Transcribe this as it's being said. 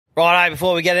Righto,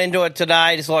 before we get into it today,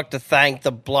 I'd just like to thank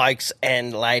the blokes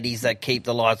and ladies that keep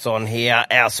the lights on here,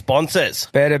 our sponsors.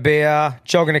 Better beer,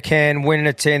 jogging a can, winning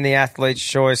a tin, the athlete's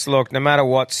choice. Look, no matter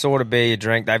what sort of beer you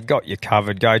drink, they've got you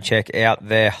covered. Go check out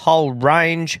their whole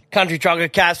range. Country Trucker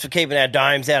Caps for keeping our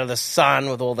domes out of the sun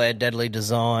with all their deadly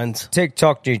designs.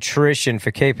 TikTok Nutrition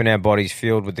for keeping our bodies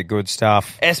fueled with the good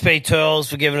stuff. SP Tools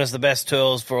for giving us the best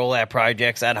tools for all our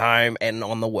projects at home and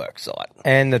on the work site.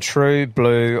 And the True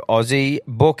Blue Aussie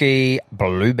Bookie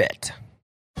Blue Bet.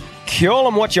 Call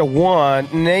them what you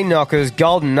want, knee knockers,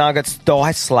 golden nuggets,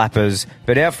 thigh slappers,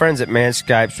 but our friends at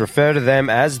Manscaped refer to them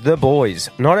as the boys.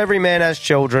 Not every man has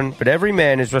children, but every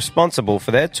man is responsible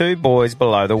for their two boys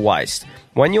below the waist.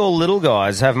 When your little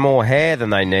guys have more hair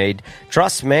than they need,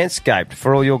 trust Manscaped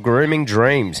for all your grooming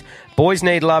dreams. Boys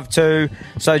need love too,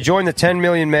 so join the 10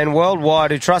 million men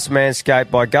worldwide who trust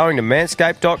Manscaped by going to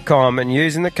manscaped.com and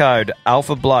using the code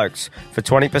ALPHABLOKES for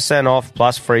 20% off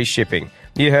plus free shipping.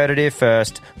 You heard it here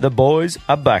first. The boys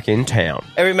are back in town.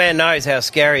 Every man knows how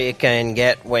scary it can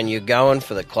get when you're going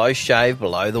for the close shave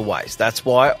below the waist. That's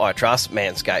why I trust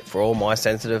Manscaped for all my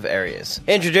sensitive areas.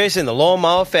 Introducing the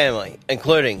Lawnmower family,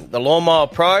 including the Lawnmower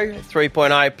Pro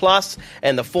 3.0 Plus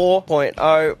and the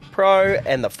 4.0 Pro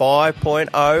and the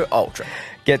 5.0 Ultra.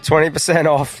 Get 20%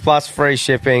 off plus free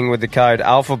shipping with the code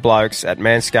ALPHABLOKES at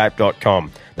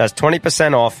manscaped.com. That's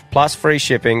 20% off plus free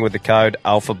shipping with the code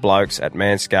ALPHABLOKES at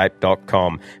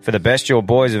manscaped.com. For the best your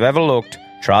boys have ever looked,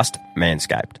 trust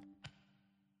Manscaped.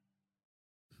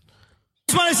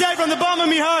 Just want to say from the bottom of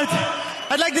my heart,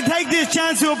 I'd like to take this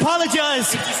chance to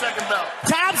apologize to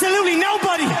absolutely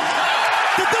nobody.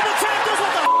 The double champ does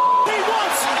what the he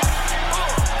wants.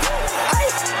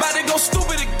 About to go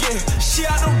stupid again. She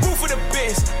out the roof of the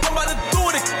biz. I'm about to do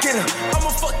it again.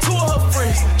 I'ma fuck two of her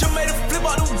friends. Just made a flip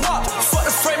out the wop. Fuck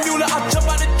the frame mule, I jump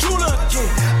out the jeweler again.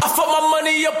 I fuck my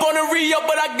money up on the re-up,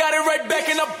 but I got it right back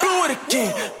and I blew it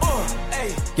again.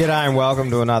 G'day and welcome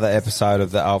to another episode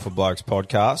of the Alpha Blokes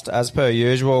podcast. As per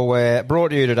usual, we're brought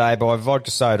to you today by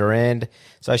Vodka Soda and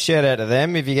so shout out to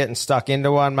them. If you're getting stuck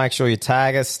into one, make sure you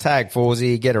tag us, tag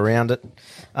Forzy, get around it.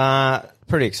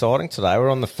 Pretty exciting today. We're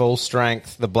on the full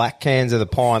strength, the black cans of the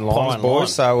Pine Limes,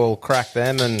 boys, so we'll crack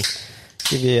them and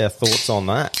give you your thoughts on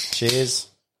that. Cheers,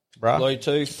 bro.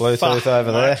 Bluetooth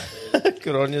over there.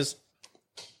 Good on yous.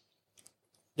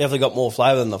 Definitely got more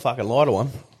flavour than the fucking lighter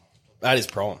one. That is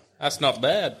prime. That's not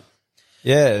bad.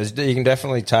 Yeah, you can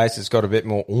definitely taste it's got a bit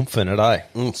more oomph in it, eh?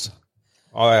 Oomph.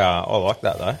 I like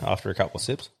that, though, after a couple of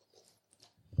sips.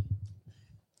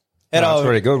 That's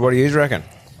pretty good. What do you reckon?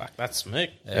 Fuck, that's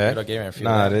smick. Yeah. I'll give him a few.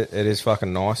 No, it is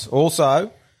fucking nice.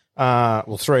 Also,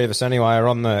 well, three of us anyway are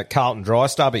on the Carlton Dry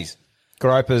Stubbies,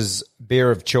 Groper's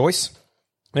beer of choice.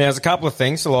 Now, there's a couple of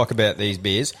things to like about these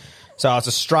beers. So it's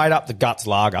a straight up the guts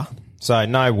lager, so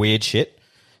no weird shit.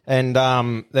 And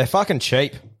they're fucking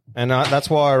cheap. And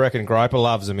that's why I reckon Groper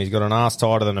loves them. He's got an ass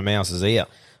tighter than a mouse's ear.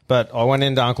 But I went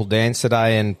into Uncle Dan's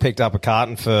today and picked up a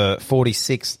carton for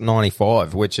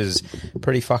 $46.95, which is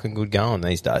pretty fucking good going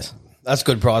these days. That's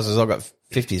good prices. I got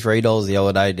 $53 the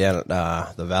other day down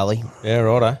at the Valley. Yeah,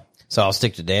 righto. So I'll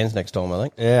stick to Dan's next time, I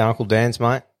think. Yeah, Uncle Dan's,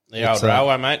 mate. The old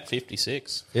railway, mate,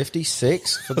 56.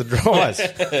 56 for the dries.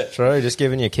 True, just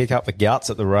giving you a kick up the guts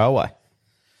at the railway.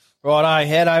 Righto,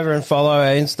 head over and follow our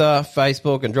Insta,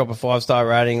 Facebook, and drop a 5-star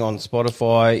rating on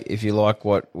Spotify if you like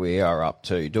what we are up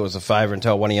to. Do us a favour and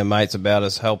tell one of your mates about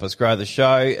us. Help us grow the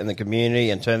show and the community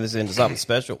and turn this into something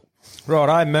special.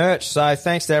 Righto, merch. So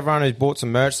thanks to everyone who's bought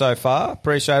some merch so far.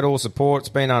 Appreciate all the support. It's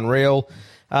been unreal.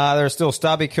 There are still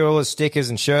stubby coolers,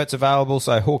 stickers, and shirts available,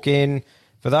 so hook in.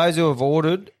 For those who have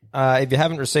ordered, if you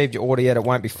haven't received your order yet, it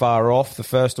won't be far off. The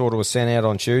first order was sent out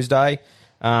on Tuesday.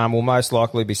 We'll most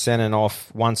likely be sending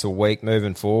off once a week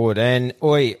moving forward. And,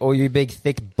 oi, all you big,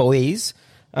 thick boys,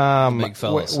 big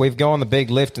fellas. We've gone the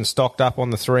big lift and stocked up on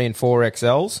the 3 and 4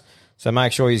 XLs. So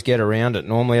make sure you get around it.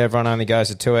 Normally everyone only goes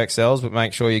to 2 XLs, but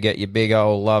make sure you get your big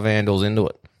old love handles into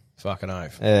it. Fucking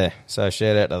oath. Yeah, so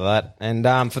shout out to that. And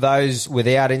for those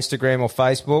without Instagram or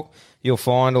Facebook, you'll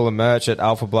find all the merch at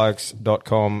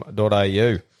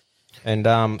alphablokes.com.au.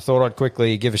 And thought I'd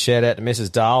quickly give a shout out to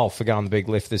Mrs. Dahl for going the big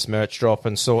lift this merch drop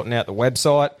and sorting out the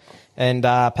website and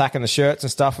packing the shirts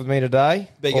and stuff with me today.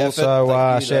 Big also,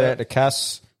 effort. shout out to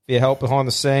Cass for your help behind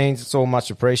the scenes. It's all much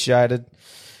appreciated.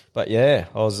 But yeah,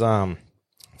 I was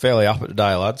fairly up at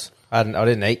today, lads. I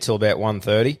didn't eat till about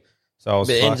 1:30, so I was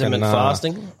bit fucking intermittent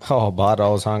fasting. Oh, but I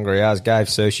was hungry. I gave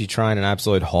sushi train an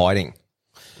absolute hiding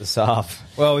this half.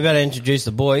 Well, we better introduce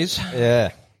the boys. Yeah.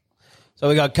 So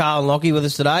we got Carl and Lockie with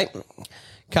us today.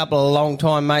 Couple of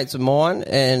long-time mates of mine,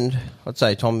 and I'd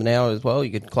say Tom now as well.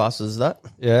 You could class as that.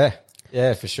 Yeah,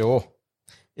 for sure.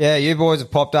 Yeah, you boys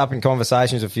have popped up in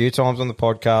conversations a few times on the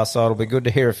podcast, so it'll be good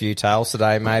to hear a few tales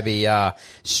today. Maybe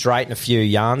straighten a few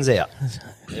yarns out.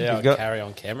 Yeah, I'll carry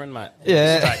on Cameron, mate.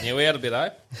 Yeah. Straighten you out a bit, eh?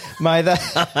 Mate,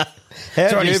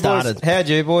 already started. How'd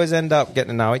you boys end up getting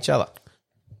to know each other?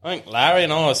 I think Larry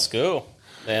and I were at school.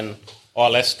 Then I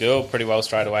left school pretty well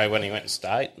straight away when he went to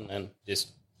state, and then just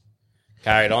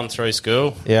carried on through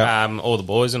school. Yeah. All the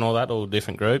boys and all that, all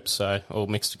different groups, so all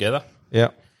mixed together.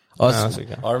 Yeah.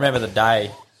 I remember the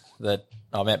day that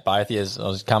I met both of you. I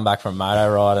was come back from a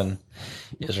moto ride and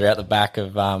you were out the back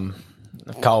of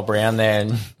Cole Brown there,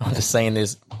 and I just seen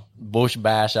this bush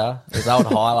basher, this old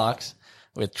Hilux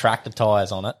with tractor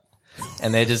tyres on it,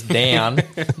 and they're just down,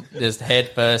 just head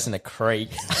first in a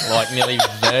creek, like nearly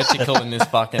vertical in this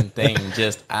fucking thing,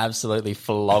 just absolutely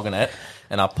flogging it.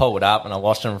 And I pulled up and I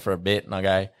watched them for a bit, and I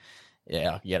go,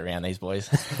 yeah, I can get around these boys.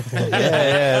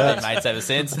 Yeah. Been mates ever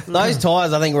since. Those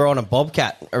tyres, I think, were on a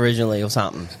Bobcat originally or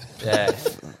something. Yeah.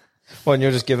 Well, and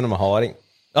you're just giving them a hiding.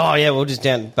 Oh, yeah, we're just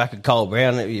down back at Cole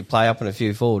Brown. You play up in a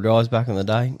few four drives back in the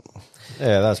day.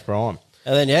 Yeah, that's prime.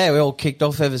 And then, yeah, we all kicked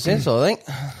off ever since, I think.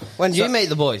 When did you meet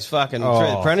the boys? Fucking through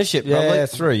the apprenticeship, probably? Yeah,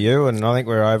 through you, and I think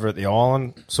we were over at the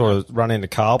island, sort of run into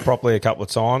Carl properly a couple of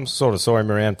times, sort of saw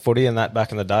him around footy and that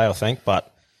back in the day, I think,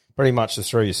 but pretty much just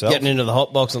through yourself. Getting into the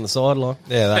hot box on the sideline.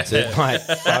 Yeah, that's it, mate.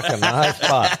 Fucking no.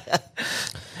 But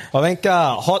I think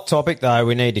hot topic, though,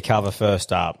 we need to cover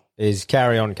first up is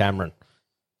Carry On Cameron.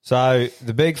 So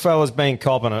the big fella's been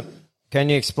copping it. Can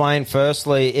you explain,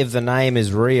 firstly, if the name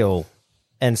is real,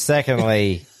 and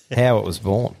secondly, how it was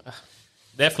born?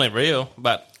 Definitely real,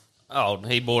 but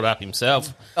he bought up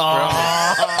himself.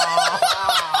 At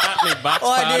me Bucks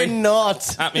I party. did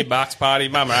not. At me Bucks party,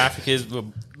 Mama Africa's were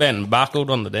been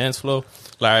buckled on the dance floor.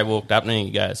 Larry walked up to me and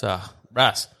he goes,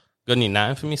 Russ, got any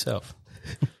name for myself?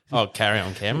 I'll Carry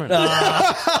On Cameron.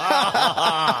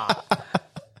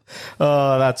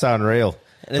 Oh, that's unreal.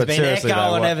 And it's been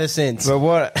echoing ever since. But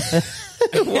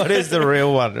what is the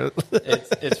real one?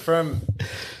 It's from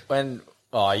when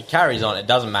he carries on. It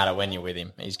doesn't matter when you're with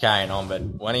him. He's carrying on, but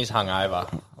when he's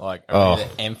hungover, like I really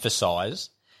emphasise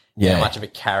how much of a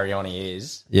carry on he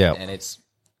is. Yeah. And it's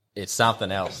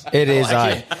something else. It is,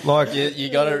 like You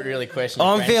got to really question.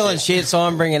 I'm feeling shit, so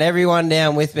I'm bringing everyone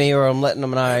down with me, or I'm letting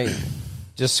them know.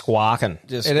 just squawking.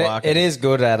 It is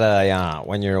good at a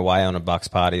when you're away on a Bucks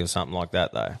party or something like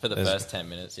that, though. For the first 10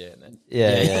 minutes, yeah. And then,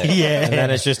 yeah. And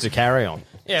then it's just a carry on.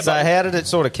 Yeah, so how did it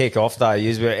sort of kick off, though?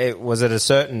 Was it a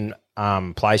certain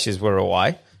place you were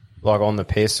away, like on the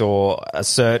piss, or a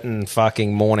certain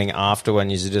fucking morning after when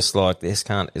you're just like, this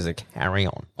cunt is a carry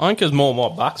on? I think it's more my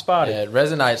Bucks party. yeah, it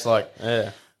resonates like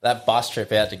that bus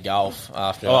trip out to golf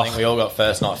after. I think we all got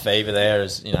first night fever there,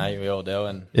 as you know, we all do.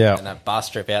 And that bus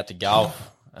trip out to golf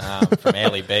from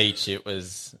Airlie Beach, it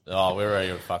was, we were ready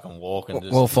to fucking walk and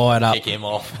just we'll fire it up. kick him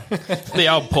off. The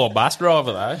old poor bus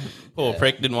driver, though. Poor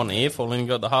prick didn't want to earful and he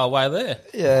got the whole way there.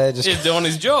 Yeah, He's doing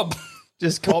his job.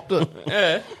 just copped it.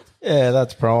 Yeah. Yeah,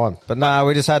 that's prime. But no,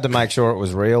 we just had to make sure it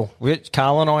was real.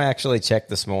 Carl and I actually checked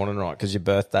this morning, right, because your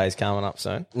birthday's coming up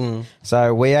soon.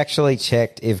 So we actually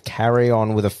checked if Carry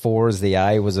On with a 4 as the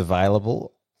A was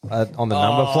available on the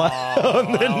number plate.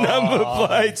 On the number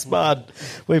plate, Spud.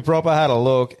 We proper had a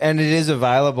look, and it is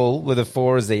available with a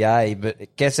 4 as the A,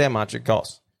 but guess how much it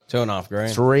costs? $2.5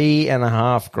 grand.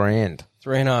 $3.5 grand. $3.5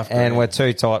 grand. And we're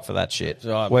too tight for that shit.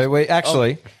 Right. We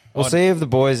actually... We'll see if the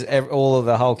boys, all of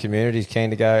the whole community's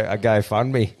keen to go a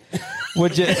GoFundMe.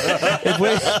 Would you,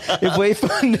 if we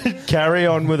funded Carry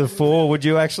On with a 4, would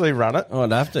you actually run it?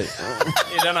 I'd have to.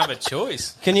 You don't have a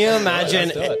choice. Can you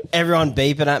imagine everyone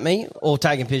beeping at me or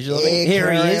taking pictures of me?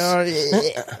 Here he is.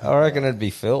 I reckon it'd be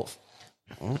filth.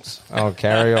 Oh,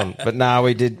 Carry On. But no,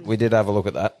 we did have a look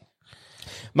at that,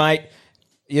 mate.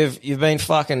 You've been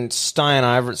fucking staying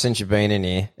over it since you've been in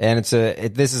here, and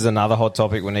this is another hot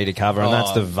topic we need to cover, and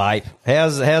that's the vape.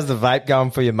 How's the vape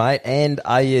going for you, mate? And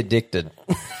are you addicted?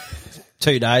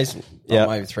 2 days, Yeah,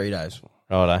 maybe 3 days.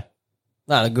 Righto.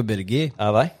 No, a good bit of gear.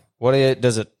 Are they?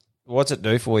 What's it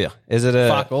do for you? Is it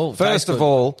Fuck all. First of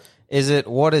all,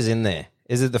 what is in there?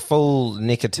 Is it the full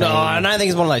nicotine? No, I don't think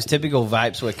it's one of those typical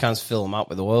vapes where cunts fill them up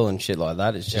with oil and shit like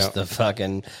that. It's just the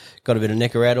fucking got a bit of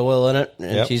Nicorette oil in it,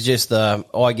 and she's just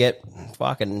I get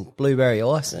fucking blueberry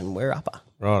ice, and we're upper.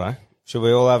 Righto. Should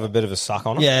we all have a bit of a suck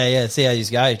on it? Yeah. See how you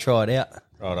go. Try it out.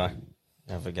 Righto.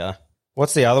 Have a go.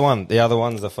 What's the other one? The other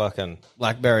one's the fucking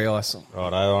Blackberry ice.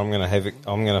 righto. I'm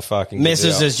gonna fucking.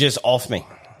 Mrs. is just off me.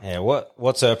 Yeah.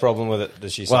 What's her problem with it?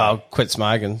 Does she say? Well, quit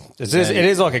smoking. It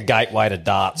is like a gateway to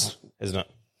darts, isn't it?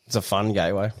 It's a fun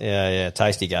gateway. Yeah.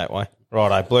 Tasty gateway.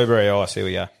 Righto. Blueberry ice. Here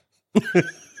we go.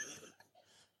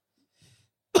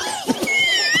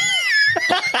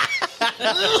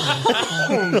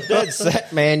 Dead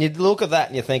set, man. You'd look at that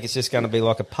and you think it's just going to be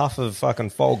like a puff of fucking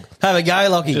fog. Have a go,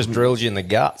 Lockie. Just drills you in the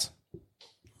guts.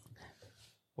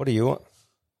 What do you want?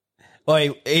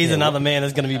 Well, he's another man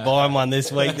that's going to be buying one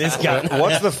this week. This gun.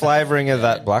 What's the flavouring of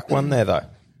that black one there, though?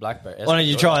 Blackberry. Why don't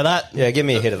you try that? Yeah, give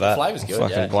me a hit of that. flavour's good,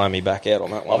 Fucking yeah. blow me back out on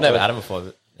that one. I've never had them before,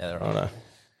 but yeah, they're I right. know.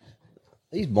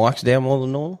 These mics down more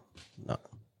than normal. No.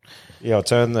 Yeah, I'll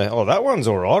turn the... Oh, that one's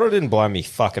all right. It didn't blow me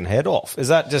fucking head off. Is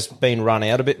that just been run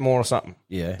out a bit more or something?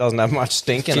 Yeah. Doesn't have much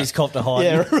stink in She's it. copped a high.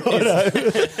 Yeah, right.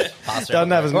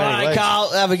 Doesn't have as many Right, legs. Carl,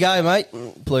 have a go, mate.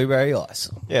 Blueberry ice.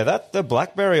 Yeah, the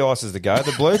blackberry ice is the go.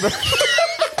 The blueberry...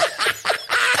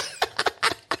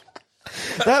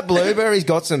 That blueberry's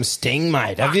got some sting,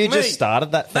 mate. Have you Fuck just me.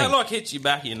 started that thing? That like hits you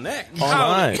back in your neck.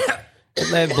 I know.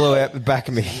 And then blew out the back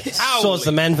of me. Sauce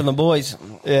the men for the boys.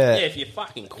 Yeah, Yeah. if you're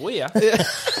fucking queer.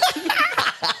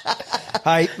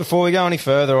 Hey, before we go any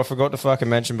further, I forgot to fucking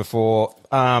mention before.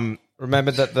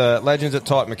 Remember that the legends at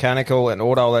Titan Mechanical and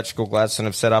Auto Electrical Gladstone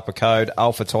have set up a code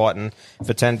Alpha Titan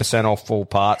for 10% off full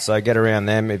parts. So get around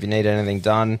them if you need anything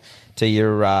done to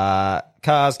your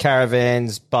cars,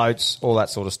 caravans, boats, all that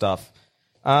sort of stuff.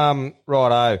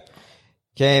 Righto.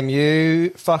 Cam,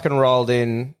 you fucking rolled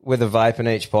in with a vape in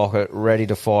each pocket, ready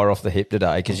to fire off the hip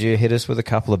today because you hit us with a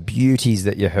couple of beauties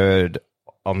that you heard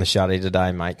on the shutty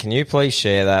today, mate. Can you please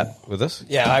share that with us?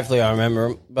 Yeah, hopefully I remember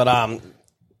them. But,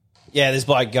 yeah, this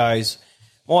bloke goes,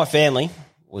 my family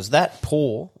was that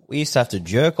poor, we used to have to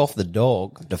jerk off the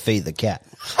dog to feed the cat.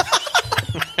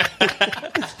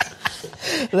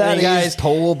 That he goes,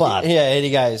 poor, bud. Yeah, and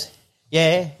he goes,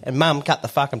 yeah, and Mum cut the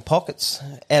fucking pockets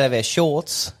out of her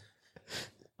shorts.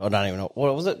 I don't even know.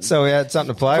 What was it? So we had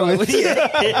something to play with.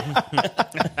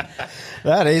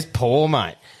 That is poor,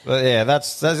 mate. But yeah,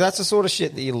 that's the sort of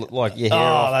shit that you hear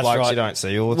off blokes you don't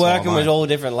see all the time. Working with all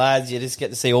different lads, you just get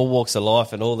to see all walks of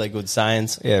life and all their good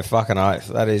sayings. Yeah, fucking oath.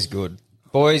 That is good.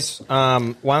 Boys,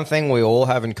 one thing we all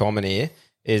have in common here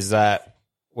is that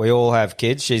we all have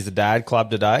kids. She's the dad club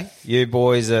today. You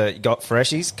boys got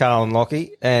freshies, Carl and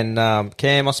Lockie, and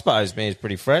Cam, I suppose, me is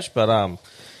pretty fresh. But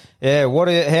yeah,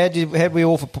 how'd we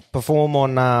all perform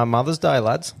on Mother's Day,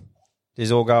 lads? Did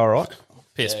you all go all right?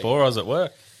 Piss poor, I was at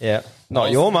work. Yeah,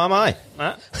 not your mum, eh?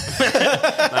 Nah,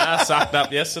 I sucked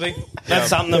up yesterday. That's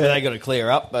something that they got to clear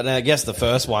up. But I guess the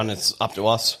first one, it's up to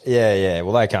us. Yeah.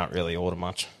 Well, they can't really order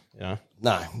much, you know.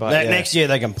 No, But, but yeah. next year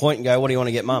they can point and go, what do you want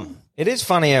to get, Mum? It is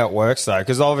funny how it works, though,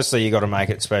 because obviously you got to make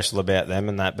it special about them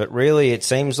and that. But really, it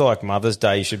seems like Mother's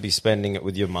Day you should be spending it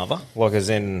with your mother, like as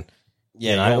in,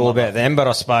 Yeah, you know, your all mother. about them. But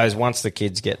I suppose once the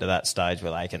kids get to that stage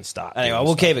where they can start. Anyway, doing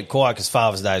we'll stuff. keep it quiet because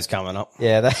Father's Day is coming up.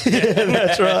 Yeah, that's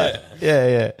right.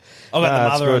 Yeah. I've got No, the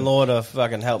that's mother-in-law to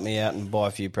fucking help me out and buy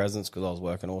a few presents because I was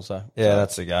working also. Yeah,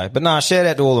 that's the go. But no, shout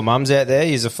out to all the mums out there.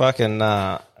 You're a fucking,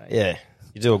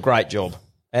 you do a great job.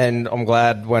 And I'm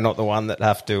glad we're not the one that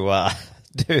have to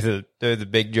do the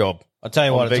big job. I'll tell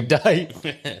you on what, big day.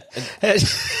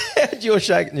 You're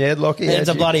shaking your head, Lockie. it's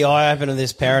a bloody eye-opener,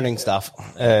 this parenting stuff.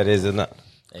 Yeah, it is, isn't it?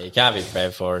 Yeah, you can't be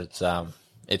prepared for it.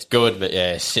 It's good, but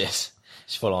yeah, it's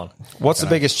full on. What's the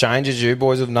biggest changes you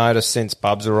boys have noticed since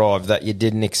Bubs arrived that you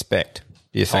didn't expect,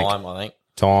 do you think? Time, I think.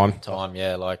 Time.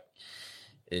 Yeah, like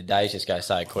the days just go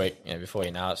so quick. You know, before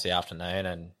you know it, it's the afternoon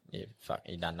and you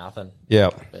done nothing. Yeah.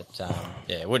 But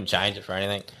yeah, it wouldn't change it for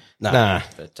anything. Nah.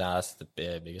 But that's the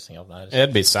biggest thing I've noticed.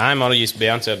 It'd be the same. I used to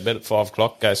bounce out of bed at 5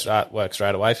 o'clock, work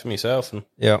straight away for myself. And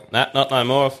Yeah. not no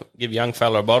more. Give a young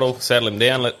fella a bottle, settle him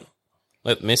down, let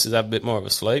the missus have a bit more of a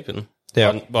sleep. And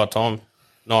Yeah. by the time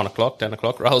 9 o'clock, 10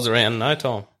 o'clock rolls around, no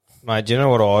time. Mate, do you know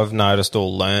what I've noticed or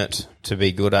learnt to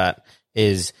be good at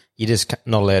is you're just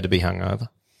not allowed to be hungover.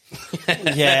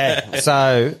 Yeah.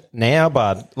 So now,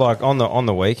 bud, like on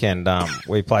the weekend,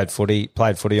 we played footy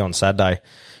on Saturday,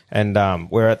 and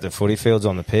we're at the footy fields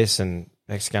on the piss, and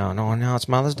Beck's going, "Oh no, it's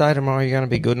Mother's Day tomorrow. You're going to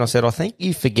be good." And I said, "I think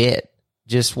you forget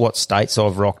just what states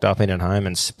I've rocked up in at home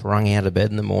and sprung out of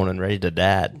bed in the morning ready to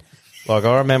dad." Like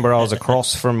I remember, I was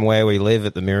across from where we live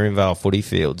at the Miriamvale footy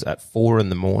fields at 4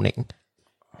 a.m.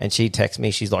 And she texts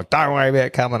me, she's like, "Don't worry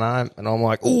about coming home." And I'm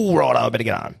like, "Ooh, right, I better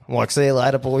get home." I'm like, "See you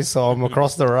later, boys." So I'm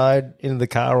across the road into the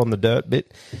car on the dirt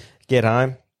bit, get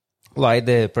home, laid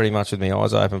there pretty much with my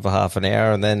eyes open for half an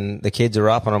hour. And then the kids are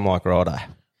up and I'm like, "Righto,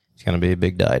 it's going to be a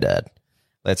big day, Dad.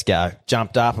 Let's go."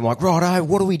 Jumped up. I'm like, "Righto,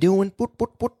 what are we doing?"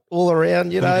 Put all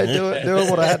around, you know, doing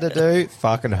what I had to do.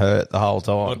 Fucking hurt the whole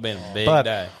time. Would have been a big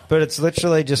day. But it's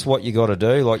literally just what you got to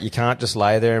do. Like, you can't just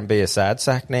lay there and be a sad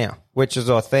sack now, which is,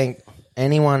 I think,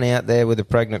 anyone out there with a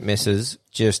pregnant missus,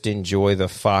 just enjoy the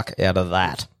fuck out of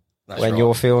that. When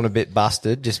you're feeling a bit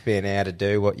busted, just being able to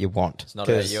do what you want. It's not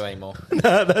about you anymore.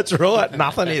 No, that's right.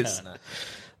 Nothing is.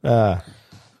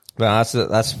 Well,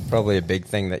 that's probably a big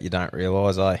thing that you don't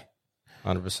realise,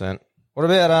 100%. What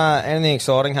about anything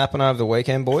exciting happen over the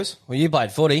weekend, boys? Well, you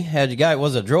played footy. How'd you go? It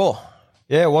was a draw.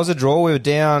 Yeah, it was a draw. We were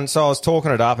down, so I was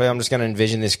talking it up. I'm just going to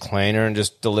envision this cleaner and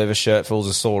just deliver shirtfuls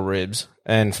of sore ribs.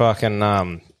 And fucking,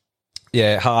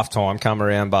 half time come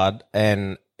around, bud.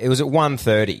 And it was at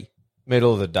 1:30,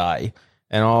 middle of the day.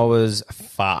 And I was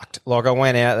fucked. Like, I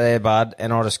went out there, bud,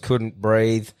 and I just couldn't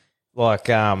breathe. Like,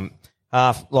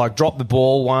 dropped the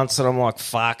ball once, and I'm like,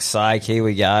 fuck's sake, here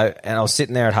we go. And I was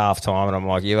sitting there at half time, and I'm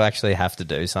like, you actually have to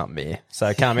do something here.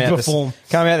 So come out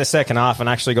the second half and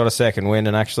actually got a second win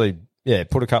and actually,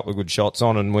 put a couple of good shots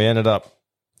on, and we ended up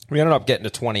getting to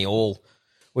 20 all,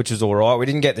 which was all right. We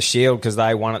didn't get the shield because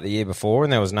they won it the year before,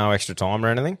 and there was no extra time or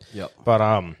anything. Yep. But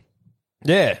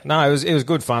it was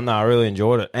good fun though. I really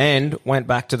enjoyed it, and went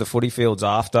back to the footy fields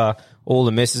after. All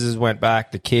the missuses went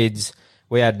back, the kids.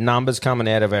 We had numbers coming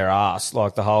out of our ass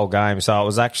like the whole game. So it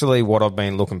was actually what I've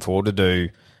been looking forward to do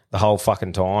the whole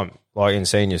fucking time, like in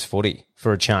seniors footy,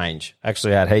 for a change.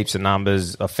 Actually had heaps of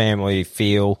numbers, a family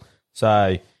feel.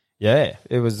 So yeah,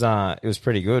 it was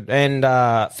pretty good. And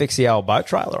fix the old boat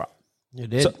trailer up. You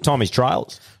did. So, Tommy's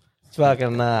trailers. It's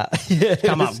fucking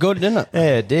come up good, didn't it?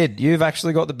 Yeah, it did. You've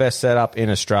actually got the best setup in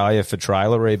Australia for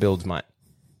trailer rebuilds, mate.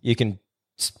 You can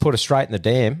put it straight in the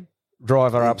dam.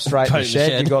 Drive her up straight in the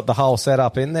shed. You got the whole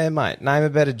setup in there, mate. Name a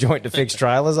better joint to fix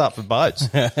trailers up for boats. You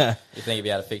think he'd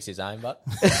be able to fix his own butt?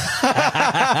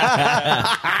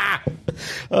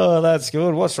 Oh, that's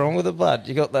good. What's wrong with the bud?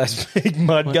 You got those big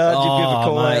mud guards you give a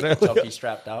call out. Jockey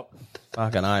strapped up.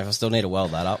 Fucking oath. I still need to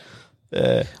weld that up.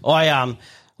 Yeah.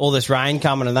 All this rain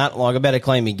coming and that, like, I better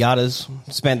clean me gutters.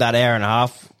 Spent that hour and a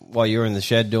half while you were in the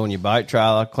shed doing your boat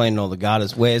trailer, cleaning all the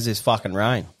gutters. Where's this fucking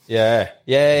rain? Yeah,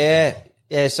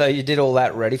 so you did all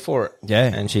that ready for it. Yeah.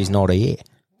 And she's not here.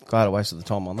 Glad I wasted the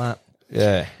time on that.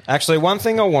 Yeah. Actually, one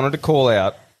thing I wanted to call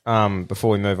out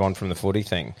before we move on from the footy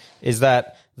thing is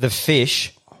that the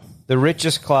Fish, the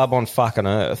richest club on fucking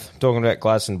earth, talking about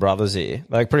Gladstone Brothers here,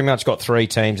 they pretty much got 3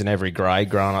 teams in every grade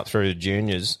growing up through the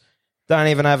juniors. Don't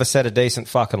even have a set of decent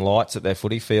fucking lights at their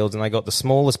footy fields, and they got the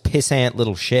smallest pissant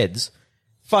little sheds.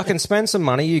 Fucking spend some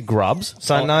money, you grubs.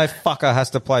 So no fucker has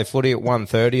to play footy at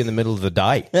 1:30 in the middle of the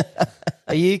day.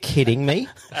 Are you kidding me?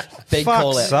 Big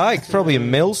call Fuck's out. sake, probably a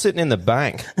mill sitting in the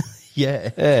bank.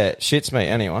 Yeah. Yeah, it shits me.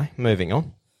 Anyway, moving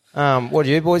on. What do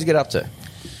you boys get up to?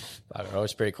 It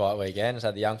was a pretty quiet weekend. Just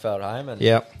had the young fella at home. And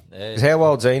Yep. Yeah, How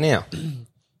old's he now?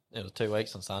 it was 2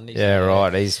 weeks on Sunday. Yeah,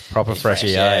 right. He's proper freshy,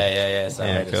 Yeah. So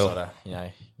Yeah, we're just cool. sort of,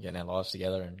 getting our lives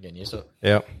together and getting used to it.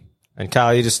 Yep. And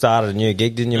Carl, you just started a new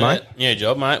gig, didn't you, mate? New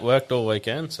job, mate. Worked all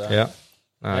weekend. So Yeah.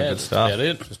 No, Yeah, good that's stuff. about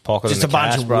it. Just pocketing Just a the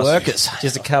bunch cash, of bruh. workers.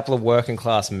 Just a couple of working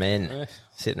class men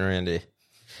sitting around here.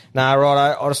 No,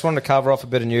 right. I just wanted to cover off a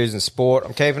bit of news and sport.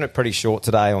 I'm keeping it pretty short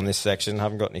today on this section.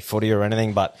 Haven't got any footy or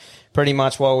anything, but pretty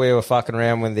much while we were fucking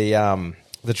around with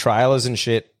the trailers and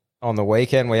shit on the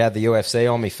weekend, we had the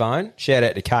UFC on my phone. Shout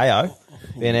out to KO,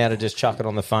 being able to just chuck it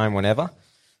on the phone whenever.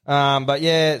 But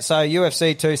yeah, so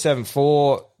UFC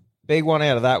 274. Big one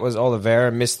out of that was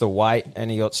Oliveira missed the weight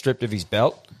and he got stripped of his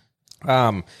belt.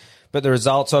 But the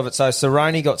results of it, so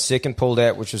Cerrone got sick and pulled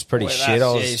out, which was pretty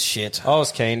shit. Shit. I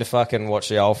was keen to fucking watch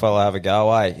the old fella have a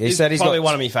go, eh? He said he's probably got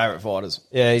one of my favourite fighters.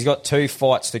 Yeah, he's got 2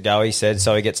 fights to go, he said,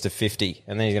 so he gets to 50,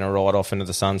 and then he's going to ride off into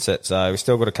the sunset. So we've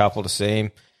still got a couple to see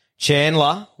him.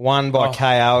 Chandler won by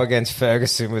KO against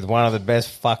Ferguson with one of the best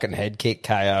fucking head kick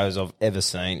KOs I've ever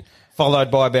seen,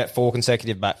 followed by about 4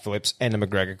 consecutive backflips and a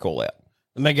McGregor call out.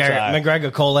 The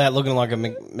McGregor call out looking like a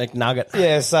McNugget.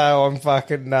 Yeah, so I'm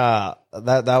fucking that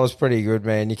was pretty good,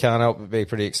 man. You can't help but be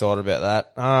pretty excited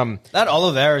about that. That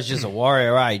Oliveira is just a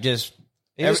warrior, eh? He just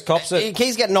cops it. He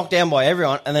keeps getting knocked down by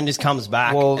everyone and then just comes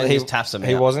back and he just taps him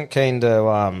He out. wasn't keen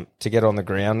to get on the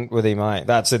ground with him, mate.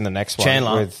 That's in the next one.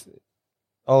 Chandler. With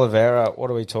Oliveira. What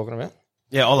are we talking about?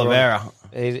 Yeah, Oliveira.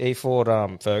 He fought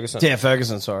Ferguson. Yeah,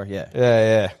 Ferguson, sorry, yeah.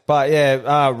 Yeah. But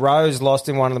yeah, Rose lost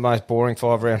in one of the most boring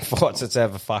 5-round fights that's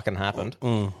ever fucking happened.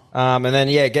 And then,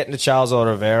 getting to Charles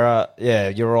Oliveira, yeah,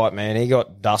 you're right, man. He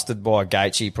got dusted by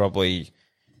Gaethje probably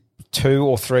 2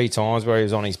 or 3 times where he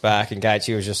was on his back, and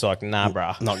Gaethje was just like, nah,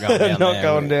 bruh. Not going down Not there.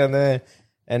 going down there.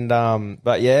 And,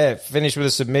 but yeah, finished with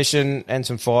a submission and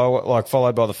some fireworks,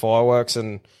 followed by the fireworks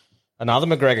and another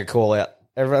McGregor call out.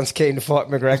 Everyone's keen to fight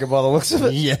McGregor by the looks of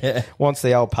it. Yeah. Wants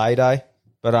the old payday.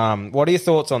 But what are your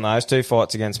thoughts on those 2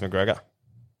 fights against McGregor?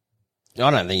 I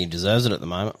don't think he deserves it at the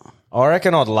moment. I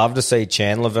reckon I'd love to see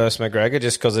Chandler versus McGregor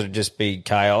just because it'd just be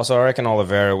chaos. I reckon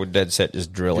Oliveira would dead set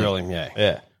just drill him. Yeah.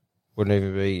 Yeah. Wouldn't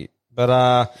even be...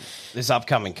 But This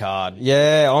upcoming card.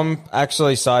 yeah, I'm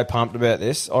actually so pumped about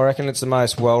this. I reckon it's the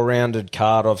most well-rounded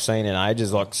card I've seen in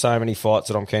ages. Like, so many fights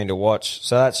that I'm keen to watch.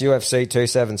 So that's UFC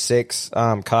 276.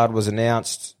 Card was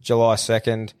announced July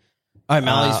 2nd.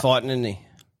 O'Malley's fighting, isn't he?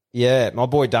 Yeah, my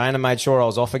boy Dana made sure I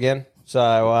was off again.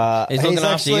 So He's looking after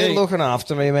actually you. looking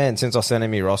after me, man, since I sent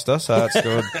him my roster, so that's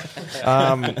good.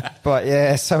 But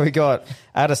yeah, so we got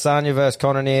Adesanya versus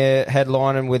Cannonier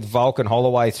headlining with Vulcan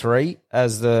Holloway 3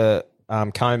 as the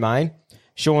co-main.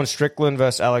 Sean Strickland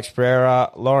versus Alex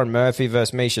Pereira. Lauren Murphy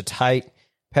versus Misha Tate.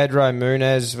 Pedro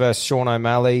Munez versus Sean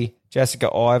O'Malley. Jessica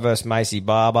Ai versus Macy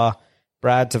Barber.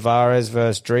 Brad Tavares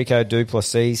versus Drico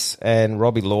Duplessis. And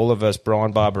Robbie Lawler versus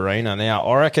Brian Barberina. Now,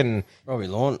 I reckon... Robbie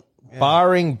Lawler. Yeah.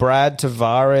 Barring Brad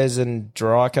Tavares and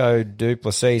Drico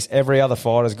Duplessis, every other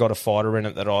fighter's got a fighter in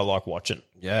it that I like watching.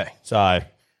 Yeah. So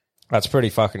that's pretty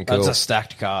fucking cool. That's a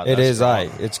stacked card. It That's is,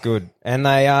 right. It's good. And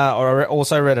they I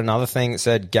also read another thing that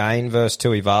said Gain versus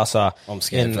Tuivasa I'm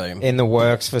scared for him. in the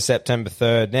works for September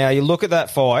 3rd. Now, you look at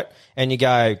that fight and you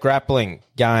go, grappling,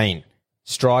 Gain.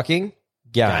 Striking,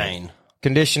 Gain.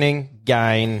 Conditioning,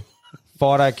 Gain.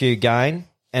 Fight IQ, Gain.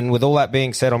 And with all that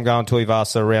being said, I'm going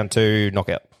Tuivasa round 2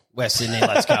 knockout. West Sydney,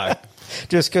 let's go.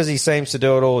 Just because he seems to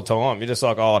do it all the time. You're just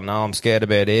like, oh, no, I'm scared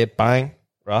about it. Bang.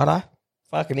 Righto.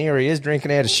 Fucking here he is,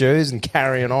 drinking out of shoes and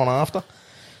carrying on after.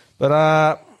 But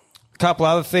a couple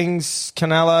other things.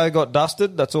 Canelo got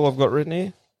dusted. That's all I've got written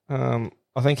here.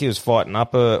 I think he was fighting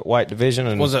up a weight division.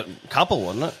 And Was it a couple,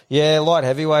 wasn't it? yeah, light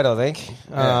heavyweight, I think.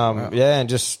 And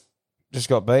just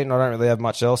got beaten. I don't really have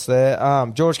much else there.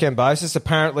 George Kambosos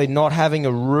apparently not having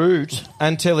a route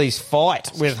until his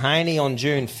fight with Haney on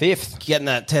June 5th. Getting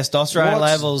that testosterone What's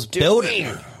levels building.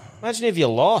 Imagine if you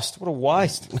lost. What a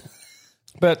waste.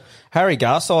 But Harry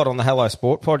Garside on the Hello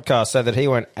Sport podcast said that he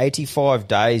went 85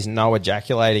 days no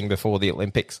ejaculating before the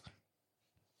Olympics.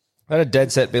 That'd a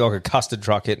dead set be like a custard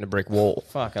truck hitting a brick wall.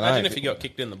 Fucking Imagine oath. if he got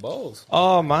kicked in the balls.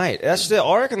 Oh, mate.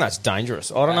 I reckon that's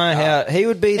dangerous. I don't know how... He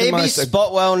would be the He'd be most...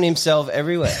 spot welding himself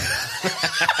everywhere.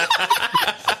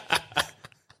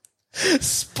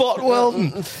 spot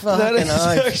welding. That Fucking is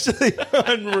oath. actually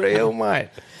unreal, mate.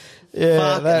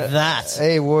 Yeah, Fuck that.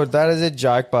 He would. That is a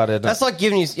joke, but That's like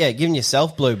giving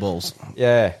yourself blue balls.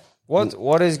 yeah.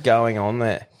 What is going on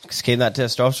there? Just keep that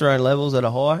testosterone levels at a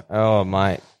high. Oh,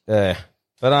 mate. Yeah.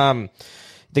 But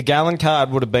the Gallon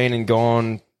card would have been and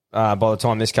gone by the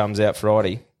time this comes out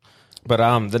Friday. But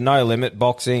the No Limit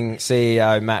Boxing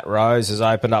CEO Matt Rose has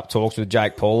opened up talks with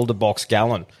Jake Paul to box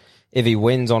Gallon. If he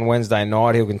wins on Wednesday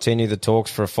night, he'll continue the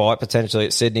talks for a fight potentially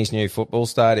at Sydney's new football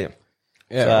stadium.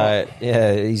 Yeah, so,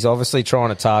 yeah, he's obviously trying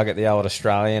to target the old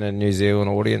Australian and New Zealand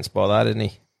audience by that, isn't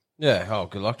he? Yeah. Oh,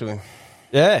 good luck to him.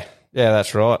 Yeah,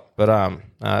 that's right. But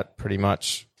that pretty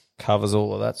much covers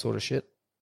all of that sort of shit.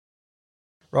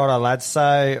 Righto, lads.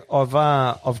 So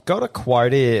I've got a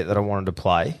quote here that I wanted to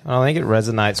play, and I think it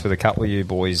resonates with a couple of you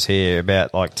boys here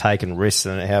about like taking risks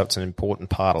and how it's an important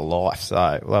part of life.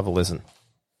 So we'll have a listen.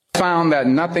 Found that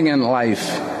nothing in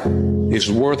life is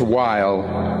worthwhile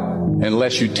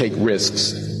unless you take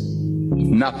risks.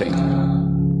 Nothing.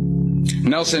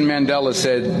 Nelson Mandela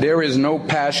said, "There is no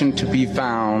passion to be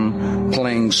found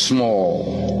playing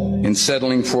small and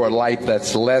settling for a life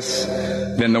that's less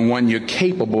than the one you're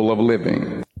capable of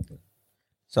living."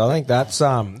 So I think that's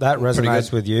that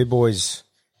resonates with you boys.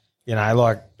 You know,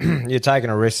 like you're taking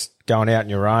a risk going out on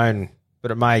your own,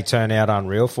 but it may turn out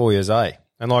unreal for you, eh?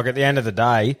 And like at the end of the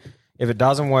day, if it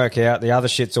doesn't work out, the other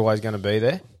shit's always going to be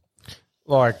there.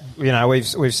 Like, you know, we've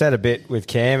said a bit with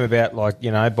Cam about like,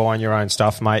 you know, buying your own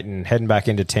stuff, mate, and heading back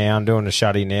into town, doing a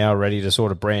shutty now, ready to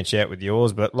sort of branch out with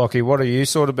yours. But Lockie, what have you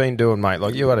sort of been doing, mate?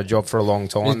 Like you had a job for a long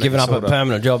time. He's giving up a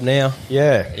permanent job now.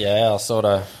 Yeah. Yeah,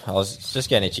 I was just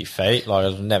getting itchy feet. Like I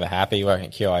was never happy working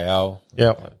at QIL.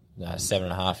 Yep.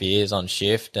 7.5 years on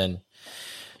shift and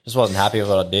just wasn't happy with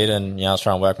what I did. And, you know, I was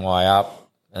trying to work my way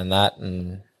up and that.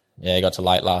 And, yeah, it got to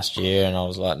late last year and I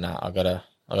was like, nah, I got to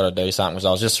do something because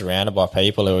I was just surrounded by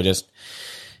people who were just,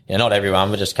 you know, not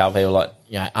everyone, but just a couple of people like,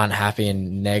 you know, unhappy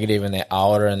and negative and they're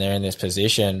older and they're in this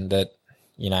position that,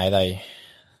 you know,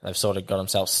 they've sort of got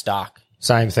themselves stuck.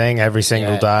 Same thing every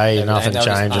single day, nothing and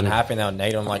changing. Unhappy and they'll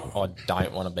need them. Like, I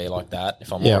don't want to be like that.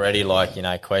 If I'm already like, you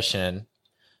know, questioning,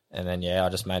 and then I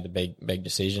just made the big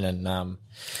decision and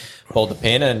pulled the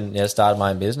pin and started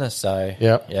my own business. So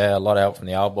a lot of help from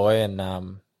the old boy and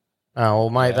oh well,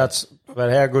 mate,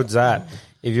 but how good's that?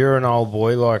 If you're an old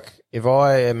boy, like if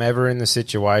I am ever in the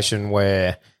situation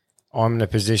where I'm in a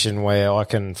position where I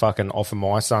can fucking offer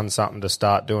my son something to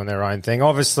start doing their own thing,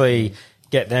 obviously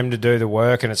get them to do the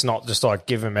work and it's not just like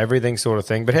give them everything sort of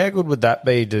thing, but how good would that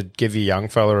be to give your young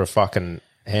fella a fucking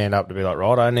hand up to be like,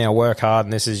 righto, now work hard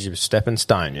and this is your stepping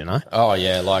stone, you know? Oh,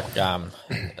 yeah, like,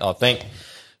 I think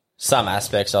some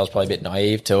aspects I was probably a bit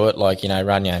naive to it, like, you know,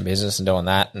 run your own business and doing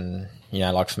that. And, you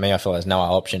know, like for me, I feel there's no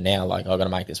option now. Like, I've got to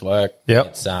make this work.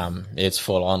 Yep. It's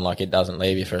full on. Like, it doesn't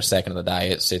leave you for a second of the day.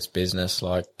 It's business.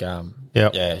 Like,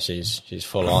 yeah, she's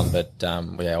full on. But,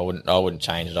 yeah, I wouldn't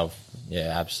change it. I've,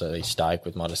 absolutely stoked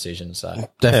with my decision. So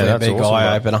Definitely a big awesome,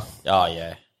 eye opener. oh,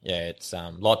 yeah. Yeah, it's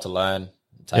a lot to learn,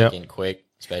 take in quick,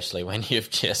 especially when you've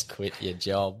just quit your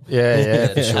job. Yeah,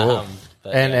 for sure.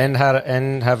 But, and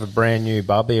have a brand new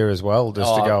bub here as well,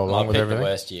 just to go along with I picked everything. the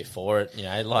worst year for it, you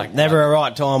know. Like Never a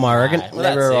right time, I reckon. well,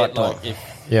 Never a that's right it. time.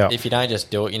 Like, if you don't just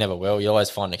do it, you never will. You always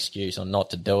find an excuse on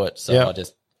not to do it. So I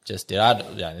just did.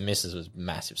 The missus was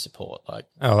massive support. Like,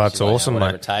 oh, that's she went, awesome,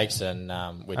 whatever mate. it takes, and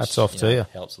which Hats off to you.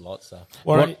 helps a lot. So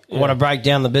Want to break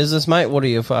down the business, mate? What are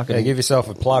you fucking... Yeah, give yourself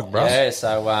a plug, bro. yeah,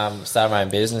 so started my own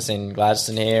business in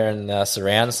Gladstone here and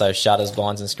surround. So shutters,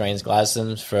 blinds, and screens,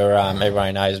 Gladstone. For everyone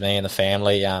who knows me and the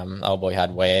family, old boy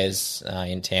had wares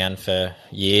in town for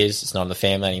years. It's not in the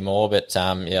family anymore, but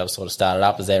I've sort of started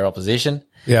up as their opposition.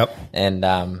 Yep. And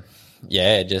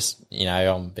just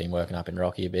I've been working up in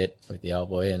Rocky a bit with the old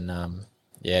boy, and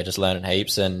just learning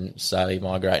heaps and slowly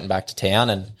migrating back to town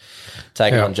and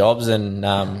taking on jobs and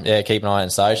keep an eye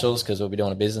on socials because we'll be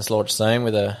doing a business launch soon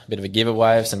with a bit of a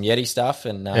giveaway of some Yeti stuff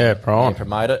and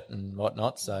promote it and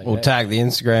whatnot. So We'll tag the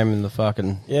Instagram in the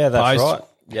fucking That's post. right.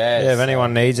 yeah, If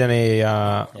anyone needs any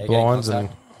blinds get in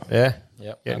and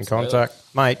Yep, get in absolutely. contact.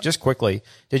 Mate, just quickly,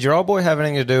 did your old boy have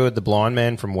anything to do with the blind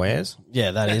man from Wares?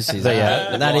 Yeah, that is his.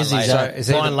 Yeah. That is his. Blind lady. Is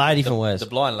he Blind the- lady from West. The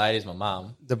blind lady's my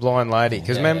mum. The blind lady.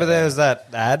 Because remember there was that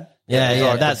ad? Yeah, It was yeah,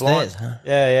 like that's the blind- theirs.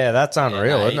 Yeah, that's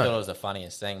unreal, He isn't thought it? it was the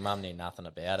funniest thing. Mum knew nothing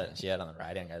about it, and she had it on the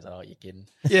radio and goes, "Oh, you're kidding."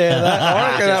 Yeah,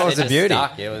 I reckon that was the It just beauty.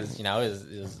 stuck. It was,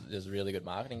 it was a really good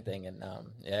marketing thing, and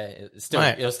it's still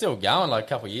Mate. it was still going like a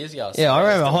couple of years ago. Yeah, I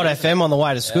remember Still Hot using it. FM on the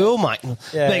way to school, mate.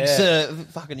 Yeah, Big, yeah.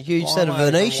 fucking huge set of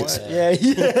Venetians. Yeah.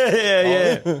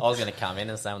 I was going to come in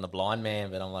and say I'm the blind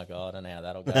man, but I'm like, I don't know how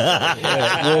that'll go.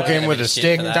 Walk in with a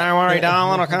stick. Don't worry,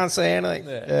 darling, I can't see anything.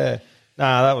 Yeah.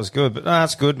 No, that was good. But no,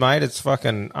 that's good, mate. It's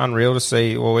fucking unreal to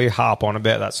see. Well, we harp on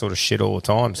about that sort of shit all the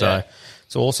time. So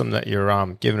it's awesome that you're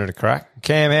giving it a crack.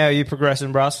 Cam, how are you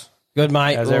progressing, Bruss? Good,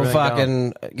 mate. How's We'll everything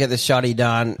fucking get the shutty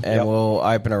done and we'll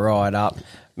open a ride up.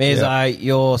 Mezzo,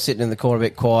 you're sitting in the corner a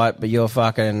bit quiet, but you're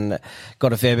fucking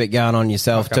got a fair bit going on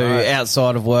yourself Fucking too, right.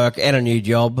 outside of work and a new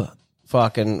job.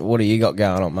 Fucking, what do you got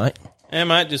going on, mate? Yeah,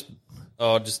 mate, just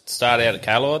started out at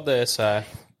Callard there, so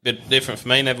bit different for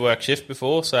me. Never worked shift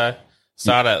before, so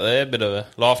started out there. Bit of a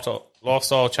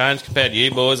lifestyle change compared to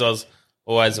you boys. I was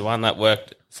always the one that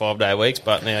worked 5-day weeks,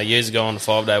 but now years ago on the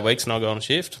 5-day weeks and I go on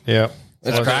shift. Yeah.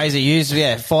 It's crazy. Usually,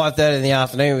 5:30 in the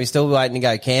afternoon, we're still waiting to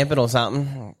go camping or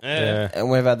something. Yeah.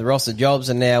 And we've had the roster jobs,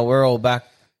 and now we're all back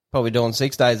probably doing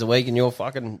 6 days a week, and you're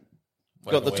fucking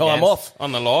got the time off.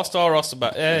 On the lifestyle roster,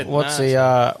 but yeah. What's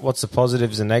the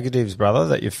positives and negatives, brother,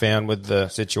 that you found with the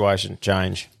situation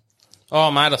change? Oh,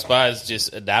 mate, I suppose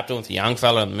just adapting with the young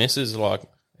fella and the missus. Like,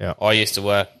 I used to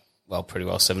work, pretty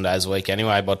well 7 days a week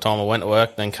anyway. By the time I went to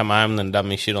work, then come home and then done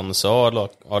me shit on the side.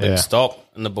 Like, I didn't stop.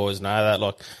 And the boys know that.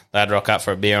 Like, they'd rock up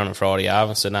for a beer on a Friday afternoon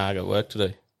and say, "Nah, I got work to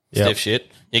do." Stiff shit.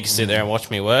 You can sit there and watch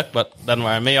me work, but doesn't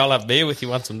worry me. I'll have beer with you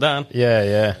once I'm done.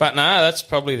 Yeah. But no, that's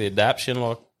probably the adaptation.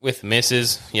 Like, with the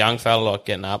missus, young fella, like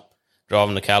getting up,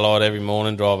 driving to Callide every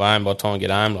morning, drive home. By the time I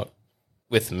get home, like,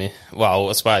 with me,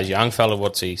 I suppose young fella,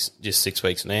 what's he, just 6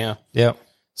 weeks now. Yep.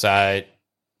 So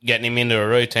getting him into a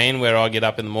routine where I get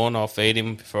up in the morning, I'll feed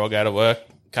him before I go to work,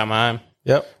 come home.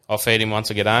 Yep. I'll feed him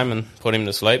once I get home and put him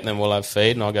to sleep, and then we'll have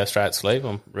feed and I'll go straight to sleep.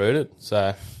 I'm rooted.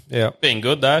 So been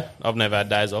good though. I've never had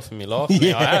days off in my life.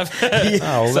 Now I have.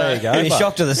 Oh, well, there you go. You're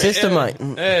shocked to the system, mate.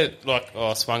 Yeah, like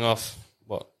I swung off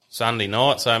Sunday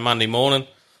night, so Monday morning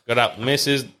got up with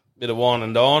missus, bit of wine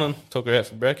and dining, took her out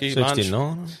for brekkie, lunch.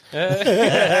 69.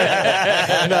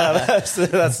 Yeah. No,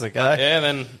 that's the guy. Yeah,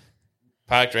 then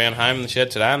parked around home in the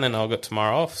shed today, and then I've got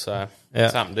tomorrow off, so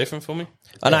something different for me.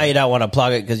 I know you don't want to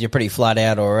plug it because you're pretty flat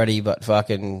out already, but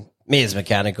fucking me as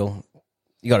mechanical,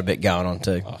 you got a bit going on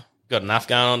too. Got enough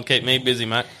going on to keep me busy,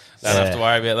 mate. Don't have to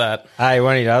worry about that. Hey,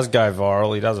 when he does go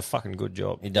viral, he does a fucking good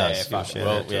job. He does. We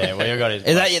got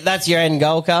his. That's your end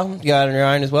goal, Carl? You go on your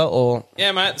own as well, or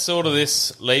Yeah, mate, sort of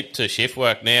this leap to shift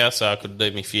work now, so I could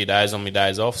do me few days on my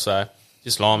days off, so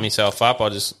just line myself up. I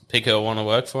just pick who I want to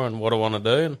work for and what I want to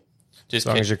do, and just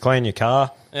As long as you clean your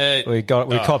car. We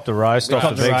copped a roast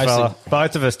off the big fella.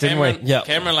 Both of us, didn't we? Yeah.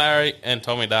 Cameron Larry and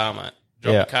Tommy Dale, mate.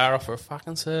 Dropped the car off for a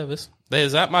fucking service.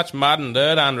 There's that much mud and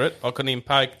dirt under it, I couldn't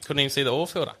even see the oil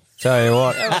filter. Tell you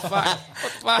what.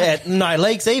 Yeah, no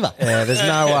leaks either. Yeah,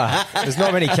 there's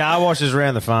not many car washes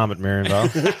around the farm at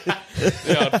Marionvale.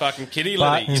 The old fucking kitty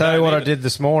But lady. tell you what I did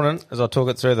this morning is I took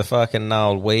it through the fucking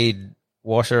old weed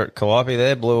washer at Calliope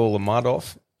there, blew all the mud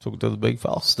off, took it to the big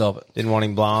fella. Stop it. Didn't want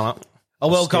him blowing up. I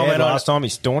will comment on last time he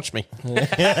staunched me.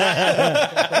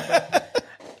 I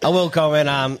will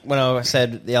comment when I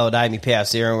said the other day my power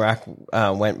steering rack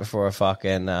went before a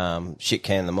fucking shit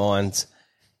can in the mines.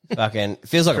 Fucking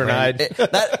feels like Grenade.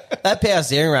 that power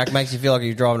steering rack makes you feel like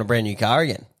you're driving a brand new car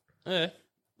again. Yeah.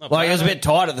 Like it was a bit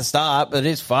tight at the start, but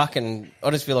it's fucking.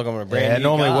 I just feel like I'm in a brand Yeah, it new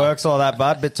normally car. works like that,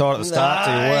 bud. Bit tight at the start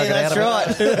till you work it out.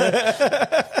 That's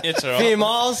right. It's all A few right.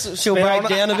 miles, she'll break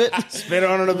down a bit. Spit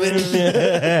on it a bit.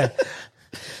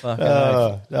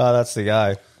 That's the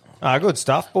go. Good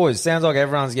stuff, boys. Sounds like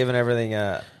everyone's giving everything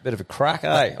a bit of a crack,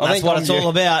 eh? That's what it's all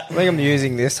about. I think I'm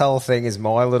using this whole thing as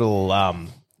my little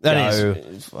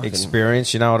Fucking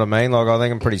experience, you know what I mean? Like, I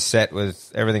think I'm pretty set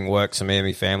with everything works for me and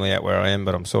my family out where I am,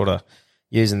 but I'm sort of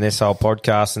using this whole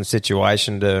podcast and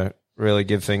situation to really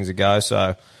give things a go.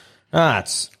 So,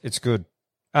 it's good.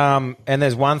 And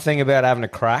there's one thing about having a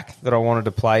crack that I wanted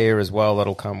to play here as well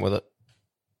that'll come with it.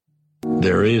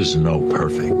 There is no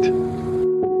perfect.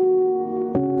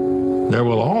 There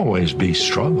will always be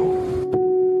struggle.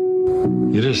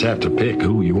 You just have to pick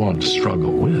who you want to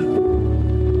struggle with.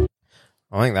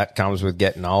 I think that comes with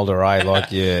getting older, eh?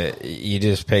 Like you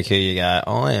just pick who you go,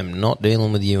 I am not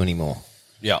dealing with you anymore.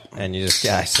 Yeah. And you just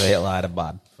go, see it later,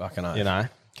 bud. Fucking oath. You know?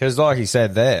 Because like he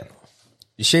said there,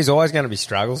 she's always going to be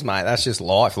struggles, mate. That's just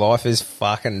life. Life is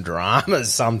fucking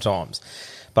dramas sometimes.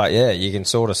 But yeah, you can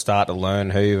sort of start to learn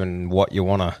who and what you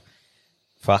want to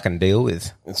fucking deal with.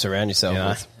 And surround yourself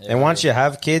with. And once you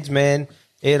have kids, man,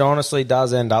 it honestly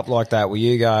does end up like that where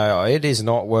you go, it is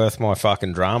not worth my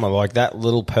fucking drama. Like that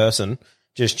little person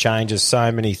just changes so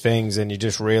many things and you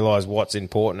just realise what's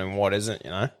important and what isn't,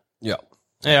 you know? Yeah.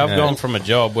 Yeah, I've gone from a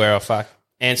job where I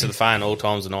answer the phone all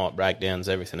times of the night, breakdowns,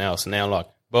 everything else, and now like,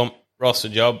 boom, roster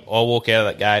job, I'll walk out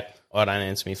of that gate, I don't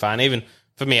answer my phone. Even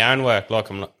for my own work, like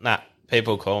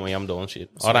people call me, I'm doing shit.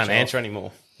 I don't answer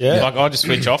anymore. Yeah. Like I just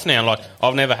switch off now. Like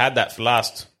I've never had that for the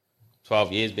last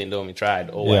 12 years, been doing my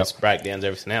trade, always breakdowns,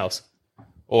 everything else.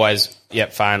 Always,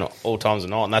 phone all times of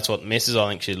the night, and that's what the missus, I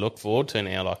think, she'd look forward to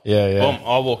now. Like, boom,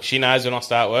 I walk. She knows when I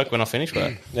start work, when I finish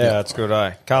work. Yeah, that's good,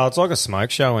 eh? Carl, it's like a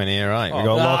smoke show in here, eh? We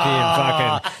got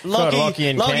Lockie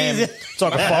and Cam. It's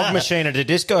like a fog machine at a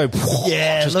disco.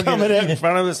 Yeah, just coming out in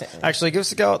front of us. Actually, give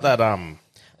us a go at that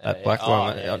black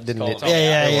one. It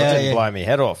didn't blow me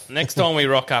head off. Next time we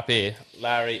rock up here,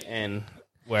 Larry and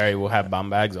Wary will have bum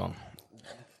bags on.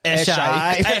 Yeah,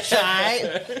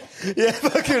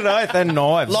 fucking right. Then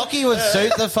knives. Lockie would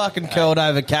suit the fucking curled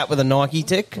over cap with a Nike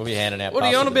tick. We'll be handing out. What are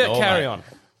you on buses at about? the door, Carry mate. on.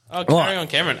 Oh, carry on,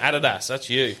 Cameron. Adidas.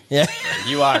 That's you. Yeah.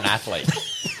 You are an athlete.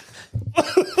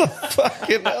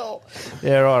 Fucking hell.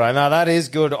 Yeah, right. I know that is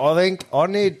good. I think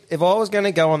if I was going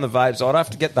to go on the vapes, I'd have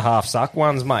to get the half suck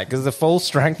ones, mate, because the full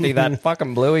strengthy, that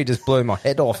fucking bluey just blew my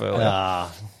head off earlier.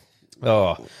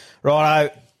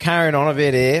 Righto. Carrying on a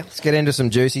bit here, let's get into some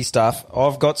juicy stuff.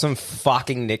 I've got some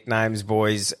fucking nicknames,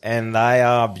 boys, and they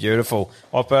are beautiful.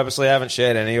 I purposely haven't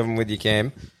shared any of them with you,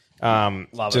 Cam,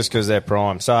 just because they're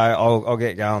prime. So I'll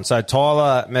get going. So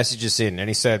Tyler messaged us in, and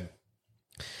he said,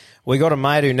 we got a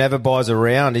mate who never buys a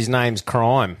round. His name's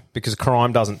Crime, because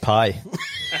crime doesn't pay.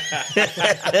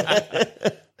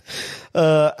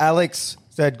 Alex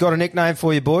said, got a nickname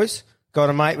for you, boys. Got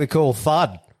a mate we call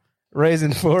Thud.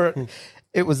 Reason for it,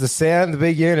 it was the sound the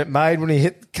big unit made when he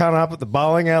hit the cunt up at the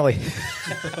bowling alley.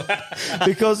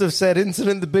 Because of said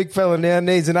incident, the big fella now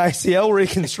needs an ACL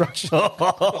reconstruction.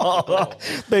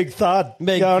 Big Thud.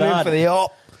 Going in for the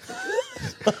op.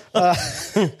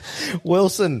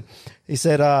 Wilson, he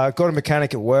said, got a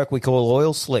mechanic at work we call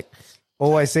Oil Slick.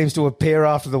 Always seems to appear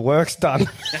after the work's done.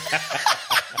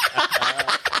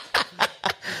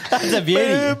 That's a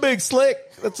beauty. Big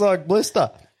Slick. That's like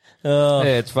blister. Yeah,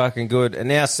 it's fucking good. And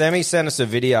now Sammy sent us a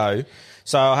video,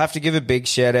 so I have to give a big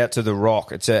shout out to The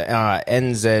Rock. It's a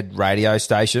NZ radio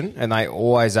station, and they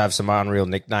always have some unreal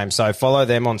nicknames. So follow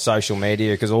them on social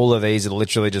media, because all of these are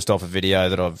literally just off a video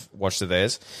that I've watched of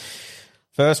theirs.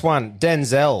 First one,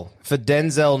 Denzel, for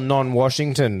Denzel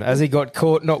Non-Washington, as he got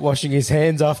caught not washing his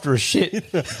hands after a shit.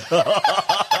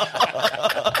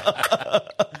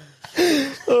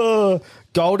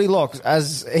 Goldilocks,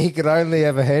 as he could only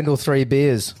ever handle 3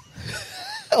 beers.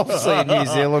 Obviously in New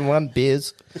Zealand, 1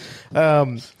 beers.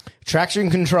 Traction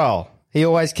control. He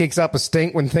always kicks up a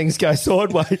stink when things go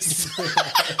sideways.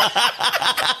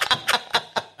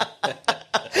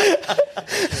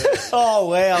 Oh,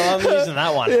 wow, I'm using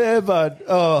that one. Yeah, but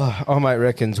oh, mate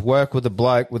reckons work with a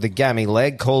bloke with a gammy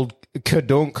leg called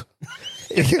Kadunk.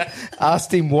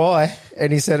 Asked him why,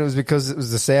 and he said it was because it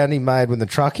was the sound he made when the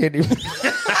truck hit him.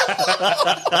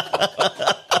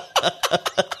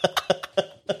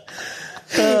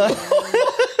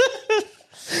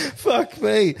 Fuck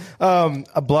me.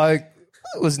 A bloke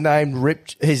was named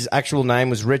his actual name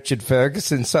was Richard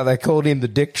Ferguson, so they called him the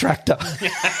Dick Tractor.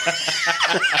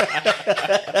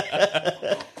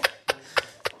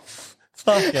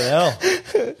 Fucking hell.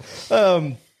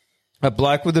 A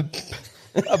bloke with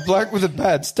a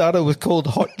bad stutter was called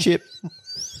Hot Chip.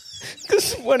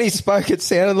 Because when he spoke, it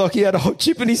sounded like he had a hot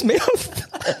chip in his mouth.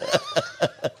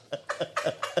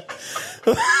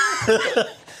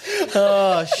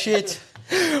 Oh, shit.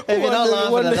 If you're not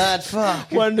laughing at that,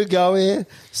 fuck. One to go here.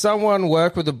 Someone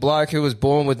worked with a bloke who was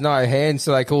born with no hands,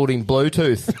 so they called him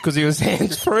Bluetooth because he was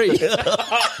hands-free.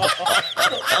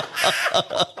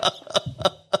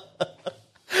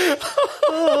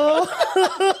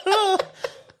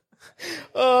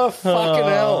 Oh, fucking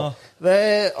hell.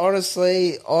 They're,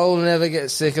 honestly, I'll never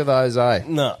get sick of those, eh?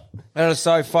 No. And it's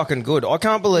so fucking good. I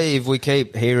can't believe we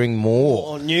keep hearing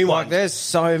more. New like, ones. there's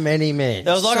so many, man.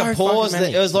 There was like so a pause. fucking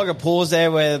many. It was like a pause there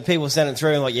where people sent it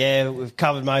through and like, yeah, we've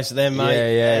covered most of them, mate.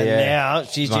 Yeah. And now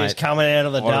she's just coming out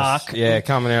of the dark.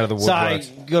 Coming out of the woodwork.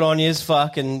 So good on yous,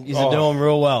 fucking, you're doing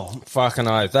real well. Fucking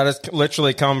oath. That has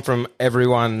literally come from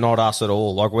everyone, not us at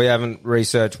all. Like, we haven't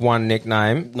researched one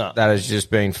nickname. No. That has just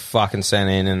been fucking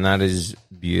sent in, and that is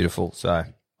beautiful. So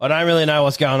I don't really know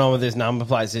what's going on with this number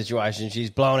plate situation.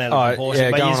 She's blown out of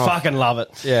proportion, but you fucking love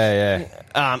it. Yeah.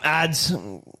 Ads,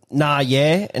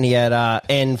 yeah, and he had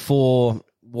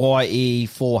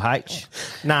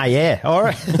N4YE4H. Yeah. All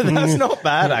right. That's not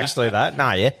bad, actually, that.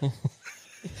 Yeah.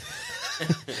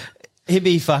 He'd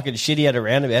be fucking shitty at a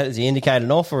roundabout. Is he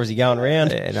indicating off or is he going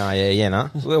around? Yeah, no.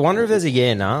 I wonder if there's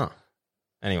a nah.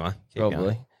 Anyway, Probably.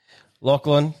 Going.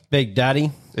 Lachlan, Big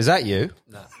Daddy. Is that you?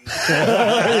 No.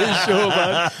 Sure,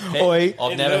 bud. Oi.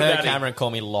 I've never heard Cameron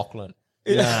call me Lachlan.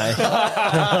 No.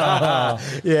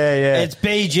 Yeah. It's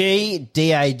BG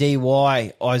DADY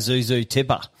Isuzu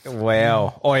Tipper.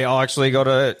 Wow. I actually got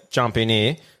to jump in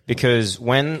here because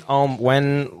when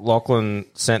Lachlan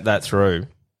sent that through,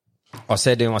 I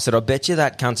said to him, I bet you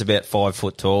that cunt's about 5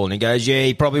 foot tall. And he goes, yeah,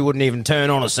 he probably wouldn't even turn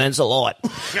on a sensor light.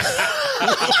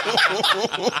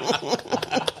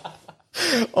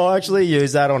 I actually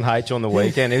used that on H on the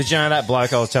weekend. It was that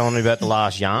bloke I was telling me about the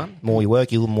last yarn. More you work,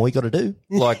 the more you got to do.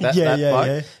 Like that, that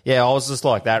bloke. Yeah, I was just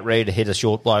like that, ready to hit a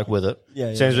short bloke with it.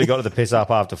 As soon as we got to the piss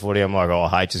up after footy, I'm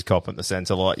like, H is copping the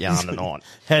sensor light yarn tonight.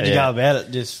 How'd you go about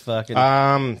it? Just fucking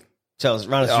run us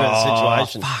through the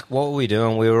situation. Fuck, what were we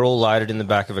doing? We were all loaded in the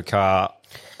back of a car.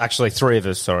 Actually, 3 of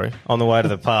us, sorry, on the way to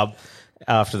the pub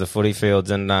after the footy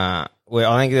fields. And I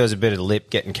think there was a bit of lip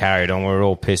getting carried on. We were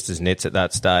all pissed as nits at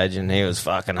that stage, and he was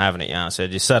fucking having it. I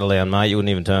said, just settle down, mate. You wouldn't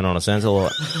even turn on a sensor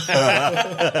light.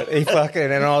 He fucking,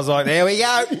 and I was like, there we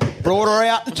go. Brought her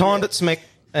out, timed it, smick.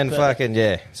 And fucking,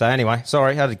 yeah. So anyway,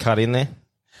 sorry, had to cut in there.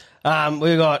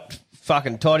 We got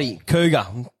fucking Toddy Cougar,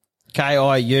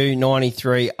 KIU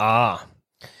 93R.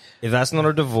 If that's not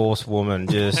a divorced woman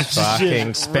just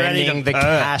fucking spending the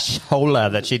cash holder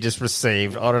that she just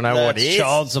received, I don't know what it is.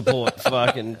 Child support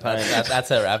fucking paying. That's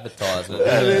her advertisement.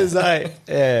 That is,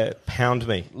 yeah, pound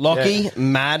me. Lockie,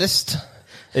 Maddest.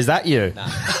 Is that you? Nah.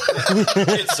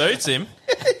 It suits him.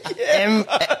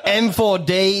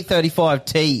 M4D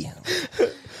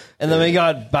 35T. And then we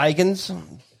got Bacon's.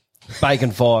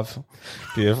 Bacon 5.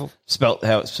 Beautiful. Spelt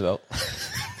how it's spelt.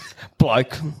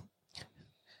 Bloke.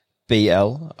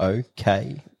 BLOK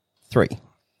 3.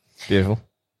 Beautiful.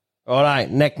 All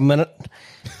right, next minute.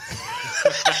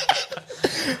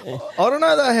 I don't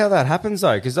know how that happens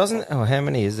though, because how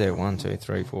many is there? 1, 2,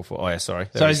 3, 4, 5. Oh yeah, sorry.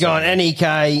 So he's going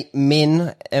NEK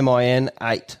min MIN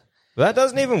 8. But that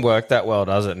doesn't even work that well,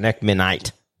 does it? Neck min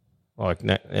 8.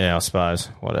 I suppose.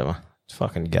 Whatever. It's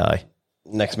fucking gay.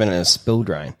 Next minute is spill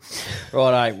drain.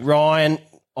 Righto, Ryan.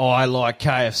 I like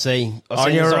KFC.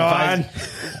 On your Ryan.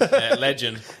 Yeah,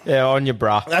 legend. Yeah, on your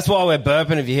bruh. That's why we're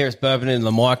burping. If you hear us burping in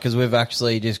the mic, because we've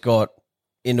actually just got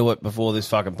into it before this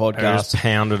fucking I podcast. just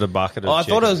pounded a bucket of I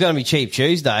chicken. thought it was going to be Cheap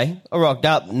Tuesday. I rocked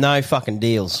up. No fucking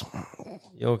deals.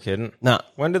 You're kidding. No.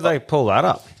 When did they pull that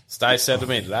up? Stay said to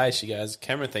me today, she goes,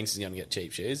 Cameron thinks he's going to get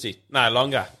Cheap Tuesday. No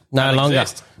longer. No Don't longer.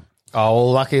 exist. Oh,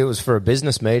 well, lucky it was for a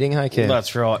business meeting, hey, Cam?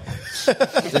 That's right.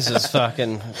 This is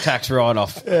fucking tax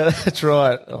write-off. Yeah, that's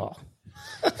right. Oh.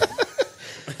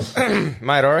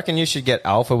 Mate, I reckon you should get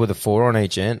Alpha with a 4 on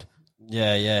each end.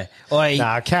 Yeah.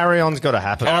 Nah, carry-on's got to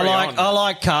happen. I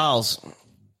like Carl's.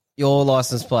 Your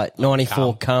license plate,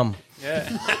 94 cum. Yeah.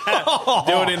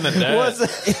 Do it in the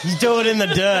dirt. Do it in the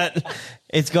dirt.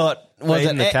 It's got, was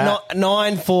it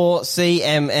 94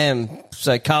 CMM?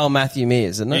 So Carl Matthew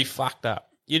Mears, isn't it? You fucked up.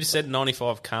 You just said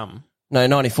 95 cum. No,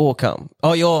 94 cum.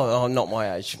 Oh, not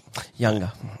my age.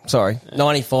 Younger. Sorry.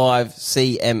 95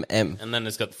 CMM. And then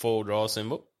it's got the four-wheel drive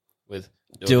symbol with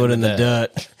Do it in the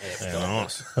dirt. Yeah,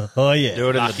 nice. Oh, yeah. Do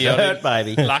it in the dirt,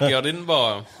 baby. Lucky I didn't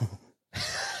buy them.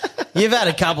 You've had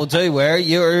a couple too, where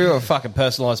you're a fucking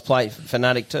personalised plate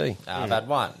fanatic too. I've had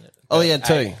one. Oh, yeah,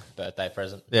 two. Birthday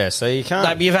present. Yeah, so you can't.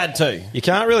 No, but you've had two. You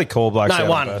can't really call blokes out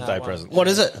one. on birthday present. What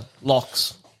is it?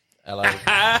 Locks.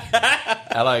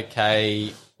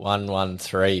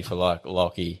 LOK113 for like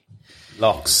Lockie.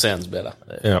 Locks sounds better.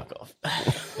 Yeah.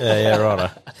 Yeah, righto.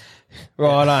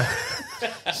 Righto.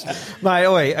 Mate,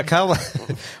 oi, a couple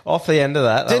off the end of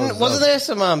that. Wasn't there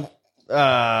some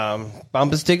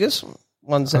bumper stickers?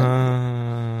 Ones that,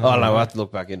 I don't know. I have to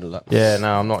look back into that. Yeah,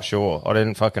 no, I'm not sure. I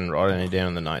didn't fucking write any down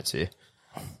in the notes here.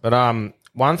 But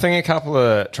one thing a couple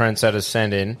of trendsetters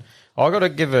sent in, I got to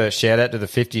give a shout out to the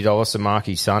 $50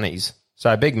 Samaki Sunnies.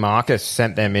 So Big Marcus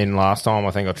sent them in last time.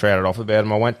 I think I trouted off about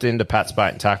them. I went into Pat's Bait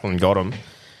and Tackle and got them.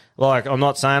 Like, I'm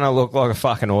not saying I look like a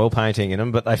fucking oil painting in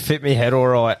them, but they fit me head all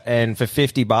right. And for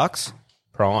 $50,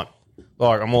 prime.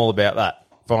 Like, I'm all about that.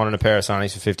 Finding a pair of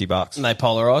sunnies for $50. And they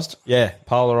polarised? Yeah,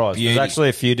 polarised. Beauty. There's actually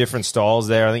a few different styles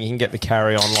there. I think you can get the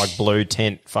carry-on, like blue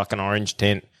tint, fucking orange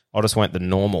tint. I just went the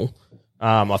normal.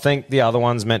 I think the other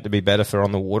one's meant to be better for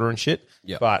on the water and shit.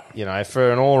 Yep. But, you know,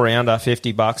 for an all-rounder,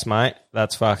 $50, mate,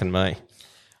 that's fucking me.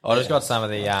 I just got some of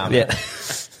the... Yeah.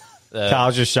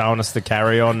 Carl's just showing us the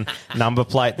carry-on number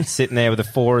plate that's sitting there with the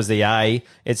 4 as the A.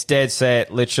 It's dead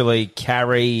set, literally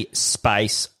carry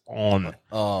space on.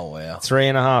 Oh, wow.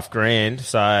 $3,500.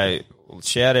 So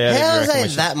shout out. How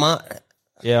is it that much?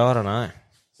 Yeah, I don't know.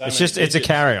 It's a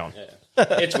carry-on. Yeah.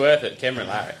 It's worth it. Cameron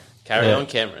Larry. Carry on,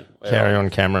 Cameron. Carry on,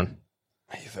 Cameron.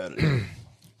 You've heard it.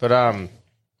 But,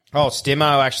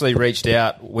 Stimo actually reached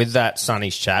out with that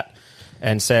Sunnies chat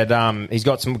and said he's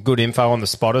got some good info on the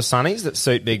spotter Sunnies that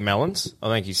suit big melons. I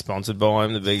think he's sponsored by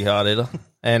him, the big hard hitter.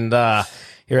 And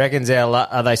he reckons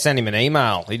they sent him an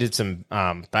email. He did some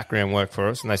background work for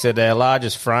us, and they said our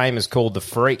largest frame is called the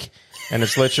Freak, and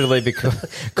it's literally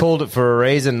called it for a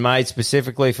reason, made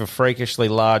specifically for freakishly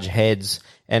large heads,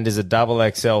 and is a double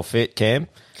XL fit, Cam.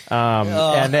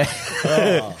 And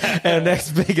our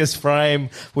next biggest frame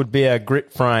would be our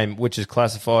grip frame, which is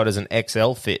classified as an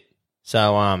XL fit.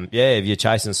 So, if you're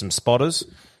chasing some spotters.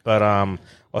 But I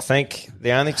think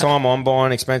the only time I'm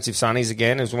buying expensive sunnies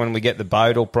again is when we get the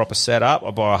boat all proper set up.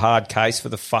 I buy a hard case for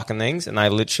the fucking things, and they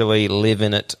literally live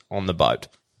in it on the boat.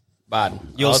 But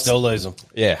you'll still lose them.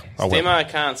 Yeah, I will. Stimo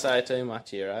can't say too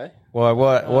much here, eh? Why?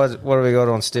 What have we got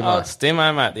on Stimo? Oh,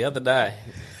 Stimo, mate, the other day.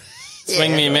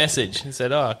 Swing me a message. He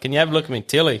said, can you have a look at me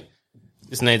Tilly?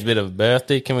 Just needs a bit of a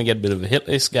birthday. Can we get a bit of a hit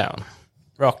list going?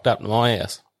 Rocked up to my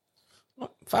house.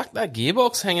 Fuck, that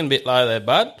gearbox hanging a bit low there,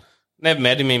 bud. Never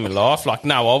met him in my life. Like,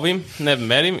 know of him. Never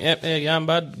met him. Yep, there you go,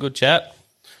 bud. Good chat.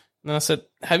 And I said,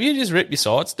 have you just ripped your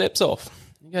side steps off?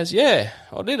 He goes, yeah,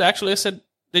 I did actually. I said,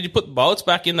 did you put the bolts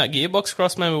back in that gearbox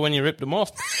cross member when you ripped them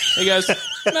off? He goes,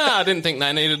 no, I didn't think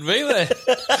they needed to be there.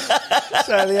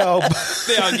 So the old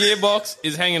gearbox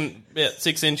is hanging about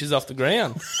 6 inches off the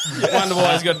ground. Wonder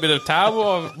why he's got a bit of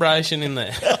tail vibration in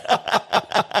there.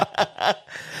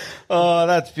 Oh,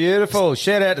 that's beautiful.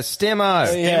 Shout out to Stimo.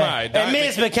 Stimo. And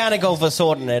Mears Mechanical for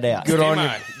sorting it out. Good on you.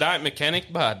 Don't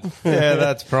mechanic, bud. Yeah,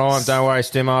 that's prime. Don't worry,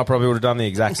 Stimo. I probably would have done the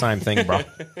exact same thing, bro.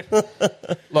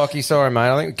 Lockie, sorry, mate.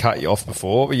 I think we cut you off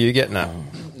before. What were you getting at?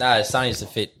 No, sunnies to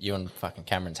fit you and fucking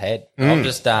Cameron's head. I'm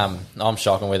just, I'm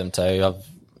shocking with them too. I've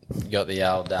got the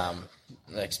old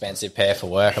expensive pair for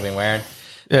work I've been wearing.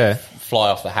 Yeah. Fly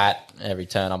off the hat every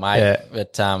turn I make. Yeah.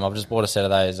 But I've just bought a set of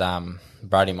those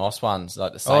Brody Moss ones,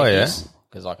 like the safeties,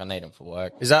 because like I need them for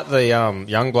work. Is that the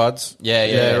Young Bloods?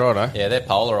 Yeah, righto. Yeah, they're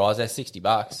polarised. They're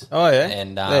 $60. Oh yeah,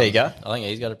 and there you go. I think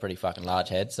he's got a pretty fucking large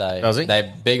head, so does he?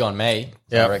 They're big on me.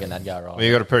 So I reckon they'd go right. Well,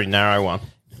 you got a pretty narrow one.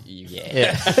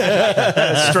 Yeah.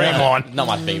 Streamline. Not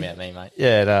much big about me, mate.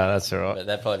 Yeah, no, that's all right. But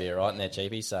they'd probably be all right, and they're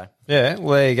cheapy. So yeah,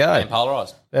 well, there you go. And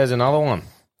polarised. There's another one.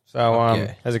 So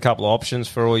there's a couple of options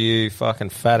for all you fucking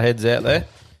fatheads out there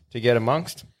to get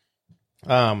amongst.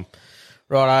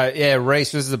 Righto, yeah,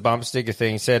 Reese, this is the bumper sticker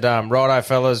thing. He said, righto,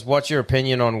 fellas, what's your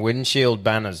opinion on windshield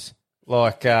banners?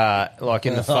 Like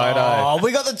in the photo. Oh,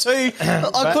 we got the two.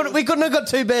 We couldn't have got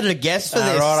two better guests for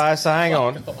this. Righto, so hang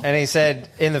on. And he said,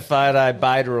 in the photo,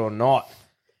 beta or not.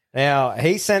 Now,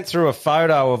 he sent through a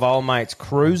photo of old mate's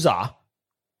cruiser,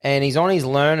 and he's on his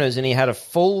learners, and he had a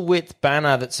full-width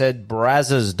banner that said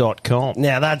brazzers.com.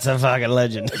 Now, that's a fucking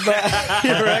legend.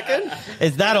 You reckon?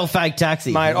 Is that or fake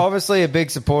taxi? Mate, obviously a big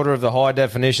supporter of the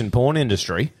high-definition porn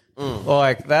industry.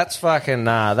 Like, that's fucking,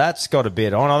 that's got a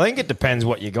bit on. I think it depends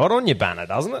what you got on your banner,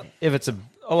 doesn't it? If it's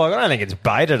I don't think it's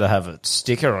beta to have a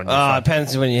sticker on your Oh, it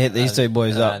depends when you hit these two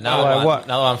boys up. Another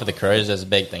one for the cruise. There's a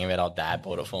big thing about old dad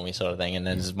bought it for me sort of thing. And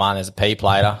then there's a P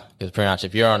plater. Because pretty much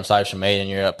if you're on social media and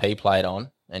you're a P plate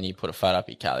on and you put a photo up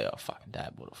your Kelly, oh, fucking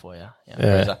dad bought it for you.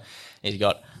 Yeah. He's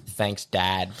got, thanks,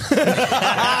 Dad. Good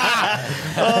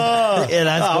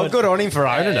on him for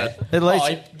owning it. At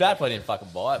least. Dad probably didn't fucking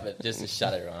buy it, but just to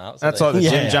shut everyone up. That's like the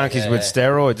gym junkies with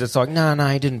steroids. It's like, no,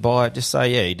 he didn't buy it. Just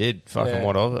say, yeah, he did. Fucking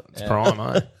what of it? It's prime,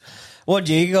 mate. What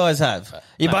do you guys have?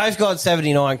 You both got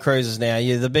 79 cruisers now.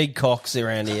 You're the big cocks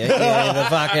around here. You're the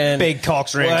fucking big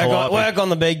cocks around. Work on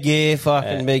the big gear,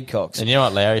 fucking big cocks. And you know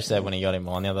what Larry said when he got him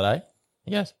on the other day?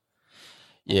 He goes,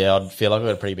 yeah, I'd feel like I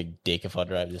got a pretty big dick if I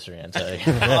drove this around too. Bit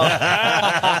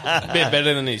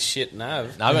better than his shit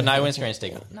nav. No, I got no windscreen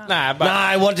sticker.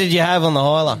 No, what did you have on the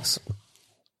Hilux?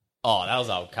 Oh, that was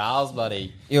old Carl's,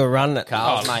 buddy. You were running it.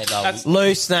 Carl's, mate. That's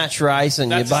loose snatch racing.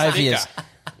 That's You both a years.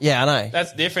 Yeah, I know.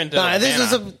 That's different. No, this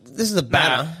is a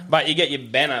banner. Nah, but you get your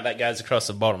banner that goes across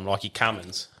the bottom, like your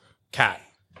Cummins. Cat.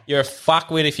 You're a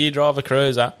fuckwit if you drive a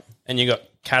cruiser and you got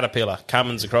Caterpillar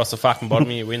Cummins across the fucking bottom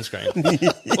of your windscreen.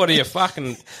 What are you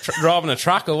fucking driving a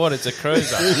truck or what? It's a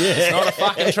cruiser. It's not a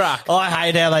fucking truck. I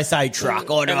hate how they say truck.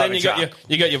 And then you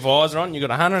got your visor on. You got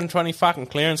 120 fucking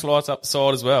clearance lights up the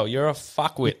side as well. You're a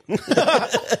fuckwit.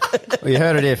 Well, you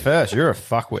heard it here first. You're a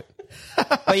fuckwit.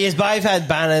 But you both had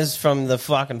banners from the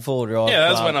fucking full drive. Yeah,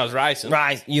 that was when I was racing.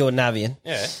 Right, you were Navian.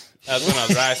 Yeah, that was when I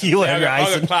was racing. You were I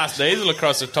racing. got Class Diesel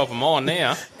across the top of mine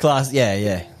now.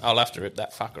 Yeah. I'll have to rip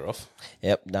that fucker off.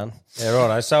 Yep, done. Yeah,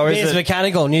 righto. So is Here's it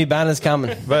mechanical. New banners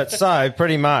coming. But so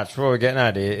pretty much what we're getting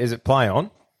at here is it play on?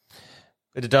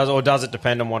 It does, or does it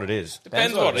depend on what it is?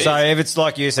 Depends what it is. So if it's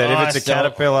like you said, if it's a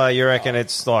Caterpillar, you reckon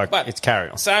it's like it's carry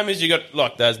on. Same as you got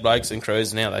like those blokes in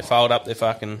cruise now. They fold up their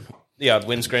fucking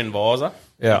windscreen visor.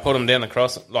 Yeah. Put them down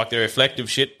across like their reflective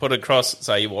shit. Put it across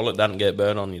so your wallet doesn't get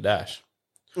burned on your dash.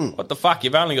 What the fuck?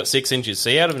 You've only got 6 inches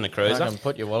C out of in a cruiser. I can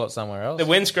put your wallet somewhere else. The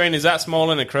windscreen is that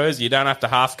small in a cruiser. You don't have to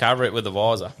half cover it with a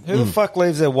visor. Who the fuck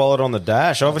leaves their wallet on the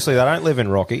dash? Obviously, they don't live in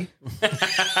Rocky.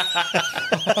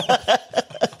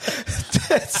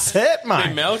 That's it, mate.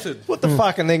 Be melted. Put the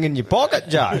fucking thing in your pocket,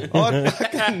 Joe. What are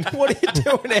you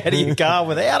doing out of your car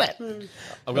without it?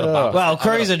 I've got a bumper. Well,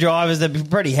 cruiser drivers, they're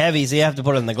pretty heavy, so you have to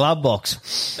put it in the glove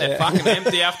box. They're fucking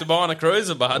empty after buying a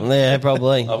cruiser, bud. Yeah,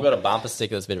 probably. I've got a bumper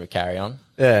sticker that's a bit of a carry-on.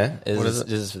 Yeah. What is it?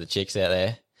 This is for the chicks out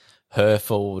there. Her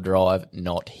four-wheel drive,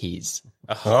 not his.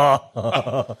 Wow.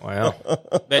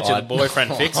 Bet you the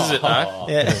boyfriend fixes it, though.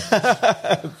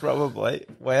 Yeah. Probably.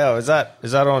 Wow. Is that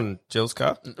on Jill's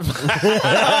car?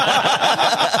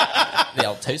 The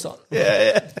old Tucson.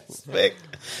 Yeah. Sick.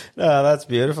 No, that's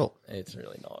beautiful. It's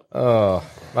really not. Oh,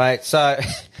 mate. So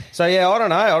yeah, I don't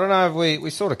know if we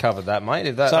sort of covered that, mate.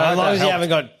 If that, So as long as you helped. haven't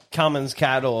got Cummins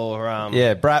Cat or...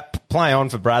 play on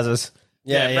for Brazzers.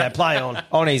 Play on.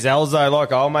 On his L's, though,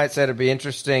 like old mate said, it'd be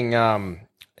interesting.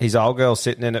 His old girl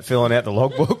sitting in it filling out the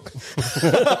logbook.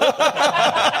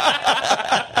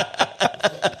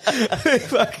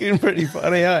 Fucking pretty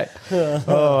funny, eh?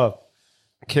 Oh,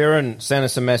 Kieran sent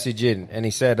us a message in and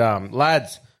he said,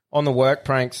 lads, on the work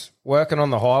pranks, working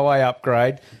on the highway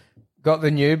upgrade, got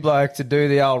the new bloke to do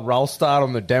the old roll start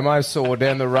on the demo saw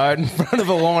down the road in front of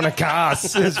a line of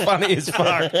cars. It's funny as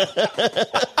fuck.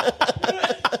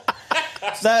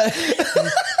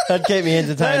 That'd keep me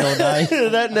entertained all day.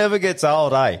 That never gets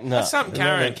old, eh? No. That's something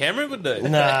Karen and Cameron would do.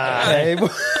 Nah. You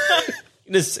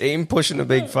just see him pushing a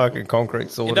big fucking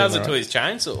concrete saw. He does it to his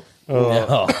chainsaw.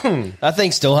 That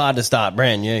thing's still hard to start,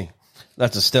 brand new.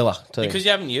 That's a stiller, too. Because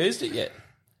you haven't used it yet.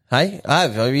 Hey,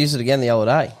 I've used it again the other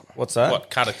day. What's that? What,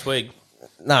 cut a twig?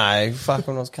 No, fuck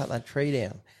when I was cutting that tree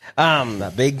down.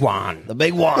 The big one. The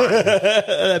big one.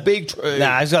 The big tree.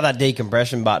 Nah, it's got that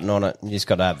decompression button on it. You just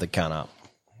got to have the cunt up.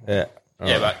 Yeah.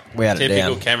 Yeah, but We had it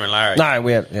typical down. Cameron Larry. No,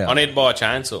 we had, yeah. I need to buy a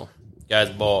chainsaw. Goes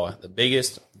buy the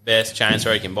biggest, best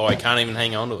chainsaw he can buy. He can't even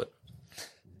hang on to it.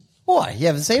 Why? You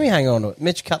haven't seen me hang on to it.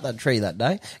 Mitch cut that tree that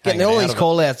day. Getting all these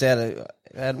call-outs out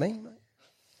of me.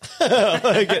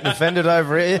 Getting offended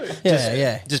over here.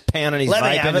 Yeah. Just pounding his Let me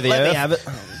vape have into it. the Let me earth. have it.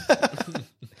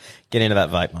 Get into that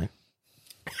vape, mate.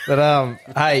 But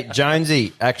hey,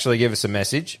 Jonesy actually gave us a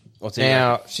message. What's he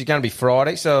now? She's going to be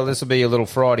Friday, so this will be a little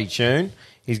Friday tune.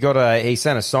 He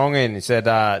sent a song in. He said,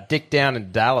 "Dick Down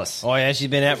in Dallas." Oh yeah, she's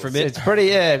been out for a bit.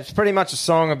 It's pretty much a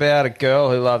song about a girl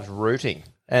who loves rooting,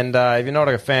 And if you're not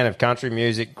a fan of country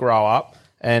music, grow up.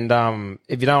 And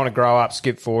if you don't want to grow up,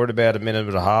 skip forward about a minute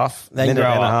and a half. Then grow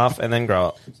up. And then grow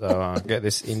up. So get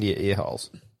this into your ear holes.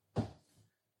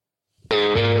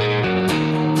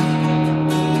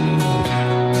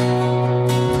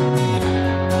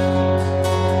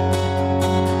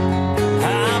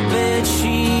 I bet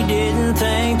she didn't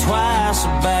think twice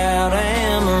about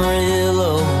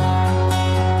Amarillo.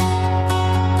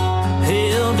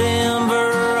 Hill,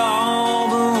 Denver, all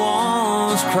but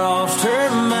once crossed her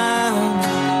mind.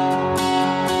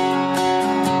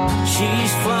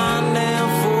 She's flying down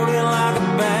 40 like a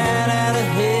bat out of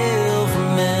hell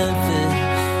from Memphis.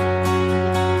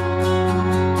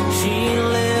 She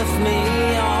left me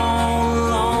all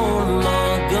alone in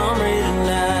Montgomery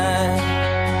tonight.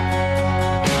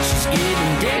 She's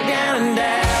getting dick down in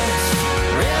Dallas,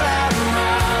 real out in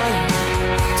Raleigh,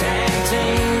 tag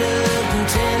teamed up in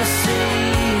Tennessee,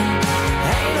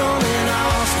 ain't on in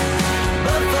Austin,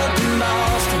 but fucking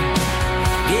Boston,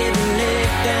 getting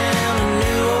dick down in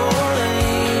New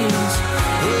Orleans,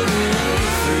 putting me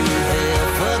through hell,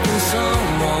 fucking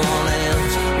someone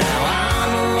else. Now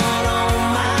I'm the one on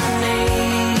my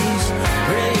knees,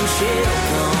 praying she'll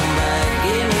come back,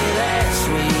 give me that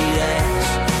sweet ass,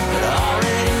 but I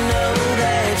already know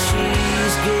that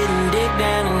she's getting dick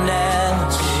down in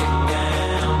Dallas.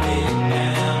 Dick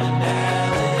down in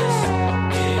Dallas.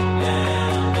 Dick down.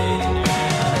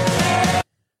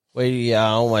 We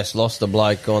almost lost the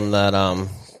bloke on that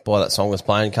while that song was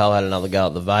playing. Carl had another go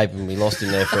at the vape and we lost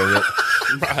him there for a bit.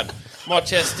 Brad, my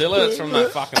chest still hurts from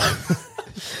that fucking...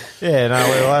 Yeah, no,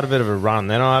 we had a bit of a run.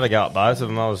 Then I had to go at both of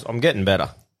them. I'm getting better.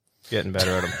 Getting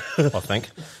better at them, I think.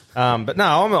 But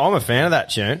no, I'm a fan of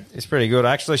that tune. It's pretty good.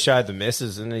 I actually showed the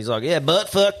missus and he's like, yeah, butt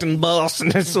fucked and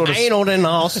Boston. It's sort of Ain't on in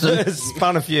Austin.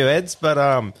 spun a few heads,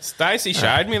 but Stacey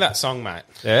showed me that song, mate.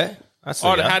 yeah. That's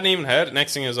I the go. hadn't even heard it.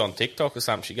 Next thing it was on TikTok or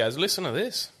something. She goes, listen to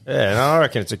this. Yeah, no, I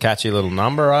reckon it's a catchy little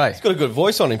number, eh? Got a good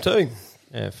voice on him too.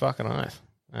 Yeah, fucking oath.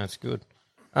 That's good.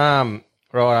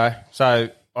 Righto. So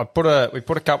we put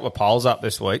a couple of polls up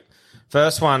this week.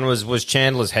 First one was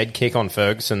Chandler's head kick on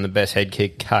Ferguson, the best head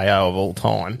kick KO of all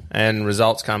time, and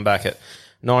results come back at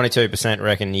 92%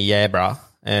 reckon yeah, bruh,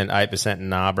 and 8%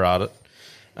 nah, bruh it.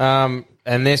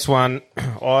 And this one,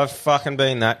 I've fucking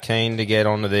been that keen to get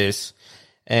onto this.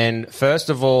 And first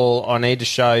of all, I need to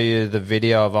show you the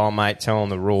video of old mate telling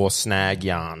the raw snag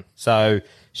yarn. So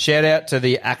shout out to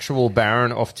the actual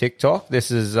Baron off TikTok.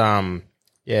 This is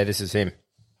this is him.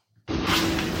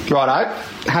 Righto,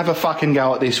 have a fucking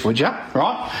go at this, would you?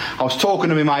 Right? I was talking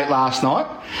to my mate last night,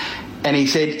 and he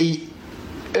said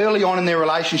early on in their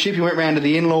relationship, he went round to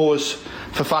the in-laws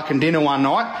for fucking dinner one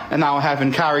night, and they were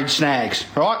having curried snags,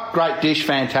 right? Great dish,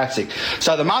 fantastic.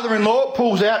 So the mother-in-law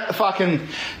pulls out the fucking,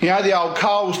 the old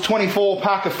Coles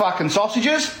 24-pack of fucking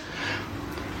sausages,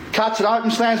 cuts it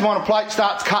open, slams them on a plate,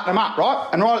 starts cutting them up, right?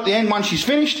 And right at the end, once she's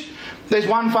finished, there's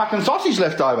one fucking sausage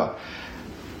left over.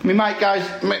 My mate goes,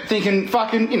 thinking,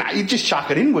 fucking, you'd just chuck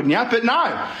it in, wouldn't you? But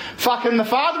no, fucking the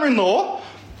father-in-law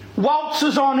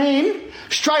waltzes on in,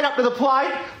 straight up to the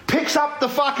plate, picks up the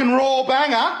fucking raw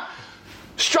banger,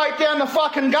 straight down the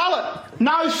fucking gullet.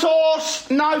 No sauce,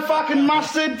 no fucking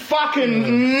mustard, fucking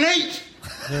neat.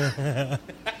 A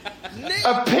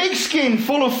pigskin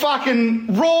full of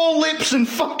fucking raw lips and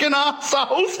fucking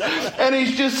arseholes, and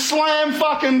he's just slam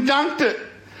fucking dunked it.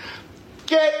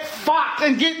 Get fucked.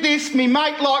 And get this, me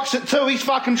mate likes it too. He's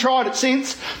fucking tried it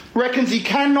since. Reckons he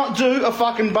cannot do a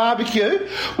fucking barbecue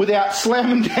without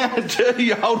slamming down a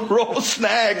dirty old raw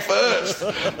snag first.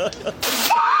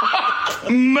 Fuck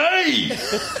me.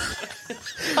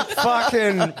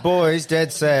 Fucking boys,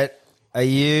 dead set. Have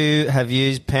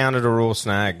you pounded a raw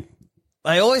snag?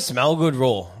 They always smell good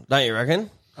raw, don't you reckon?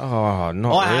 Oh,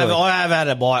 not really. I have had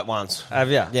a bite once.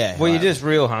 Have you? Yeah. Well, you're just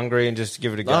real hungry and just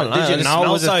give it a go. I don't know. Did you know it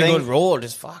was a so thing? good raw?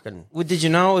 Just fucking. Well, did you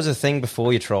know it was a thing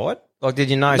before you tried? Like, did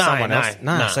you know someone else?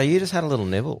 No. So you just had a little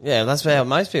nibble. Yeah, that's how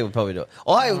most people probably do it.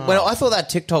 I thought that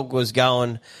TikTok was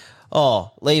going,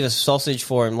 leave a sausage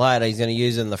for him later. He's going to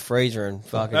use it in the freezer and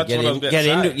fucking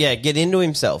get into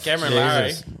himself. Cameron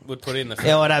Larry would put in the freezer.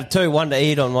 Yeah, I'd have two, one to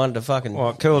eat on, one to fucking...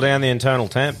 Well, cool down the internal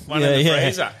temp. One in the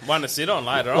freezer, one to sit on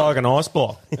later on. Like an ice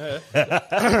block.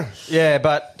 Yeah,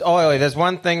 but there's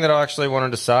one thing that I actually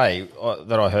wanted to say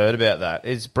that I heard about that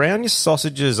is brown your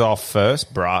sausages off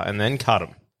first, bruh, and then cut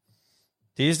them.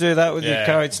 Do you do that with your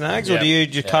curried snags, or do you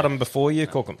just cut them before you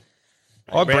cook them?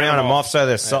 I brown them off so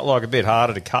they're like a bit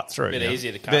harder to cut through. A bit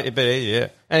easier to cut. A bit easier, yeah.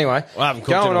 Anyway,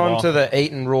 going on to the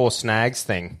eating raw snags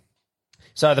thing.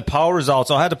 So the poll results,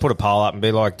 I had to put a poll up and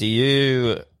be like, do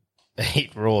you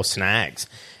eat raw snags?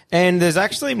 And there's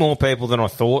actually more people than I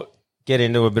thought get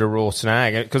into a bit of raw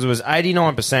snag, because it was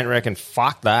 89% reckon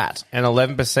fuck that, and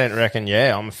 11% reckon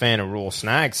yeah, I'm a fan of raw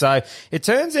snag. So it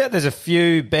turns out there's a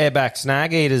few bareback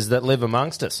snag eaters that live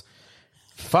amongst us.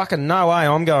 Fucking no way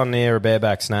I'm going near a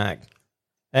bareback snag.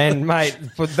 And mate,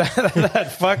 but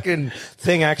that fucking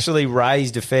thing actually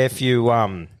raised a fair few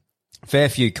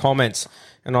comments,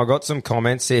 and I got some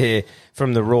comments here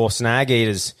from the raw snag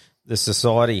eaters, the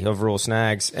Society of Raw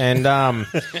Snags, and one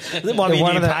of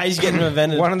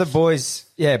the boys,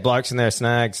 blokes and their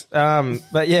snags.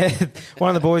 But yeah, one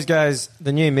of the boys goes,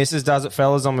 "The new missus does it,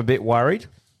 fellas. I'm a bit worried."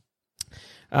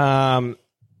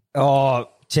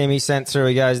 Timmy sent through.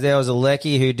 He goes, "There was a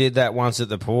lecky who did that once at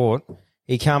the port.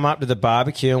 He come up to the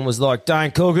barbecue and was like,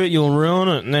 'Don't cook it, you'll ruin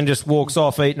it,' and then just walks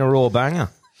off eating a raw banger."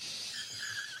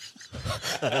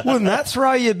 Wouldn't that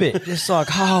throw you a bit? Just like,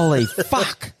 holy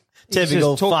fuck.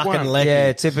 Typical fucking lecky.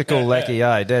 Yeah, typical lecky,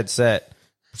 dead set.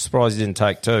 Surprised he didn't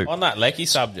take two. On that lecky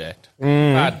subject,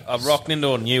 I've rocked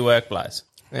into a new workplace.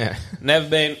 Yeah. Never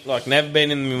been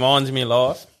in my minds in my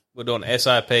life. We're doing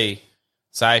SOP,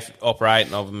 safe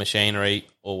operating of machinery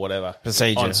or whatever.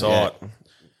 Procedure. On site.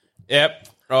 Yeah. Yep,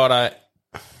 righto.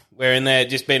 We're in there,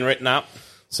 just been written up.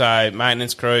 So,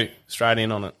 maintenance crew, straight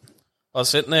in on it. I was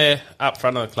sitting there up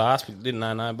front of the class, but didn't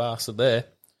know no bastard there.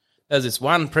 There's this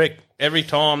one prick, every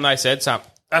time they said something,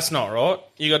 "That's not right.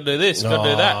 You got to do this, you got to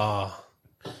do that."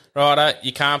 Righto,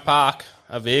 you can't park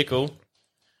a vehicle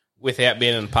without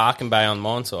being in a parking bay on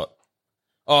mine site.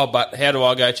 "Oh, but how do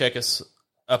I go check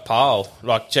a pole?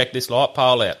 Like, check this light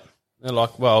pole out?" They're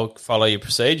like, "Well, follow your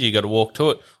procedure. You got to walk to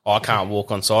it." "Oh, I can't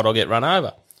walk on site. I'll get run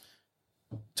over."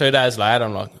 2 days later,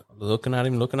 I'm like, looking at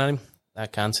him.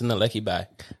 That cunt's in the lecky bay.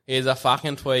 He's a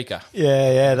fucking tweaker.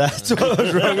 Yeah, that's what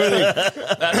was wrong with him.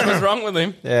 That's what's wrong with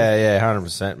him. Yeah,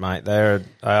 100%, mate. They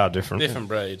are different. Different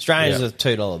breed. Australia's a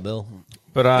 $2 bill.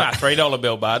 But $3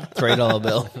 bill, bud. $3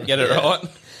 bill. Get it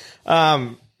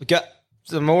right. We got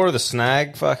some more of the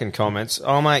snag fucking comments.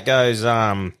 Oh, mate goes,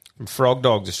 from Frog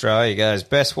Dogs Australia, goes,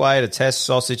 "Best way to test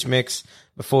sausage mix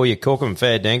before you cook them,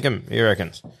 fair dinkum," he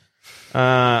reckons.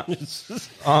 Oh,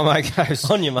 mate goes,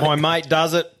 On you, mate. "My mate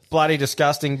does it. Bloody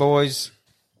disgusting, boys."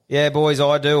 Yeah, boys,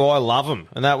 I do. I love them.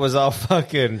 And that was our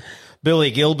fucking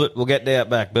Billy Gilbert. We'll get to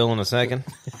Outback Bill in a second.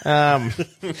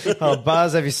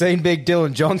 Buzz, have you seen Big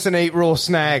Dylan Johnson eat raw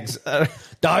snags?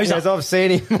 Because I've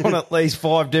seen him on at least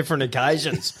 5 different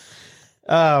occasions.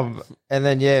 And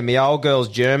then, my old girl's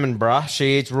German, bruh.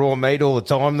 She eats raw meat all the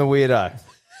time, the weirdo.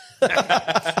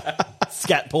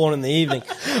 Scat porn in the evening.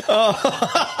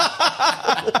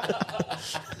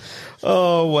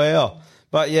 Oh, wow.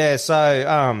 But, yeah,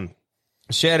 so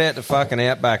shout out to fucking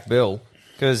Outback Bill,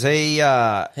 because he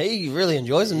really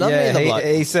enjoys them, doesn't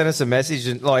he? He sent us a message,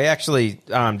 and he actually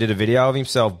did a video of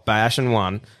himself bashing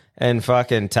one and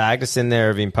fucking tagged us in there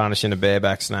of him punishing a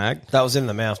bareback snag. That was in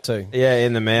the mouth too. Yeah,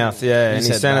 in the mouth, yeah. And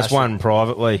he sent us bashing. one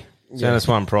privately.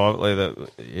 That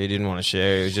he didn't want to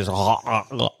share. He was just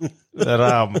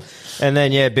and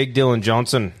then, Big Dylan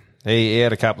Johnson, he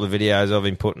had a couple of videos of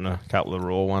him putting a couple of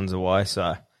raw ones away,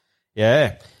 so...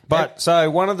 Yeah, but so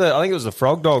one of I think it was the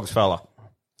Frog Dogs fella.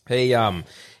 He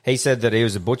said that he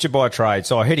was a butcher by trade.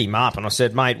 So I hit him up and I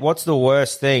said, "Mate, what's the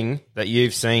worst thing that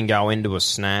you've seen go into a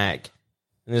snag?"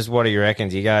 And this is what he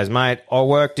reckons. He goes, "Mate, I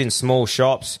worked in small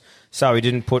shops, so he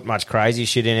didn't put much crazy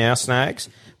shit in our snags.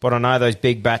 But I know those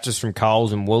big batches from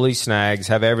Coles and Woolies snags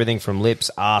have everything from lips,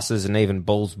 arses, and even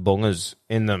bulls' bungers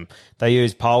in them. They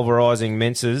use pulverising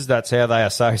minces. That's how they are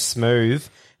so smooth.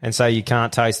 And so you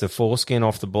can't taste the foreskin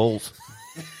off the balls."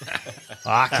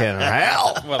 Fucking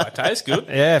hell. Well, it tastes good.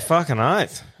 Yeah, fucking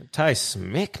oath. It tastes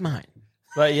smick, mate.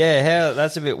 But yeah,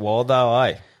 that's a bit wild though,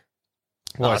 eh?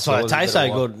 That's why it tastes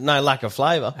so good. No lack of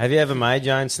flavour. Have you ever made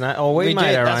your own snag? Oh, we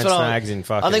made our own snags in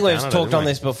fucking I think we've Canada, talked on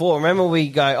this before. Remember we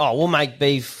go, we'll make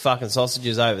beef fucking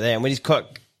sausages over there, and we just cut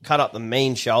up the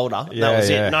mean shoulder. That was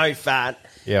it. No fat.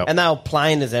 Yeah. And they were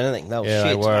plain as anything. They were shit.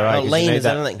 They were lean as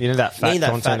anything. You need that fat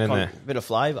content in there. Bit of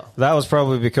flavour. That was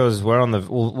probably because we're on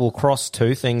we'll cross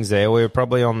two things there. We were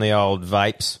probably on the old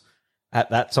vapes at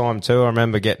that time too. I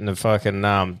remember getting a fucking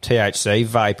THC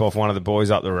vape off one of the boys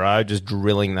up the road, just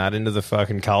drilling that into the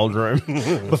fucking cold room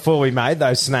before we made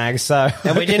those snags. So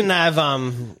and we didn't have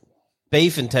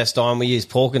beef intestine. We used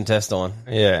pork intestine.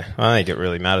 Yeah, I think it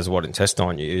really matters what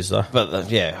intestine you use though. But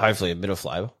hopefully a bit of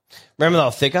flavour. Remember they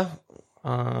were thicker?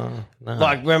 No.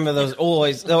 Like, remember, they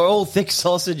were all thick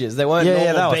sausages. They weren't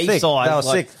normal beef thick. size.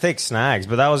 They were thick snags,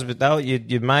 but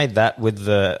you made that with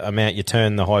the amount you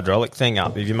turned the hydraulic thing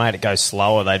up. If you made it go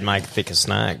slower, they'd make thicker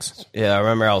snags. Yeah, I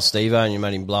remember old Steve-O and you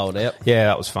made him blow it out. Yeah,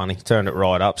 that was funny. Turned it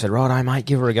right up. Said, right, hey, mate,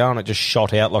 give her a go. And it just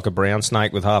shot out like a brown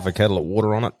snake with half a kettle of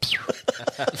water on it.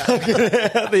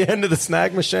 At the end of the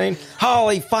snag machine.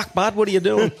 Holy fuck, bud, what are you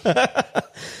doing?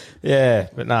 Yeah,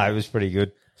 but no, it was pretty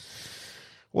good.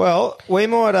 Well, we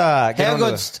might how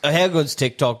good's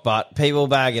TikTok, but people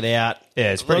bag it out.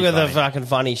 Yeah, it's pretty Look at funny. the fucking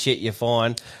funny shit you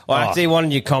find. I actually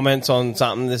wanted your comments on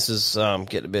something. This is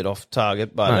getting a bit off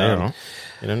target, but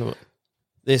Get into it.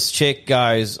 this chick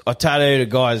goes, I tattooed a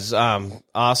guy's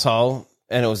asshole,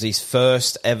 and it was his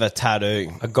first ever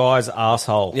tattoo. A guy's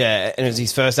asshole. Yeah, and it was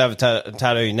his first ever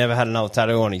tattoo. He never had another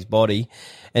tattoo on his body.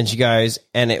 And she goes,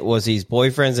 and it was his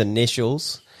boyfriend's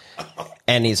initials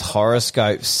and his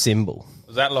horoscope symbol.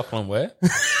 Was that Lachlan Ware?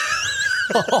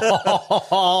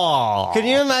 Can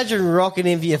you imagine rocking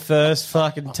in for your first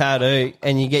fucking tattoo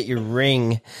and you get your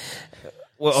ring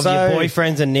of your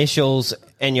boyfriend's initials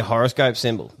and your horoscope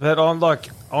symbol? But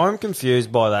I'm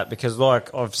confused by that because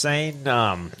I've seen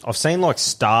like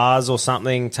stars or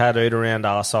something tattooed around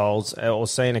arseholes, or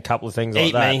seen a couple of things like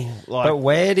Eat that. me, But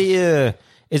where do you?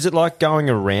 Is it like going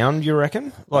around? You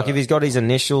reckon? Like if he's got his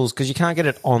initials, because you can't get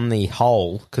it on the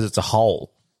hole because it's a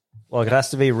hole. Like it has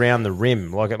to be around the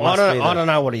rim. Like it must be. I don't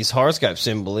know what his horoscope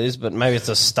symbol is, but maybe it's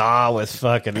a star with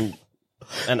fucking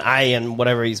an A and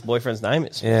whatever his boyfriend's name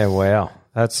is. Yeah, wow.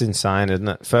 That's insane, isn't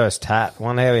it? First tat.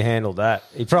 Wonder how he handled that.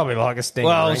 He probably like a sting.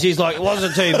 Well, ring. she's like, it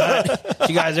wasn't too bad.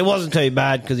 She goes, it wasn't too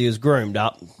bad because he was groomed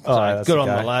up. So that's good on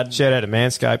okay. the lad. Shout out to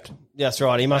Manscaped. That's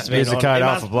right. He must have been Here's the on. code He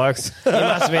Alpha Blokes.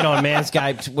 must have been on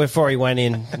Manscaped before he went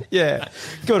in. Yeah,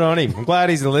 good on him. I'm glad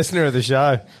he's a listener of the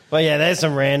show. But yeah, there's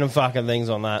some random fucking things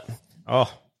on that.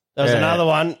 Oh, There's another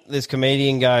one. This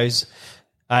comedian goes,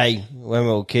 hey, when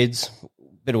we were kids,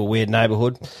 bit of a weird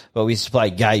neighbourhood, but we used to play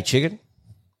gay chicken.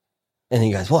 And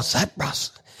he goes, what's that,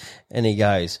 Russ? And he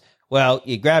goes, well,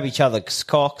 you grab each other's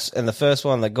cocks, and the first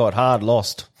one that got hard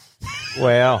lost.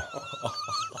 Wow.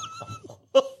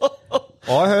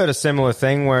 I heard a similar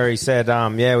thing where he said,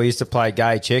 yeah, we used to play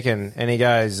gay chicken. And he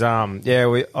goes,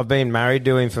 I've been married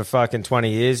to him for fucking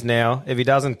 20 years now. If he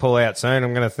doesn't pull out soon,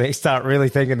 I'm going to start really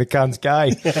thinking the cunt's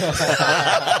gay.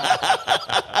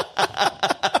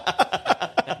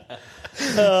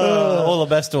 All the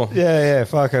best to him. Yeah,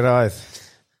 fucking oath.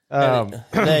 Now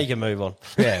you can move on.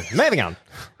 Yeah, moving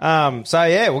on. So,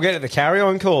 yeah, we'll get to the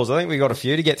carry-on calls. I think we got a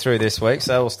few to get through this week,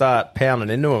 so we'll start pounding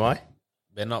into them, eh?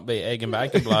 Better not be egg and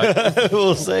bacon bloke.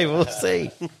 We'll see.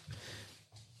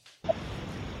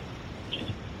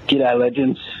 G'day,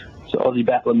 legends. It's Aussie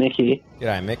Battler Mick here.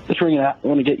 G'day, Mick. Just ringing up. I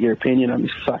want to get your opinion on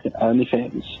this fucking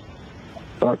OnlyFans.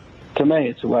 Like, to me,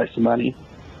 it's a waste of money.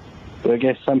 But I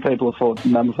guess some people afford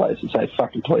number plates and say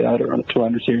fucking Toyota on a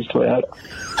 200 Series Toyota.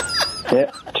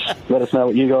 Yeah, just let us know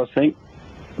what you guys think.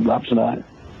 I'd love to know.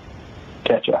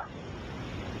 Catch ya.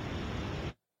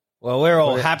 Well, we're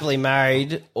all happily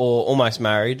married or almost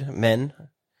married men,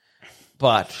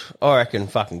 but I reckon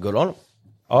fucking good on them.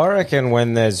 I reckon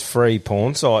when there's free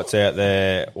porn sites out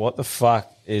there, what the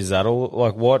fuck is that all?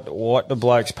 Like, what do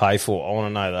blokes pay for? I want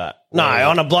to know that. No,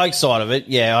 on a bloke side of it,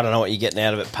 yeah, I don't know what you're getting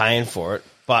out of it paying for it.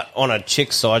 But on a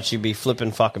chick side, she'd be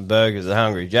flipping fucking burgers at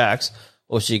Hungry Jack's,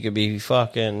 or she could be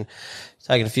fucking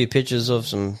taking a few pictures of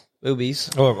some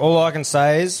boobies. All I can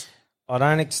say is, I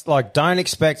don't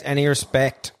expect any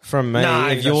respect from me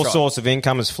if your source of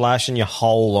income is flashing your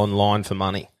hole online for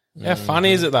money. How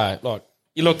funny is it though? Like,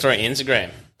 you look through Instagram,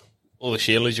 all the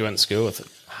Sheilas you went to school with,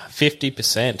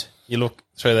 50%. You look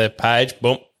through their page,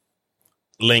 boom,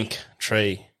 link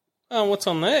tree. Oh, what's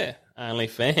on there?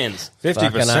 OnlyFans.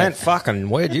 50%. Fucking,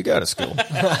 where'd you go to school?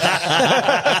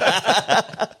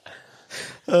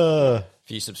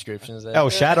 Few subscriptions there. El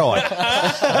Shaddai.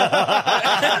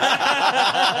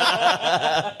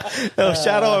 El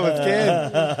Shaddai with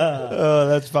Ken. Oh,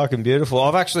 that's fucking beautiful.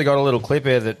 I've actually got a little clip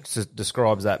here that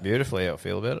describes that beautifully, how I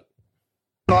feel about it.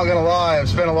 Not gonna lie, I've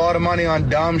spent a lot of money on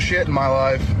dumb shit in my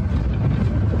life,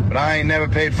 but I ain't never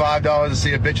paid $5 to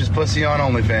see a bitch's pussy on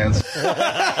OnlyFans.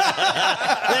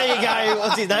 There you go.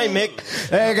 What's his name, Mick?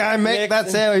 There you go, Mick.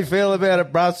 That's how we feel about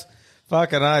it, brus.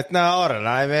 Fucking oath. No, I don't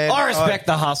know, man. I respect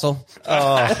the hustle.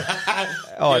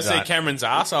 You'll see Cameron's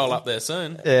arsehole up there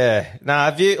soon. Yeah. No,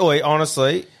 if you,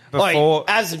 honestly, before...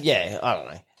 I don't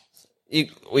know.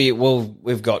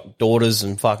 We've got daughters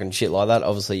and fucking shit like that.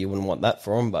 Obviously, you wouldn't want that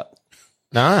for them, but...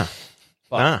 Nah.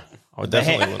 I would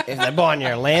definitely wouldn't. If they're buying you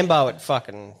a Lambo, it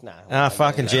fucking... No.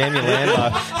 Fucking jam your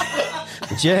Lambo.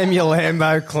 Jam your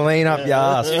Lambo, clean up your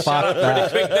ass. You Fuck shut up pretty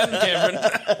that. quick then,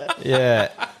 Cameron. Yeah.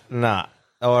 Nah.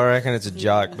 Oh, I reckon it's a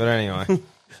joke, but anyway.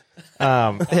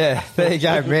 Yeah, there you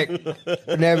go,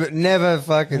 Mick. Never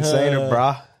fucking seen it,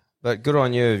 bruh. But good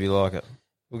on you if you like it.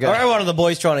 I read one of the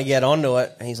boys trying to get onto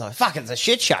it, and he's like, fuck, it's a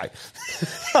shit show.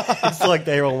 It's like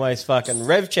they're almost fucking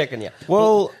rev checking you.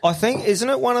 Well, I think, isn't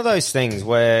it one of those things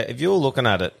where if you're looking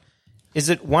at it, is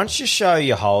it once you show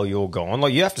your hole, you're gone?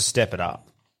 Like, you have to step it up.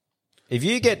 If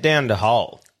you get down to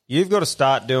hole, you've got to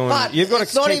start doing. But you've got to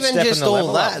it's not keep even stepping just the all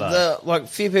level that. up, Like, a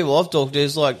few people I've talked to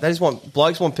is like,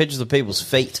 blokes want pictures of people's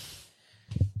feet.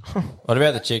 What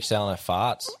about the chick selling her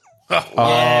farts?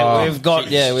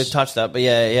 Yeah, we've touched that, but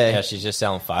yeah. Yeah, she's just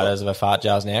selling photos of her fart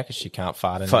jars now because she can't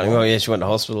fart anymore. Well, yeah, she went to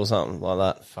hospital or something like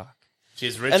that. Fuck.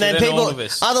 She's richer And then than all of people,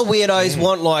 us. other weirdos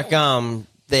want like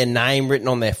their name written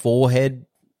on their forehead,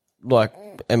 like,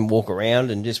 and walk around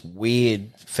and just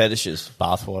weird fetishes.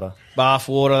 Bathwater.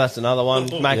 Bathwater, that's another one.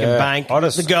 Make a bank. I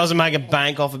just- The girls will make a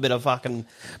bank off a bit of fucking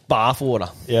bathwater.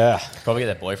 Yeah. Probably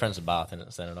get their boyfriends a bath in it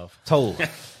and send it off. Tool.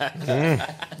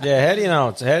 Yeah, how do you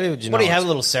know? How do you know? What do you have, a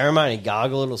little ceremony,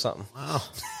 gargle it or something?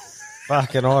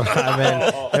 Fucking on. I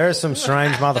mean, there are some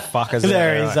strange motherfuckers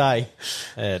There is, eh? eh?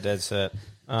 Yeah, dead set.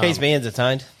 Keeps me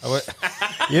entertained.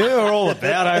 You're all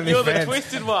about You're the OnlyFans.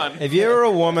 twisted one. If you were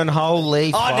a woman,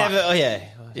 holy fuck, Yeah.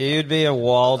 you'd be a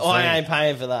wild thing. I ain't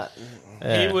paying for that.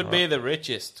 Yeah. He would be the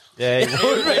richest. Yeah, he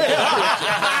would be.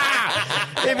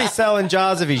 He'd be selling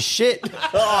jars of his shit.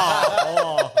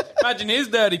 Imagine his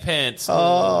dirty pants.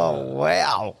 Oh,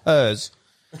 wow. Hers.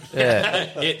 Yeah.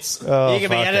 It's Oh, You can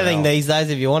be fucking anything hell. these days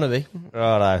if you want to be.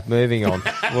 Righto, moving on.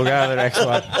 We'll go to the next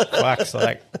one. Fuck's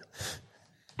sake.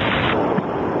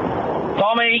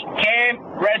 Tommy, Cam,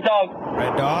 Red Dog.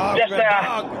 Red Dog. Just Red a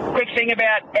Dog. quick thing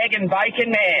about egg and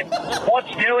bacon, man. What's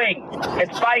doing?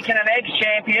 It's bacon and eggs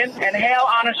champion, and how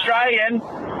un-Australian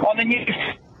on the new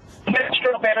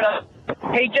strip evidence.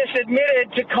 He just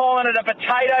admitted to calling it a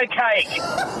potato cake.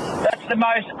 That's the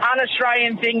most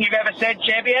un-Australian thing you've ever said,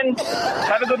 champion.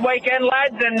 Have a good weekend,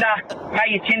 lads, and may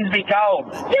your tins be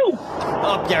cold. Phew.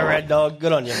 Up your Red Dog.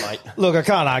 Good on you, mate. Look, I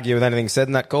can't argue with anything said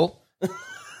in that call.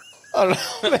 I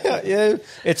don't know about you.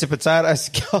 It's a potato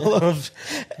skull of...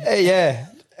 yeah.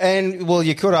 And, well,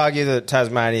 you could argue that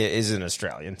Tasmania is an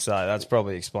Australian, so that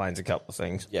probably explains a couple of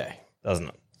things. Yeah. Doesn't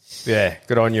it? Yeah.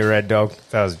 Good on you, Red Dog.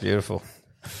 That was beautiful.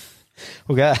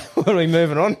 We'll go. Are we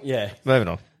moving on? Yeah. Moving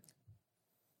on.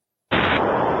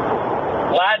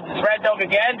 Lads, it's Red Dog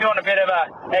again, doing a bit of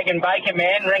a egg and bacon,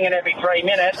 man, ringing every 3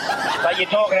 minutes. But you're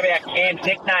talking about Cam's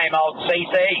nickname, old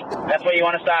CC. That's what you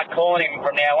want to start calling him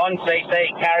from now on, CC.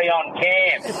 Carry on,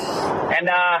 Cam.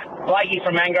 And Blakey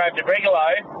from Mangrove to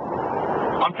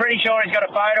Brigalow, I'm pretty sure he's got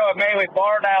a photo of me with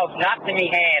Borrowdale's nuts in my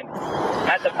hand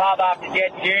at the pub after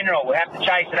Jed's funeral. We'll have to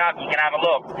chase it up. You can have a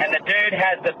look. And the dude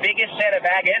has the biggest set of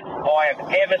agates I have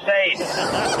ever seen.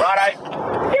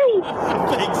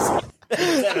 Righto.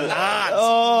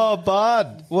 Oh,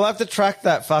 bud. We'll have to track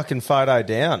that fucking photo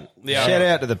down. Yeah. Shout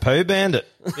out to the poo bandit.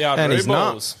 Yeah, and his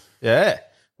balls. nuts. Yeah.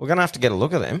 We're going to have to get a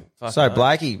look at them. So,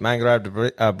 Blakey, Mangrove to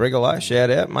Brigalow, shout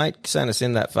out, mate. Send us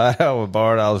in that photo of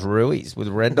Borrowdale's Ruies with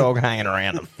Red Dog hanging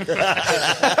around them.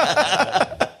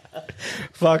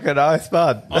 Fucking oath,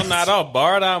 bud. On that,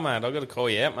 Borrowdale, mate. I've got to call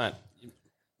you out, mate.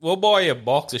 We'll buy you a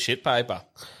box of shit paper.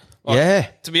 Yeah.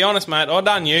 To be honest, mate, I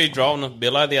done you driving a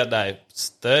billow the other day. It's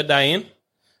third day in.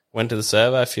 Went to the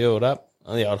survey, fueled up.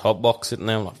 The old hot box sitting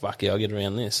there. I'm like, fuck yeah, I'll get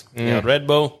around this. The old Red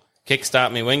Bull.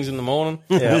 Kickstart me wings in the morning.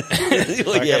 Yeah.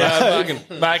 Fucking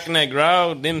bacon, egg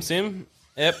roll, dim sim.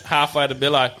 Yep, halfway to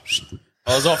Billow.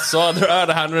 I was off the side of the road,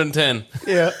 110.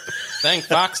 Yeah. Thank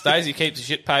fuck, Stacey keeps the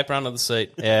shit paper under the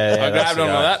seat. Yeah, I that's grabbed the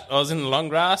onto guy. that. I was in the long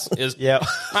grass. It was, Yeah.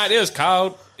 mate, it was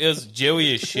cold. It was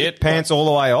dewy as shit. Pants all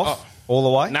the way off? All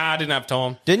the way? Nah, I didn't have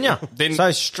time. Didn't you? Didn't.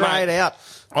 So straight Mate, out.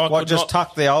 I What, could just not-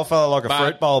 tuck the old fella like a But-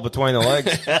 fruit bowl between the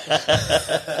legs?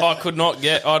 I could not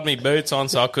get. I had my boots on,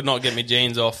 so I could not get my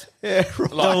jeans off. Yeah,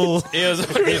 right. Like,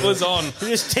 it was on.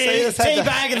 Just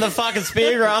teabagging the fucking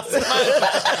spear grass.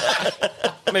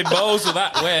 My balls were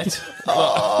that wet.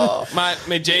 Like,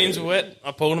 my jeans were wet.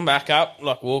 I pulled them back up,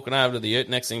 like walking over to the ute.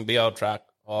 Next thing, big old truck.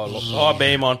 Oh, look, I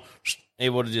beam on. He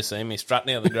would have just seen me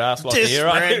strutting out of the grass like a Just hero.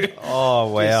 spread. Oh,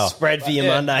 wow. Spread for your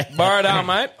Monday. Borrowdale,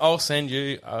 mate. I'll send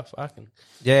you a fucking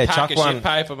Yeah, pack chuck of one. shit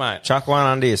paper, mate. Chuck one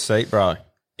under your seat, bro.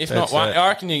 If That's not one, it. I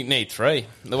reckon you need 3.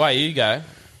 The way you go.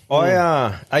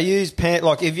 I use pants,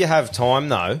 like, if you have time,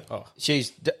 though, Oh.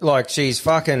 she's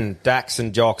fucking Dax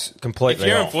and Jocks If completely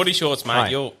you're off. in footy shorts, mate,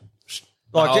 Mate. you're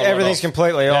Like, the whole everything's lot off.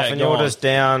 completely off, Yeah, and go you're on. just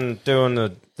down doing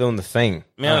the thing.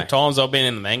 The amount Mate. of times I've been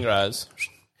in the mangroves,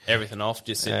 everything off,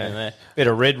 just sitting in there. Bit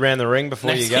of red round the ring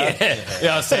before you go.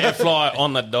 Yeah, I see it fly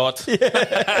on the dot.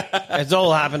 It's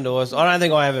all happened to us. I don't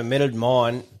think I ever admitted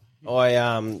mine.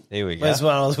 Here we go. That's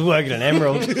when I was working at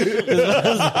Emerald.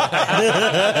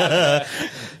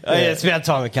 It's about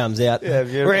time it comes out. Yeah,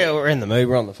 we're in the mood.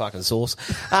 We're on the fucking sauce,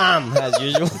 as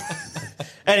usual.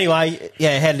 Anyway,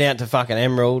 heading out to fucking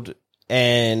Emerald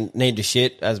and need to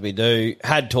shit as we do.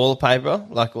 Had toilet paper,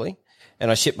 luckily, and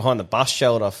I shit behind the bus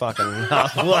shelter fucking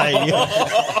halfway.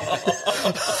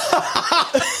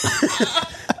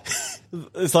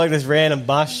 It's like this random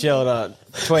bus shelter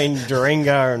between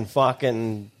Doringa and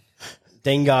fucking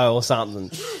Dingo or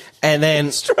something. And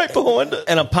then straight behind it.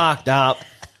 And I parked up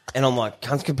and I'm like,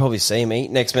 cunts could probably see me.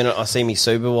 Next minute I see me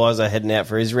supervisor heading out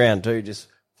for his round too, just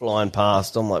flying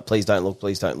past. I'm like, please don't look,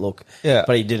 please don't look. Yeah.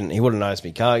 But he didn't. He wouldn't notice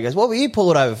me car. He goes, what were you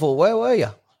pulling over for? Where were you?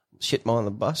 Shit behind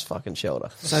the bus fucking shelter.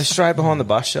 So straight behind the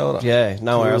bus shelter? Yeah,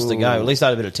 nowhere else to go. At least I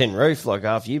had a bit of tin roof like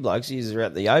half you blokes. You were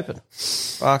out the open.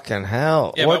 Fucking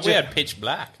hell. Yeah, but we had pitch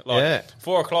black. Like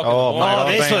 4 o'clock in the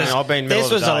morning. This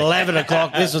was 11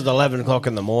 o'clock. This was 11 o'clock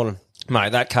in the morning.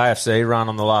 Mate, that KFC run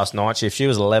on the last night shift, she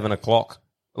was 11 o'clock.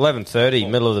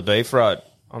 11:30, middle of the beef road.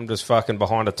 I'm just fucking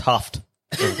behind a tuft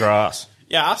of grass.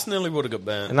 Yeah, us nearly would have got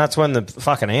burnt. And that's when the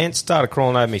fucking ants started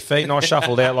crawling over my feet and I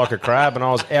shuffled out like a crab and I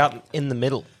was out in the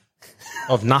middle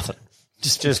of nothing.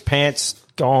 Just pants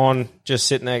gone, just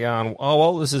sitting there going, oh,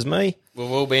 well, this is me.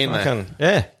 We've all been there.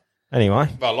 Yeah. Anyway.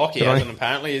 Well, Lockie hasn't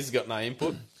apparently. He's got no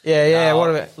input. Yeah. What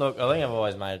about... Look, I think I've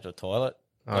always made it to a toilet.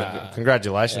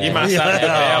 Congratulations. You must have your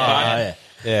bow, mate.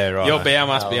 Yeah, right. Your bow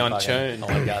must be on tune. Oh,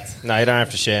 my guts. No, you don't have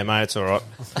to share, mate. It's all right.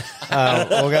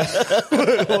 We'll go.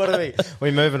 What are we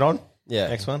moving on? Yeah.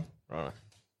 Next one? Right.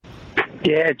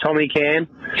 Yeah, Tommy Cam.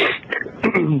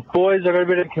 Boys, I've got a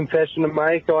bit of a confession to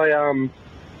make.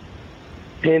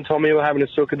 Me and Tommy were having a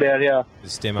sook about how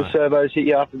the servos hit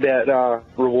you up about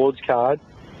rewards card.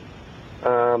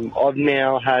 I've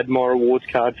now had my rewards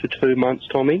card for 2 months,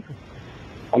 Tommy.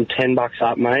 I'm $10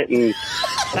 up, mate, and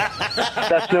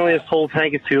that's nearly a full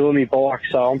tank of fuel in my bike,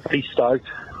 so I'm pretty stoked.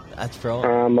 That's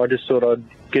brilliant. I just thought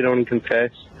I'd get on and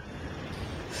confess.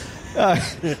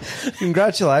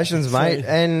 Congratulations, mate,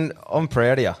 and I'm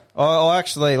proud of you. I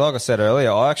actually, like I said earlier,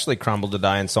 I actually crumbled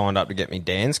today and signed up to get me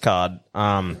Dan's card,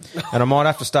 and I might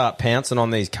have to start pouncing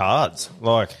on these cards.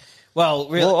 Well,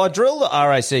 really, I drilled the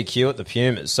RACQ at the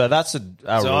Pumas, so that's a so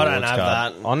I don't have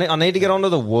card. that. I need to get onto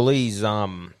the Woolies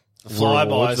the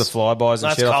flybys. The flybys and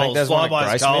that's shit. Coles. I think there's one at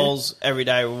Flybys, Graceman. Coles,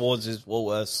 everyday rewards is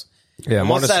Woolworths. Yeah, and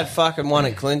what's that fucking one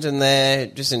at Clinton there,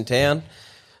 just in town?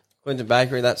 Clinton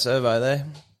Bakery, that servo there.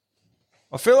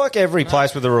 I feel like every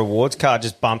place with a rewards card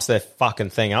just bumps their fucking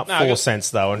thing up 4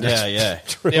 cents though, and just Yeah,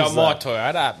 drills my that.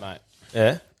 Toyota app, mate.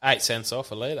 Yeah, 8 cents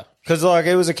off a litre. because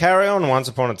it was a carry on once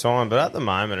upon a time, but at the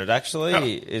moment it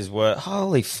actually is worth.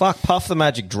 Holy fuck, Puff the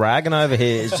Magic Dragon over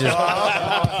here is just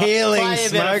healing Play a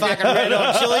bit of smoke. fucking Red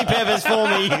Hot Chili Peppers for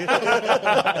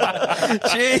me.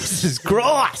 Jesus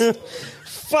Christ.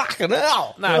 Fucking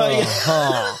hell.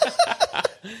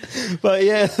 But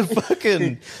yeah,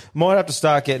 fucking might have to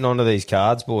start getting onto these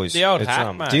cards, boys. The old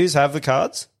hack, mate. Do you have the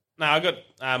cards? No, I got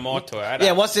my Toyota.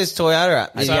 Yeah, what's this Toyota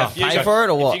app? Did So you if you pay got- for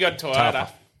it or what? If you got Toyota,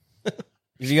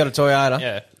 If you got a Toyota,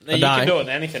 yeah, I you don't. can do it with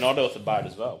anything. I do it with the boat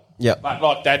as well. Yep. But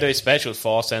like they do specials,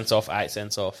 5 cents off, 8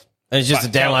 cents off. And it's just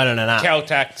But a download and an app.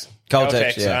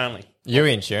 Caltex yeah. only.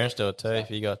 Yui Insurance do it too. If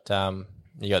you got them,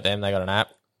 they got an app.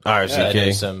 Oh, They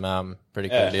do some pretty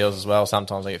cool deals as well.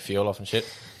 Sometimes they get fuel off and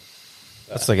shit.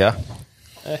 That's the go.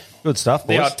 Good stuff,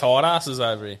 boys. The odd tight asses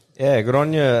over here. Yeah, good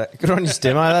on you,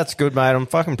 Stimo. That's good, mate. I'm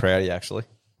fucking proud of you, actually.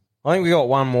 I think we got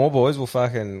one more, boys.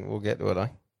 We'll get to it, eh?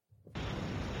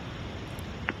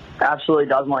 Absolutely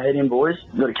does my head in, boys.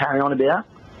 Got to carry on about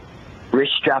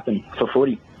wrist strapping for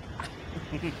footy.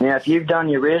 Now, if you've done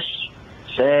your wrists,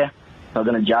 fair. Not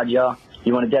going to judge you.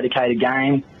 You want to dedicate a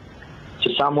game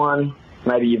to someone.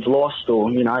 Maybe you've lost,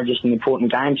 or just an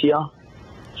important game to you.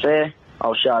 Fair.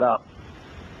 I'll shut up.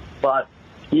 But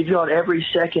you've got every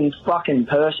second fucking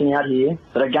person out here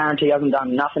that I guarantee hasn't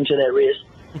done nothing to their wrist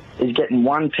is getting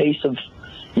one piece of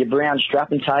your brown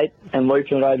strapping tape and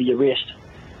looping it over your wrist.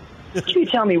 Can you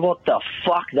tell me what the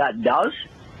fuck that does?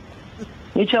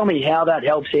 Can you tell me how that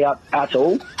helps out at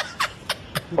all?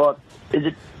 What is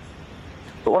it?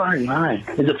 I don't know.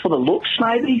 Is it for the looks,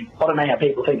 maybe? I don't know how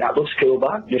people think that looks cool,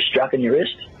 but just strapping your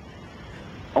wrist.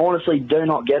 I honestly do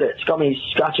not get it. It's got me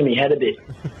scratching my head a bit.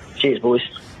 Cheers, boys.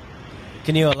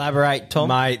 Can you elaborate, Tom?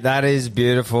 Mate, that is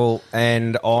beautiful,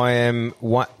 and I am.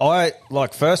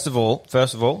 First of all,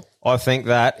 I think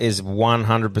that is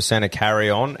 100% a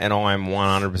carry-on, and I am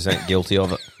 100% guilty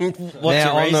of it. What's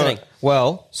your reasoning?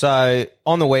 So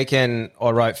on the weekend, I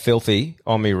wrote filthy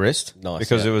on my wrist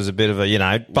because it was a bit of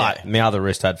a, but my other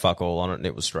wrist had fuck all on it and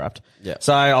it was strapped. Yeah.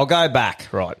 So I'll go back,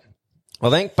 right. I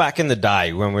think back in the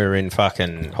day when we were in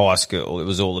fucking high school, it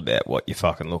was all about what you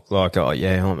fucking look like. Oh,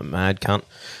 yeah, I'm a mad cunt.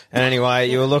 And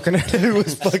anyway, you were looking at who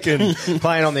was fucking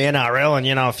playing on the NRL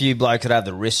and, a few blokes would have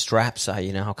the wrist straps, so,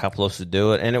 a couple of us would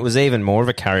do it. And it was even more of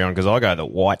a carry-on because I go the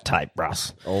white tape,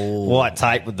 Russ. Oh. White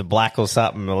tape with the black or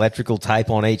something, electrical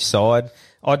tape on each side.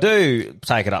 I do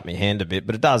take it up my hand a bit,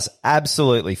 but it does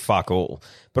absolutely fuck all.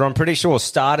 But I'm pretty sure I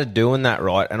started doing that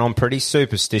right, and I'm pretty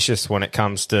superstitious when it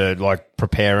comes to,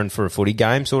 preparing for a footy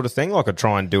game sort of thing. Like, I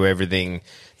try and do everything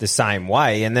the same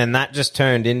way, and then that just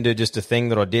turned into just a thing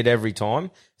that I did every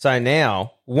time. So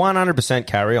now, 100%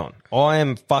 carry on. I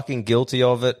am fucking guilty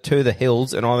of it to the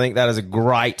hills, and I think that is a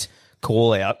great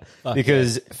call out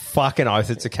because fucking oath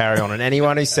it's a carry on. And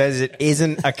anyone who says it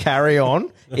isn't a carry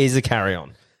on is a carry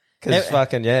on. Because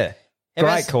fucking,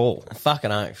 great call.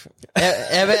 Fucking oath.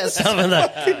 How about some of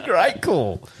the... Great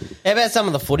call. How about some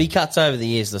of the footy cuts over the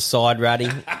years? The side ratty.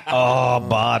 Oh,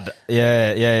 bud.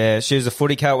 Yeah. She was a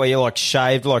footy cut where you,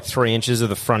 shaved, 3 inches of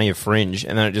the front of your fringe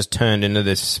and then it just turned into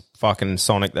this fucking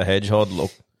Sonic the Hedgehog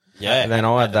look. Yeah. And then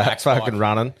I had that fucking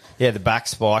running. Yeah, the back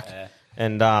spike. Yeah.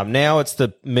 And now it's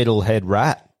the middle head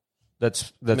rat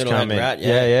that's middle come head in. rat,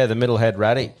 Yeah, the middle head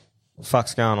ratty. What the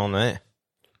fuck's going on there?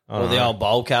 Or the old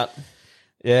bowl cut.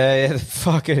 Yeah, the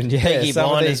fucking, Peaky some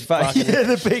Blinders. of these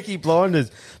the Peaky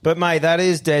Blinders. But, mate, that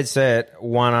is dead set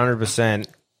 100%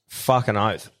 fucking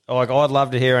oath. I'd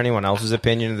love to hear anyone else's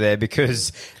opinion there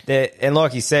because, and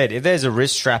like you said, if there's a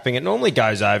wrist strapping, it normally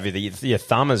goes over your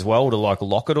thumb as well to,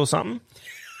 lock it or something.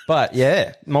 But,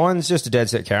 yeah, mine's just a dead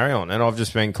set carry-on, and I've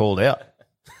just been called out.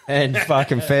 And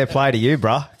fucking fair play to you,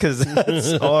 bruh,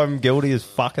 because I'm guilty as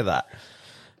fuck of that.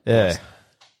 Yeah.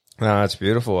 No, that's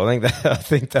beautiful. I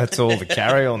think that's all the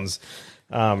carry-ons.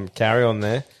 Carry on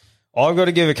there. I've got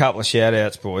to give a couple of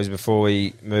shout-outs, boys, before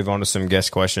we move on to some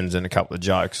guest questions and a couple of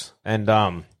jokes. And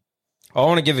I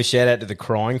want to give a shout-out to the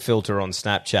crying filter on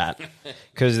Snapchat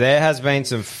because there has been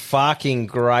some fucking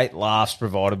great laughs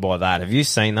provided by that. Have you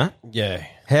seen that? Yeah.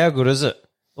 How good is it?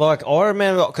 I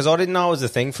remember, because I didn't know it was a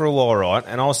thing for a while, right?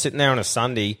 And I was sitting there on a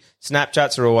Sunday.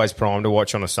 Snapchats are always prime to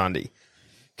watch on a Sunday.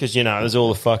 Because, there's all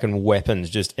the fucking weapons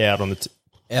just out on the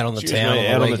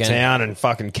town and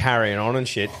fucking carrying on and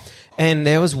shit. And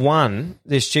there was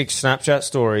this chick's Snapchat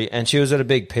story, and she was at a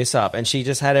big piss up, and she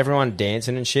just had everyone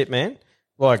dancing and shit, man.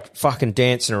 Fucking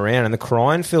dancing around and the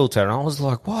crying filter. And I was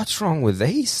like, what's wrong with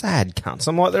these sad cunts?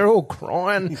 I'm like, they're all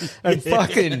crying and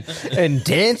fucking and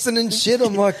dancing and shit.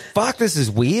 I'm like, fuck, this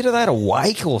is weird. Are they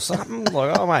awake or something?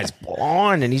 Oh, mate's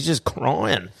blind and he's just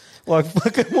crying.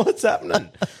 Fucking what's happening?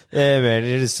 Yeah, man,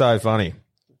 it is so funny.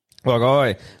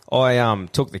 I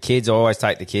took the kids. I always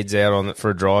take the kids out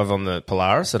for a drive on the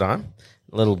Polaris at home.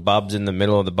 Little bubs in the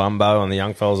middle of the bumbo and the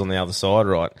young fellas on the other side,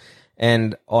 right?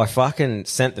 And I fucking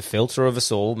sent the filter of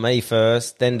us all, me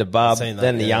first, then to Bub,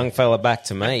 then the young fella back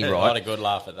to me, right? I had a good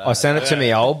laugh at that. I sent it to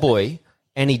me old boy,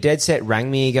 and he dead set rang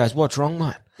me. He goes, "What's wrong,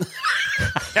 mate?"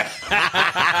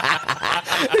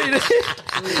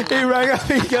 He rang up.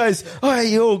 He goes, "Oh, are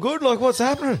you all good? What's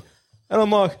happening?" And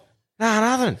I'm like, "Nah,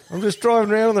 nothing. I'm just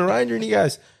driving around on the Ranger." And he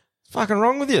goes, "Fucking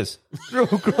wrong with you?" You're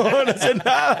all crying. I said, "No,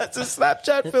 that's a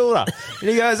Snapchat filter." And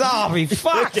he goes, "Oh, be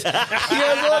fucked." He goes,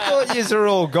 "I thought yous are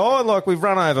all gone, we've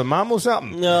run over mum or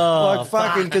something." Oh,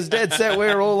 fucking, because dead set,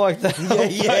 we're all like that.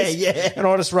 Yeah. And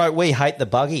I just wrote, "We hate the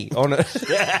buggy" on it.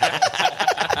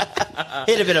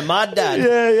 Hit a bit of mud, Dad.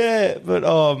 Yeah. But,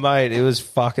 oh, mate, it was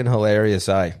fucking hilarious,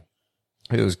 eh?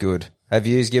 It was good. Have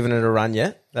you given it a run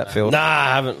yet, that filter? Nah,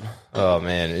 I haven't. Oh,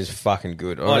 man, it was fucking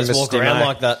good. I just walk around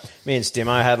like that. Me and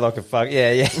Stimo had a fuck.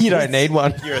 Yeah, you don't need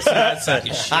one. You're a sad sack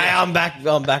of shit. Hey, I'm back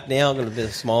now. I've got a bit of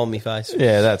a smile on my face.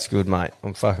 Yeah, that's good, mate.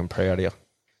 I'm fucking proud of you.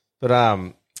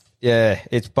 But, yeah,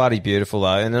 it's bloody beautiful,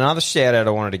 though. And another shout-out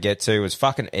I wanted to get to was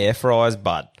fucking air fryers,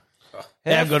 bud.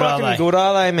 How good are they? Good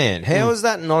are they, man? How is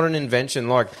that not an invention?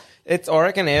 I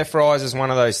reckon air fryers is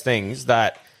one of those things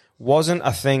that wasn't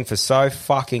a thing for so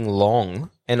fucking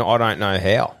long, and I don't know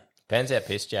how. Depends how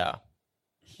pissed you are.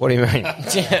 What do you mean?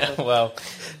 Yeah, well,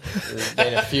 there's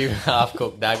been a few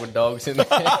half-cooked Dagwood dogs in there.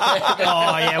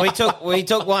 Oh, yeah, we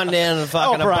took one down to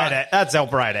fucking... That's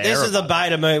operator. This is the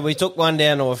beta move. We took one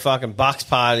down to a fucking Bucks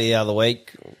party the other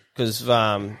week because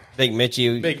Big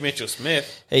Mitchell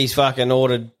Smith, he's fucking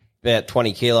ordered about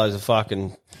 20 kilos of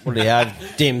fucking... What do you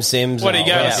have? Dim Sims. What do you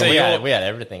go and see? We had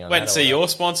everything on Went that. and see your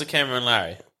sponsor, Cameron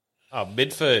Larry. Oh,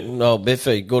 Bidford. No,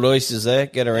 Biffy. Good oysters there.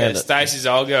 Get around Yeah, it. Stacey's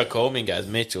old girl called me and goes,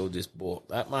 Mitchell just bought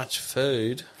that much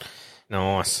food.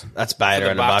 Nice. That's beta For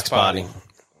the and a Bucks party.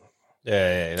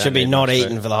 Yeah. Should be not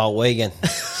eating for the whole weekend.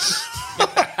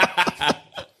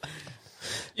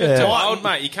 You're too old,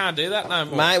 mate. You can't do that no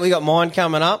more. Mate, we got mine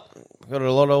coming up. Got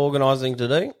a lot of organising to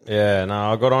do. Yeah,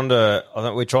 no, I got onto. I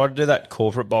think we tried to do that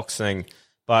corporate box thing,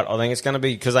 but I think it's going to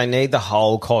be because they need the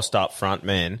whole cost up front,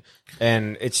 man.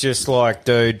 And it's just like,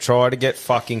 dude, try to get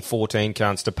fucking 14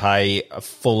 cunts to pay a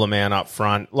full amount up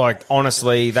front. Like,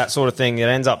 honestly, that sort of thing, it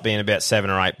ends up being about 7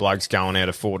 or 8 blokes going out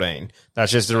of 14.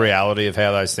 That's just the reality of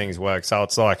how those things work. So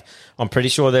it's like, I'm pretty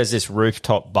sure there's this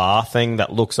rooftop bar thing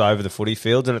that looks over the footy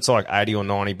fields, and it's like $80 or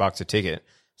 $90 a ticket.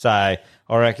 So I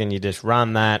reckon you just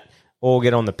run that. Or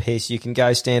get on the piss. You can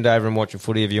go stand over and watch a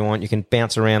footy if you want. You can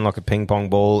bounce around like a ping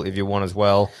pong ball if you want as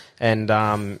well. And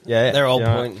they're all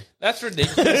pointing. That's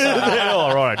ridiculous.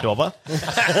 All right, Dobber.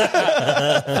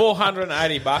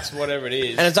 $480, whatever it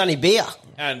is, And it's only beer.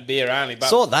 and beer only. But,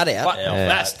 Sort that out. But at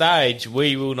that stage,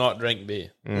 we will not drink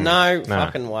beer. No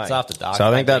fucking way. It's after dark. So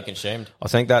I think that consumed. I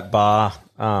think that bar.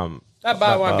 That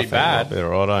bar won't be thing bad. might be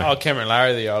all right, Oh, Cameron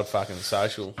Larry, the old fucking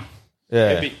social.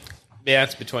 Yeah. It'd be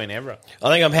bounce between ever. I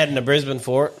think I'm heading to Brisbane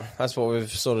for it. That's what we've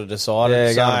sort of decided. Yeah,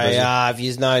 so, going to Brisbane. if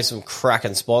you know some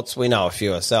cracking spots, we know a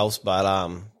few ourselves, but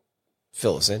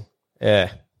fill us in.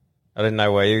 Yeah. I didn't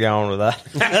know where you're going with that.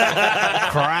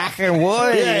 Cracking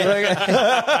wood.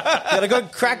 Got a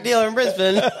good crack dealer in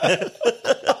Brisbane.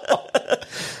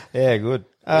 Yeah, good.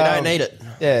 We don't need it.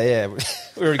 Yeah.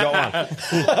 We already got one.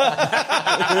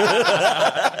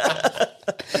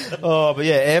 Oh, but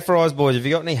yeah, air fryers, boys. Have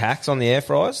you got any hacks on the air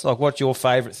fryers? Like, what's your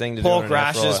favourite thing to do? Pork on an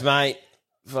air fryer? rashes, mate.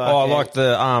 Oh, like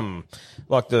the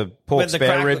pork With the spare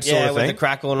crackle- ribs sort yeah, of with thing. the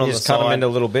crackling You on just the cut them side. into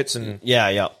little bits and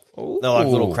Yeah. They're like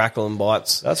little crackling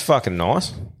bites. that's fucking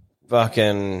nice.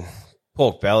 Fucking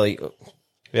pork belly.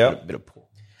 Yeah, Bit of pork.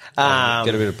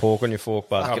 get a bit of pork on your fork,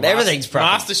 bud. Fucking everything's prepping.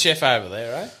 Master chef over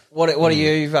there, right? What do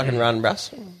you fucking run,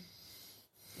 Bruss?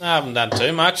 No, I haven't done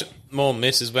too much. More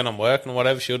misses when I'm working or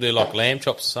whatever. She'll do like lamb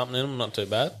chops or something in them. Not too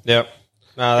bad. Yep.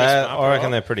 No, Crisp 'em up, I reckon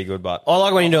right? they're pretty good, but I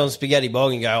like when you're doing spaghetti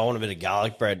bog and go, I want a bit of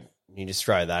garlic bread. You just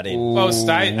throw that in. Well,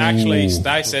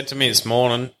 Stay said to me this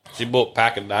morning, she bought a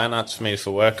pack of donuts for me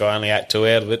for work. I only ate 2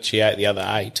 out of it. She ate the other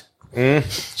 8.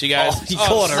 She goes, you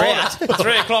caught her out.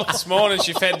 3 o'clock this morning,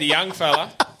 she fed the young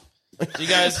fella. She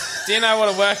goes, do you know what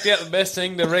I worked out the best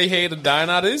thing to reheat a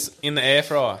donut is? In the air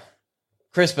fryer.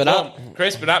 Crisp it up.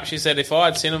 Crisp it up. She said, if I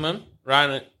had cinnamon,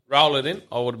 roll it in,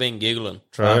 I would have been giggling.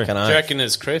 true. Fucking Do oath. you reckon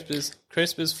it's crisp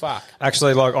as fuck?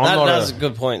 Actually, like That's a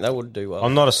good point. That would do well.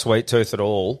 I'm not a sweet tooth at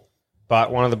all,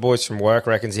 but one of the boys from work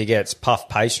reckons he gets puff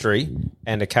pastry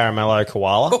and a caramello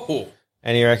koala. Oh,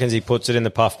 And he reckons he puts it in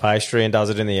the puff pastry and does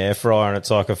it in the air fryer, and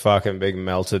it's like a fucking big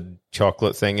melted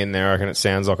chocolate thing in there. I reckon it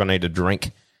sounds like I need a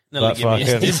drink. nearly give me a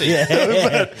fucking-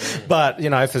 sissy. But, you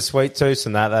know, for sweet tooths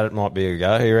and that might be a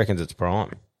go. He reckons it's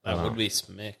prime. That would be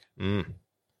smack.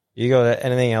 You got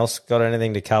anything else? Got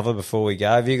anything to cover before we go?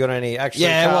 Have you got any? Actually,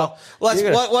 Yeah, Carl, well, you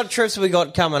got what trips have we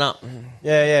got coming up?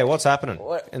 yeah. What's happening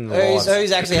in the Who's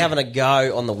lives? actually having a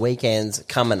go on the weekends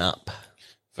coming up?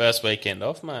 First weekend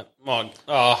off, mate.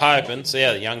 Hoping. See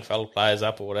how the young fella plays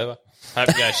up or whatever. Hope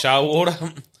you go show water.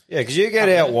 Yeah, because you get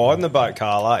out wide in the boat,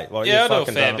 Carl. Like Yeah, I you've do a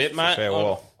fucking fair done it bit, for mate. a fair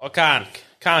while. I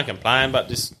can't complain, but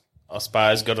just I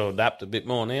suppose got to adapt a bit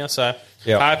more now. So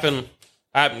Yep. hoping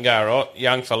go right.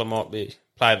 Young fella might be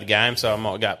play the game, so I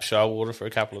might go up Shoalwater for a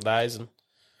couple of days and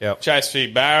chase a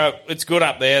few barra. It's good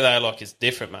up there though. Like it's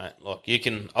different, mate. Like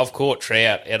I've caught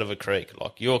trout out of a creek.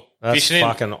 Like you're That's fishing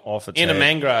fucking off its in a head.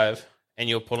 mangrove and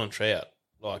you're pulling trout.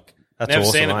 Like That's never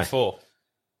awesome, seen it eh? before.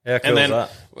 How cool And is then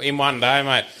that? in one day,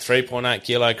 mate, 3.8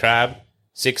 kilo crab,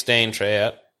 16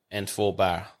 trout, and 4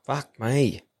 bar. Fuck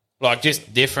me. Like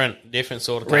just different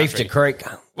sort of Reef country. to creek.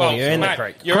 Well, You're in mate, the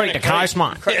creek. You're Creek in a to coast,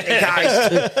 mate. Creek to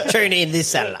coast. Tune in this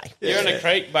Saturday. You're in a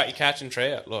creek, but you're catching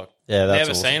trout. Look, Yeah, that's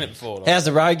never awesome. seen it before. Like, How's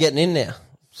the road getting in now?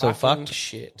 Still fucking fucked?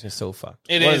 shit. It's still fucked.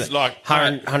 It What is like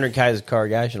 100 k's of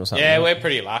corrugation or something. yeah, we're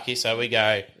pretty lucky. So we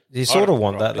go. You sort of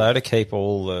want that though to keep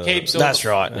all the. Keeps all That's the-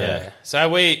 right, yeah. So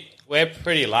we're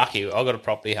pretty lucky. I got a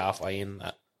property halfway in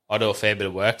that I do a fair bit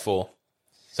of work for.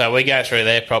 So we go through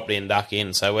their property and duck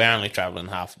in. So we're only travelling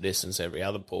half the distance every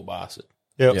other poor bastard.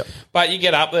 Yep. But you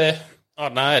get up there, I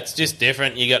don't know, it's just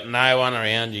different. You got no one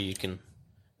around you. You can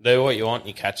do what you want.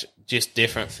 You catch just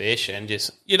different fish and you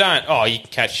can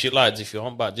catch shitloads if you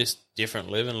want, but just different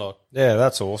living. Like Yeah,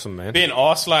 that's awesome, man. being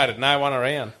isolated, no one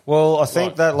around. Well, I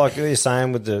think that, like you're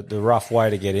saying, with the rough way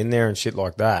to get in there and shit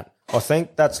like that, I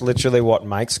think that's literally what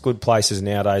makes good places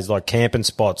nowadays, like camping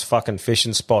spots, fucking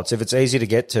fishing spots. If it's easy to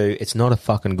get to, it's not a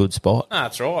fucking good spot. No,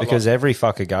 that's right. Because every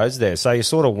fucker goes there. So you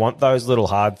sort of want those little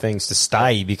hard things to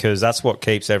stay because that's what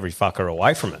keeps every fucker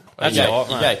away from it. You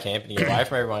go camping, you get away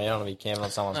from everyone. You don't want to be camping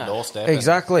on someone's doorstep.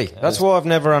 Exactly. That's why I've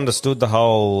never understood the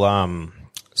whole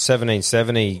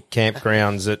 1770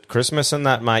 campgrounds at Christmas and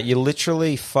that, mate. You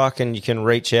literally you can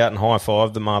reach out and high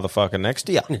five the motherfucker next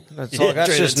to you. It's like,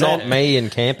 that's just not me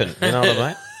and camping. You know what I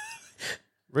mean?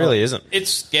 Really isn't. It's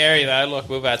scary though. Like,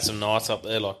 we've had some nights up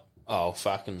there, like, oh,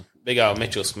 fucking big old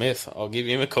Mitchell Smith. I'll give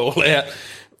him a call out.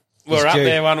 We're up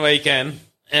there one weekend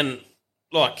and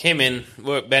like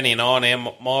Benny and I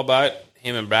now, my boat,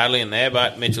 him and Bradley in their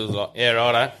boat. Mitchell's like, yeah,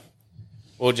 righto.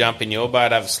 We'll jump in your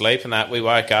boat, have a sleep and that. We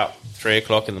woke up 3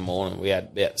 o'clock in the morning. We had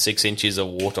about 6 inches of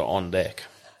water on deck.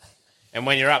 And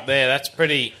when you're up there, that's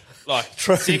pretty, like,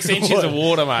 6 inches of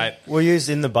water, mate. We're used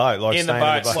in the boat, like in the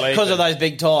boat, sleeping. Because of those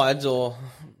big tides, or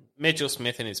Mitchell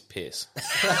Smith and his piss. big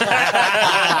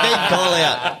call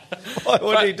out.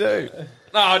 What did he do?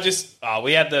 No,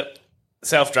 we had the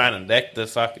self-draining deck. The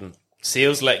fucking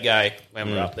seals let go when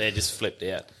we were up there, just flipped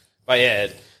out. But yeah,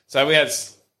 so we had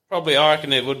probably, I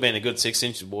reckon it would have been a good 6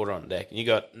 inches of water on deck. And you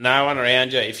got no one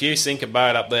around you. If you sink a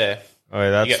boat up there, you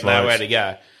got nowhere to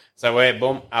go. So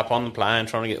we're up on the plane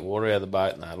trying to get water out of the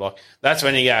boat. And that's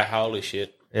when you go, holy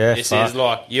shit. Yeah, this is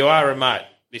like, you are remote.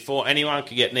 Before anyone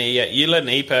could get near you, you let an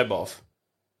EPIRB off.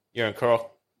 You're in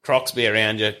crocs be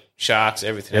around you, sharks,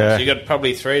 everything else. You got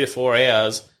probably 3 to 4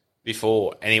 hours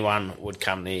before anyone would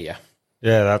come near you.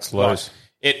 Yeah, that's loose.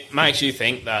 It makes you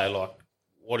think, though, like,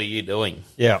 what are you doing?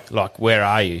 Yeah. Like, where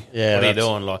are you? Yeah, what are you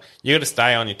doing? Like, you got to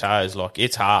stay on your toes. Like,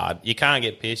 it's hard. You can't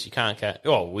get pissed. You can't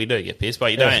we do get pissed,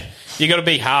 but you don't. You got to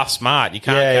be half smart. You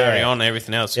can't carry on and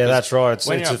everything else. Yeah, that's right. It's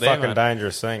a fucking mate,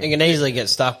 dangerous thing. You can easily get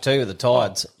stuck too with the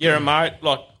tides. You're remote,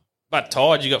 but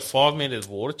tides, you got 5 minutes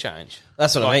of water change.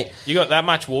 That's what I mean. You got that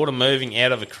much water moving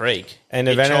out of a creek. And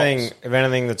if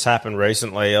anything that's happened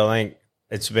recently, I think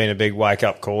it's been a big wake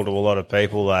up call to a lot of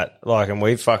people that and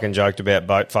we've fucking joked about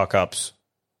boat fuck ups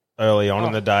early on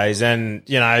in the days. And,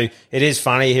 it is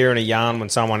funny hearing a yarn when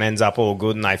someone ends up all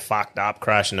good and they fucked up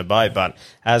crashing a boat. But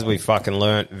as we fucking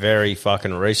learnt very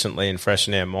fucking recently and fresh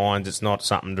in our minds, it's not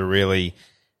something to really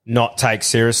not take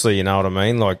seriously, you know what I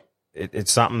mean? Like,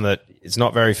 it's something that it's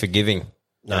not very forgiving.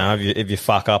 No. If you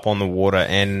fuck up on the water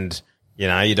and, you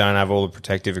don't have all the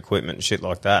protective equipment and shit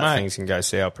like that, things can go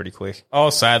sour pretty quick.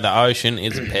 I'll say the ocean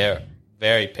is a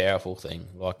very powerful thing.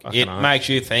 Like, it makes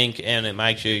you think and it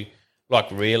makes you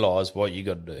realise what you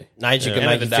got to do. Nature can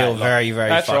make you feel very,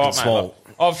 very fucking small.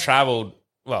 Mate. I've travelled,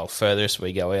 furthest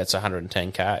we go out's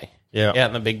 110k. Yeah. Out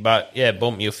in the big boat. Yeah,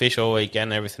 boom, you'll fish all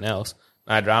weekend and everything else.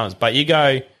 No dramas. But you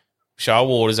go, shoal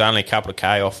water's only a couple of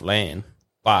K off land,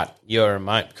 but you're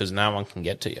remote because no one can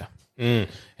get to you.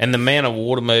 And the amount of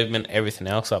water movement, everything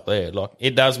else up there,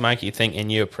 it does make you think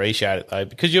and you appreciate it, though,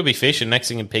 because you'll be fishing, next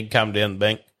thing a pig come down the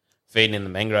bank, feeding in the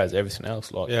mangroves, everything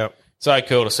else. So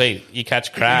cool to see. You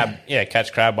catch crab,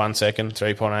 catch crab 1 second,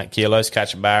 3.8 kilos,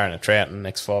 catch a bar and a trout in the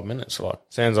next 5 minutes.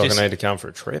 Sounds like I need to come for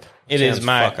a trip. It is,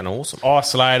 mate. Fucking awesome.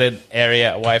 Isolated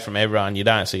area away from everyone. You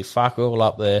don't see fuck all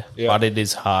up there, but it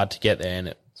is hard to get there.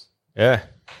 And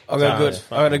I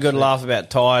got a good laugh about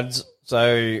tides.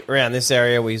 So around this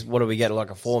area, what do we get,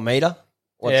 like a 4 metre?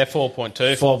 4.2.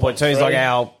 4.2 is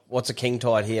like what's a king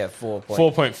tide here?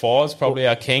 4.5 is probably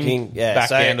our king back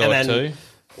down to a 2.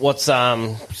 What's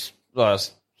Stanish?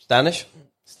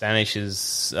 Stanish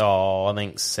is, I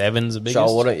think 7's the biggest.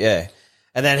 Shoal water, yeah.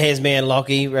 And then here's me and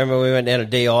Lockie. Remember we went down to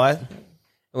DI? And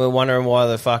we were wondering why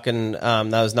the fucking there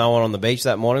was no one on the beach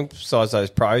that morning besides those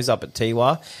pros up at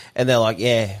Tiwa. And they're like,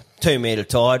 2 metre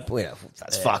tide.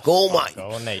 That's fuck all, mate.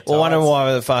 We're wondering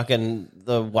why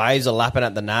the waves are lapping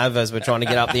at the nav as we're trying to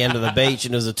get up the end of the beach,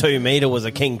 and it was a 2 metre was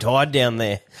a king tide down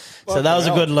there. So that was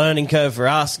a good learning curve for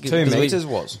us. 2 metres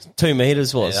was? 2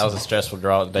 metres was. Yeah, that was a stressful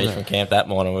drive at the beach from camp that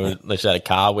morning. We literally had a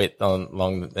car width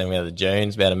along, then we had the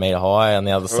dunes about a metre high on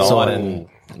the other side, and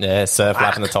surf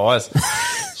lapping the tyres.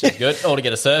 Shit, good. All to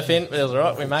get a surf in. But it was all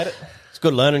right. We made it. It's a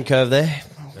good learning curve there.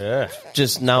 Yeah.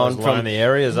 Just knowing from the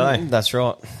areas, That's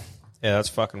right. Yeah, that's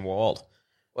fucking wild.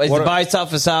 Is the boat's up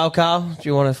for sale, Carl? Do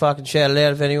you want to fucking shout it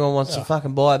out if anyone wants to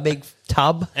fucking buy a big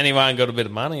tub? Anyone got a bit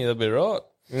of money, they'll be right.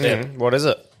 What is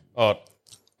it?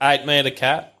 8 metre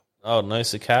cat. Oh,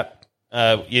 Noosa cat.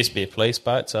 Used to be a police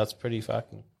boat, so it's pretty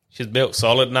fucking... She's built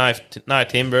solid, no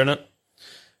timber in it.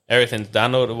 Everything's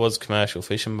done to it. It was a commercial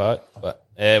fishing boat, but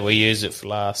we used it for the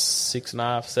last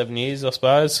 6.5, 7 years, I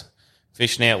suppose.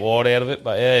 Fishing out wide out of it,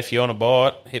 but if you want to buy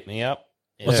it, hit me up.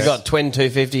 What's it got? Twin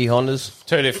 250 Hondas?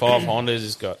 225 Hondas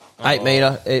has got 8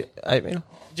 metre. 8 metre.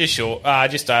 Just short.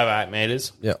 Just over 8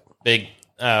 metres. Yep. Big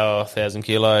 1,000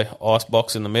 kilo ice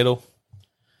box in the middle.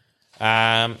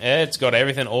 It's got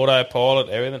everything, autopilot,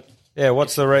 everything. Yeah,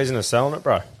 what's the reason of selling it,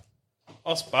 bro?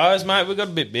 I suppose, mate, we got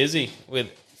a bit busy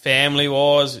with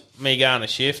family-wise, me going to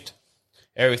shift,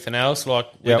 everything else. Like,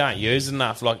 we don't use it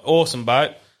enough. Like, awesome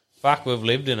boat. Fuck, we've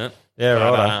lived in it. Yeah,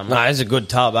 right. No, it's a good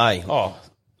tub, eh? Oh,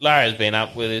 Larry's been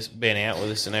out with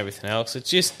us and everything else. It's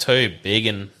just too big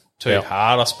and too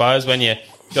hard, I suppose, when you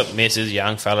got the missus,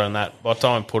 young fella and that. By the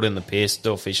time we put in the piss,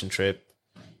 do a fishing trip,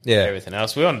 everything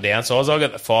else. We're on the downsize. I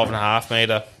got the 5.5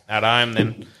 metre at home,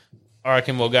 then I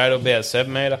reckon we'll go to about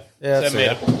 7 metre. Yeah,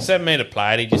 7 metre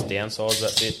plate, just downsize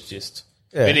that bit. Just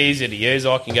a bit easier to use.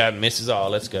 I can go to the missus,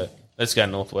 let's go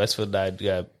northwest for the day to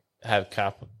go have a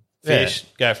cup of fish,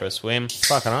 go for a swim.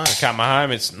 Fucking hell. Come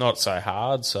home, it's not so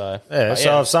hard. So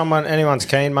if anyone's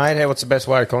keen, mate, what's the best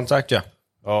way to contact you?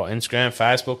 Oh, Instagram,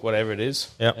 Facebook, whatever it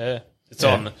is. Yep. Yeah.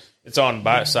 It's on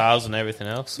boat sales and everything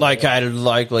else. Located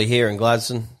locally here in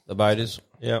Gladstone, the boat is.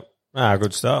 Yep.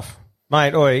 Good stuff.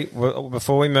 Mate,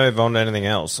 before we move on to anything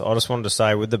else, I just wanted to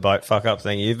say with the boat fuck up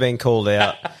thing, you've been called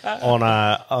out on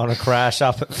a crash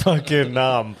up at fucking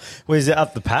was it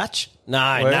up the patch?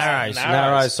 No, Narrows.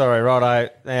 Narrows, sorry,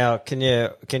 righto. Now, can you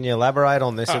elaborate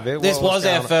on this a bit? This was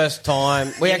our first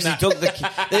time. We actually took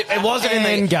it wasn't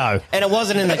in the go. And it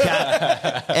wasn't in the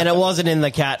cat. And it wasn't in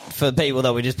the cat for people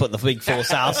that we just put the big for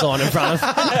sale sign in front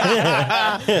of.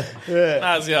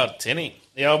 That was the old tinny.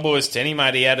 The old boy's tinny,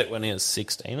 mate. He had it when he was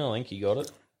 16, I think he got it.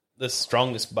 The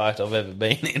strongest boat I've ever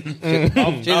been in.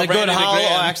 She's a good hull.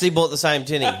 I actually bought the same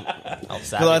tinny.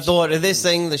 Because I thought, if this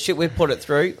thing, the shit we put it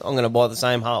through, I'm going to buy the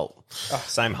same hull.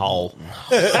 Same hole.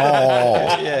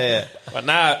 Yeah. But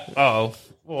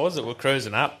what was it? We're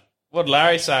cruising up. What did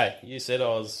Larry say? You said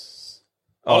I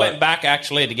went back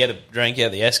actually to get a drink out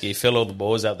of the esky, fill all the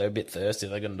boys up. They're a bit thirsty.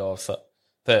 They're going to die of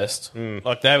thirst.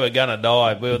 Like they were going to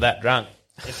die. We were that drunk.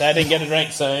 If they didn't get a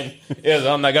drink soon, they're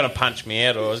going to punch me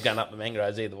out or I was going up the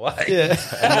mangroves either way. Yeah.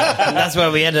 And that's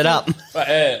where we ended up. But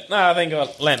I think I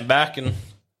leant back and,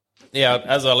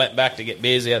 as I leant back to get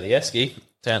beers out of the esky,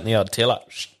 turned the odd tiller.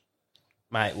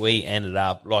 Mate, we ended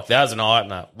up, that was an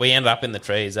eye-opener. We ended up in the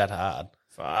trees that hard.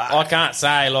 Fuck. I can't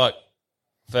say,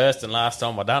 first and last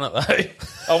time I done it,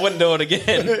 though. I wouldn't do it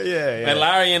again. Yeah. When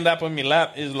Larry ended up on my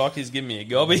lap, it was like he's giving me a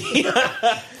gobby. His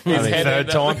head third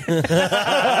time.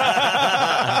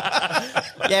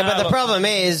 Yeah, but the problem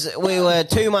is we were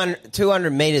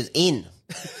 200 metres in.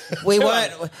 We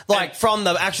weren't, from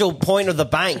the actual point of the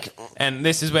bank. And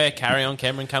this is where Carry On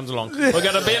Cameron comes along. We've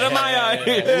got a bit of mayo.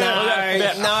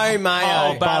 No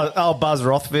mayo. Buzz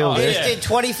Rothfield. We just did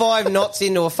 25 knots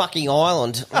into a fucking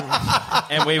island.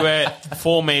 And we were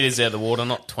 4 metres out of the water,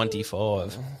 not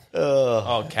 25.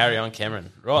 Carry On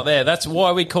Cameron. Right there. That's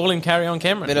why we call him Carry On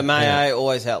Cameron. Bit of mayo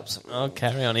always helps. Oh,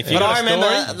 carry on. But I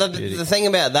remember the thing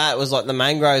about that was the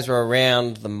mangroves were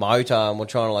around the motor and we're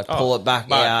trying to pull it back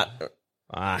out.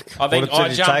 Fuck. I think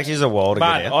it take you a while to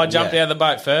get out? I jumped out of the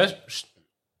boat first.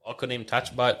 I couldn't even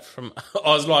touch the boat from. I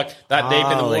was that deep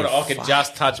in the water. I could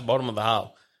just touch the bottom of the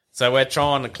hull. So we're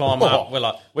trying to climb up.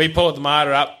 We're we pulled the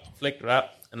motor up, flicked her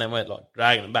up, and then we're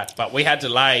dragging it back. But we had to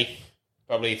lay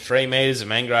probably 3 metres of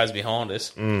mangroves behind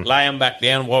us, lay them back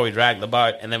down while we dragged the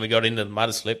boat, and then we got into the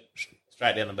mud slip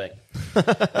straight down the bank.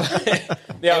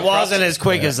 It wasn't as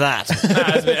quick as that.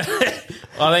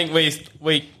 I think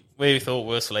we thought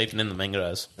we were sleeping in the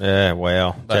mangroves. Yeah,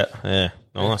 wow. But,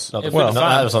 nice. That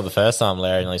was not the first time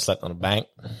Larry nearly slept on a bank.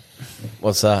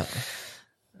 What's that?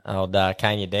 Old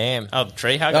Kenya Dam. Oh, the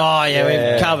tree hugger? Oh,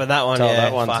 yeah, we covered that one.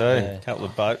 That one too. Yeah. Couple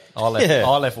of boat. I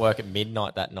left work at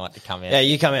midnight that night to come out. Yeah,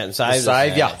 you come out and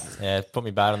save you. Yeah, put my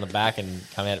boat on the back and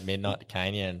come out at midnight to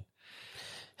Kenya and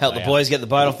help the boys get the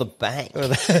boat off the bank.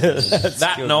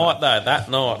 That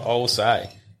night, I will say,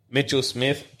 Mitchell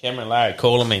Smith, Cameron Larry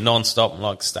calling me non-stop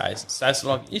and Stace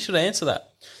you should answer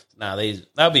that. No,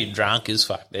 they'll be drunk as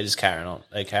fuck. They're just carrying on.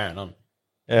 They're carrying on.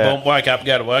 Yeah. Boom, woke up,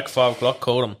 go to work, 5 o'clock,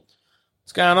 called them.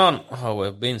 What's going on? Oh,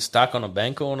 we've been stuck on a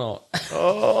bank all night.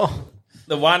 Oh.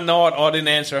 The one night I didn't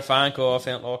answer a phone call, I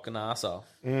felt like an arsehole.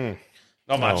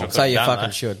 Not much I could So you have done, fucking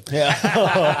though. should.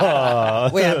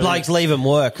 Yeah. We had blokes leaving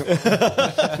work.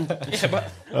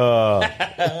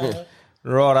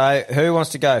 Righto. Who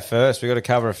wants to go first? We've got to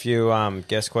cover a few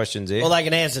guest questions here. Well, they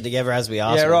can answer together as we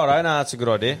ask. Yeah, them. righto. No, that's a good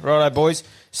idea. Righto, boys.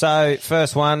 So,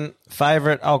 first one,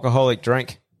 favourite alcoholic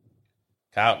drink?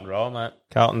 Carlton Dry, mate.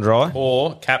 Carlton Dry?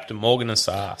 Or Captain Morgan and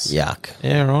Sass. Yuck.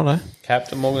 Yeah, righto.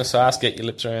 Captain Morgan and Sass, get your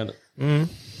lips around it. I'll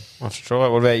have to try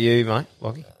it. What about you, mate?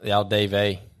 Lockie? the old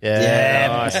DV. Yeah.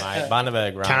 Nice, mate.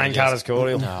 Bundaberg rum. Cane Cutters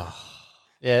cordial.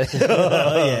 Yeah.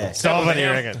 Oh, yeah. Stop it, you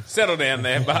reckon? Settle down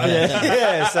there, bud.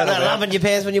 Yeah, Was that lump in your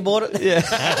pants when you bought it? Yeah.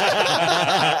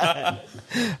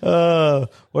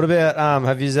 What about,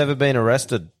 have you ever been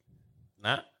arrested?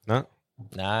 Nah. No?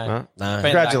 No.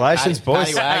 Congratulations,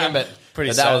 boys. Paddy wagon, but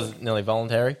Pretty that sad. was nearly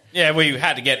voluntary. Yeah, we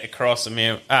had to get across the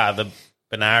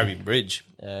Banaraby Bridge.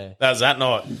 Yeah. That was that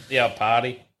night, the old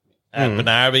party at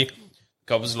Banaraby.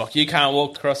 Cop was like, you can't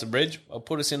walk across the bridge. I'll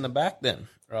put us in the back then.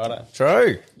 Righto.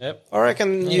 True. Yep. I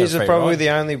reckon Yeah, you that's are pretty probably right. the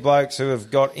only blokes who have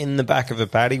got in the back of a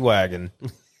paddy wagon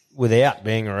without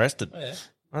being arrested. Yeah.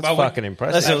 That's Well, fucking Unless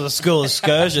impressive. it was a school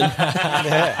excursion.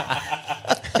 yeah,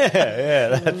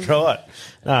 that's right.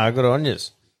 No, good on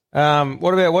yous.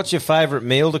 What's your favourite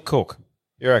meal to cook?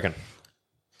 You reckon?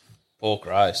 Pork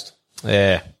roast.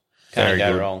 Yeah. Can't Very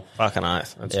go good. wrong. Fucking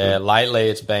oath. That's Yeah, good. lately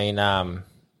it's been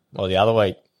the other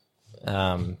week,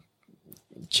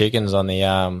 chickens on the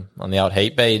old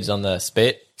heat beads on the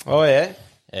spit. Oh, yeah?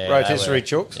 Yeah, Rotisserie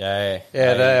they were- chooks? Yeah.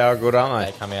 Yeah, they are good, aren't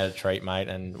They they? come out a treat, mate,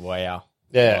 and wow.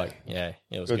 Yeah.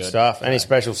 It was Good good. stuff. Any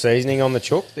special seasoning on the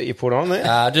chook that you put on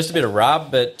there? Just a bit of rub,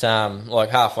 but like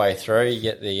halfway through, you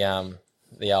get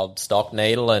the old stock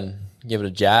needle and give it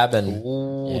a jab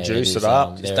and juice it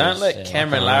up. Just don't let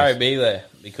Cameron Larry be there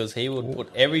because he would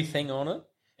put everything on it.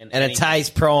 And it tastes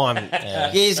prime.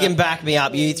 You can back me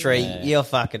up, you three. You're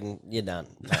done.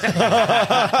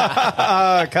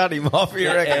 Cut him off, you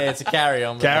reckon? Yeah, it's a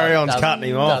carry-on. but Carry-on's does- cutting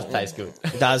him off. Does taste good.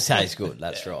 It does taste good,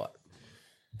 that's right.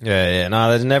 Yeah. No,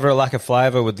 there's never a lack of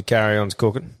flavour with the carry-ons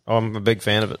cooking. I'm a big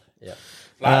fan of it. Yeah.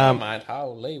 Flavour, mate.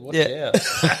 Holy, watch yeah.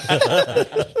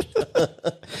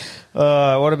 out.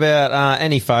 What about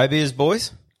any phobias,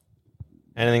 boys?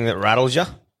 Anything that rattles you?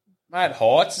 Mate,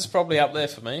 heights is probably up there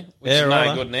for me, which Yeah, is right.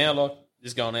 no good now. Like,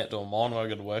 just going out to a mine where I've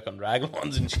got to work on drag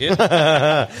lines and shit.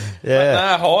 Yeah.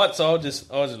 But no, heights, I'll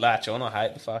just latch on. I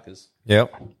hate the fuckers.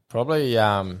 Yep. Probably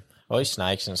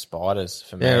snakes and spiders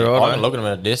for me. Yeah, right, I can mate. look at them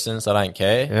at a distance. I don't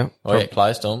care. Yeah. I get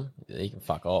close to them. You can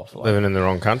fuck off. Like, Living in the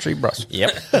wrong country, brus.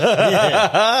 Yep.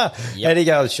 How do you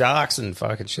go with sharks and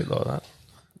fucking shit like that?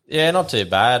 Yeah, not too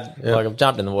bad. Yep. Like I've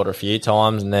jumped in the water a few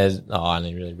times, and there's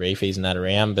only really reefies and that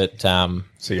around. But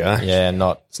So you go. yeah,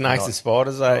 not Snakes not- and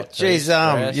spiders, eh? not too Jeez,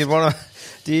 stressed. you'd want to...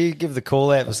 Do you give the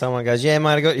call out for someone who goes, yeah,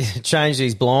 mate, I got you to change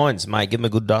these blinds. Mate, give them a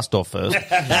good dust off first.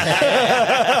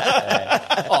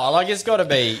 Oh, like it's got to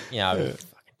be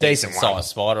Decent one. size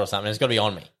spider or something. It's got to be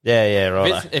on me. Yeah,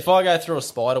 right. If I go through a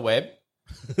spider web,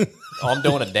 I'm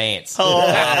doing a dance. Oh.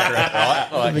 Right?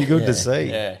 That'd be good to see.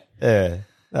 Yeah. Yeah.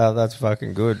 Oh, that's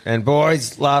fucking good. And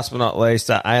boys, last but not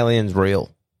least, are aliens real?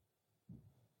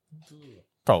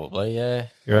 Probably, yeah.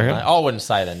 You reckon? I wouldn't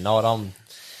say they're not. I'm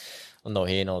not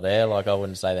here nor there. Like I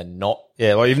wouldn't say they're not.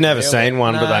 Yeah, well, you've never real, seen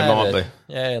one, but they might be.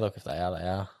 Yeah, look, if they are, they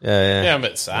are. Yeah. Yeah,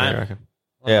 but same. You reckon?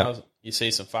 Well, Yeah. you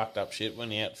see some fucked up shit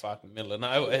when you're out fucking middle of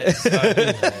nowhere. So,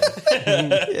 Yeah.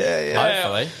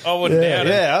 Hopefully. I wouldn't doubt it.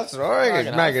 Yeah, that's right.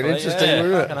 Fucking Make it hopefully, interesting, yeah,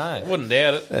 wouldn't fucking it? oath. Wouldn't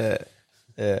doubt it.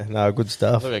 Yeah, no, good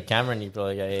stuff. Look at Cameron, you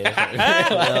probably go, yeah.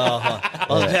 I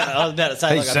was about to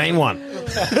say, He's seen one.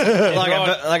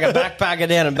 like a backpacker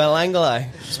down in Belangolo.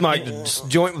 Smoked a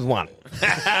joint with one.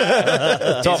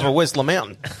 Top of Whistler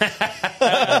Mountain.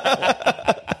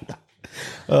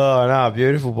 Oh, no,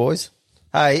 beautiful, boys.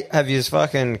 Hey, have you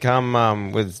fucking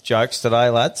come with jokes today,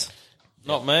 lads?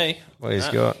 Not me. What he's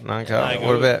No. got? No, Carl. No,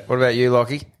 What good. about you,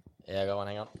 Lockie? Yeah, I got one,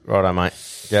 hang on. Righto, mate.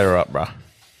 Get her up, bruh.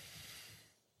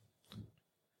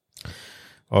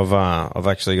 I've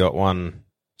actually got one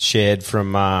shared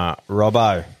from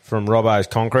Robbo, from Robbo's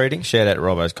Concreting. Shout out to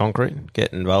Robbo's Concrete.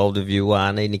 Get involved if you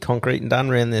need any concreting done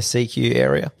around the CQ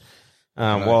area.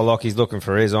 While Lockie's looking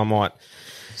for his, I might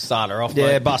Start her off, yeah,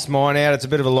 mate. bust mine out. It's a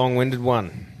bit of a long-winded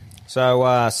one.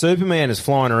 So Superman is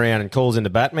flying around and calls into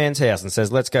Batman's house and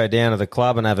says, let's go down to the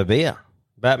club and have a beer.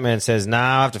 Batman says, no,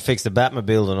 I have to fix the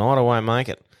Batmobile tonight. I won't make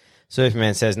it.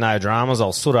 Superman says, no dramas.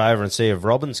 I'll soot over and see if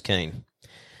Robin's keen.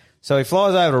 So he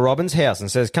flies over to Robin's house and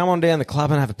says, come on down the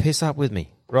club and have a piss up with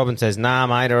me. Robin says, nah,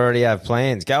 mate, I already have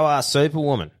plans. Go ask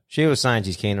Superwoman. She was saying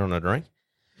she's keen on a drink.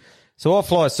 So I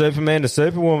fly Superman to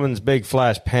Superwoman's big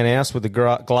flash penthouse with the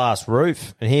glass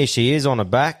roof, and here she is on her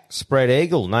back, spread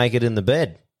eagle, naked in the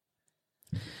bed.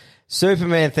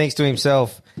 Superman thinks to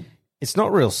himself, it's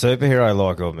not real superhero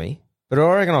like of me, but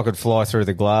I reckon I could fly through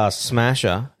the glass, smash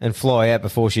her, and fly out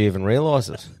before she even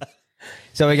realises.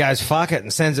 So he goes, fuck it,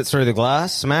 and sends it through the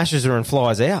glass, smashes her and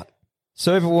flies out.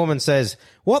 Superwoman says,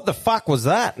 what the fuck was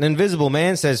that? An Invisible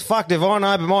Man says, fucked if I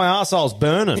know, but my arsehole's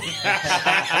burning.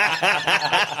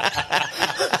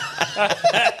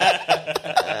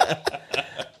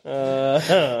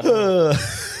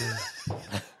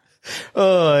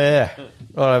 Oh, yeah.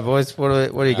 All right, boys, what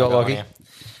do you got, Go on Lockie? here.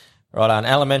 Right, an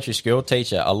elementary school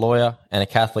teacher, a lawyer, and a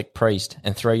Catholic priest,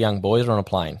 and 3 young boys are on a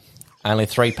plane. Only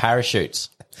 3 parachutes.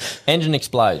 Engine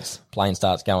explodes. Plane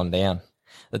starts going down.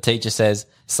 The teacher says,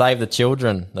 "Save the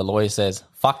children." The lawyer says,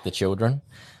 "Fuck the children."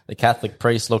 The Catholic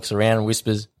priest looks around and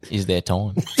whispers, "Is there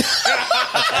time?"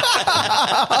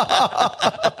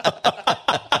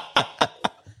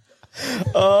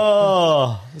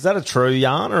 Oh, is that a true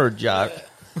yarn or a joke?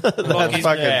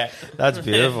 That's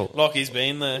beautiful. Lockie's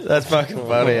been there. That's fucking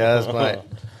funny, as mate.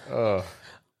 Oh,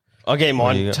 I'll get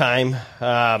mine tame.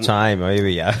 Tame. Here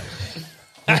we go.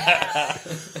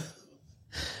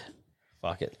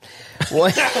 Fuck it.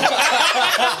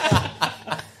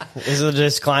 This is a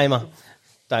disclaimer.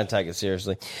 Don't take it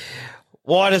seriously.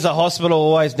 Why does a hospital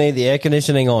always need the air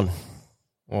conditioning on?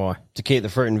 Why? To keep the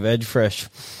fruit and veg fresh.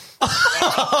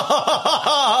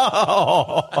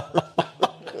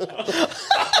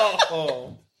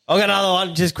 I've got another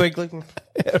one, just quickly.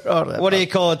 What do you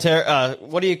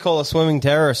call a swimming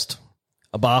terrorist?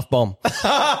 A bath bomb.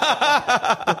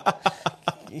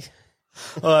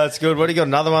 Oh, that's good. What do you got?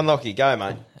 Another one, Lockie? Go,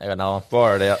 mate. I got another one.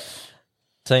 Fire it out.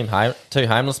 Two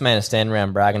homeless men are standing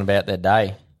around bragging about their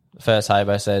day. The first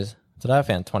hobo says, "Today I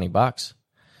found $20.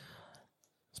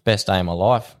 It's the best day of my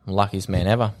life. I'm the luckiest man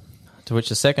ever." To which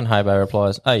the second hobo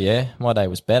replies, "Oh yeah, my day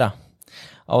was better.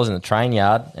 I was in the train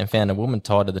yard and found a woman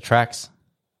tied to the tracks.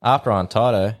 After I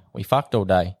untied her, we fucked all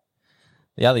day."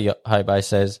 The other hobo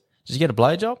says, "Did you get a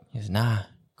blowjob?" He says, "Nah,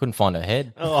 couldn't find her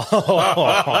head."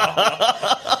 Wow.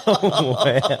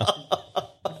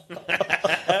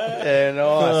 Yeah,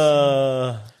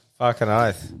 nice. Fucking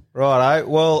oath. Righto.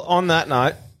 Well, on that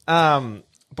note,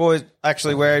 boys,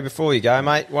 actually, Wary, before you go,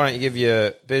 mate, why don't you give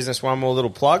your business one more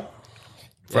little plug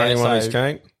for anyone who's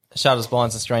keen? Shutters,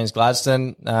 Blinds and Screens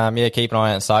Gladstone. Keep an eye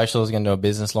out on socials. Going to do a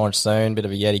business launch soon. Bit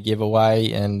of a Yeti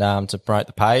giveaway and to promote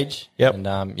the page. Yep.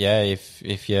 And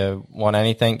if you want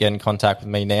anything, get in contact with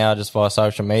me now just via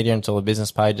social media until the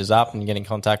business page is up and you get in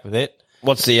contact with it.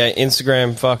 What's the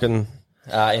Instagram fucking...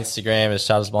 Instagram is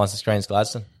Shutters, Blinds and Screens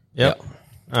Gladstone. Yep.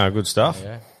 Oh, good stuff.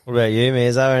 Yeah. What about you,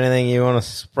 Mirzo? Anything you want to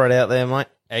spread out there, mate?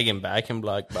 Egg and bacon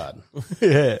bloke, bud.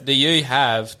 Yeah. Do you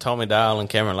have Tommy Dale and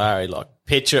Cameron Larry, like,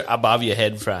 picture above your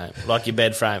head frame, like your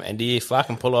bed frame, and do you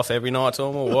fucking pull off every night to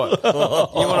them or what? You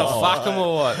want to fuck them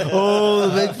or what? Oh,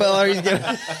 the big fella, he's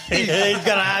gonna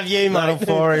have you, mate. That'll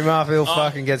fire him up. He'll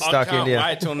fucking get stuck into you. I can't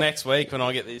wait till next week when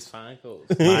I get these phone calls.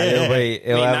 Mate,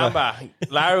 he'll have number.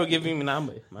 Larry will give me my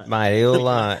number, mate.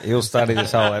 He'll study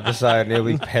this whole episode and he'll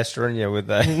be pestering you with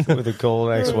a call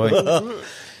next week.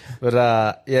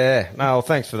 But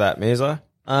thanks for that, Mirzo.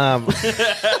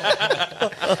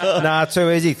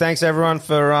 Too easy. Thanks everyone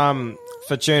for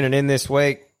tuning in this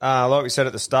week. Like we said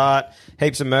at the start,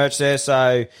 heaps of merch there,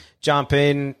 so jump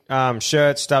in.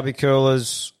 Shirts, stubby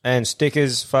coolers and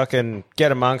stickers, fucking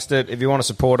get amongst it. If you want to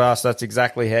support us, that's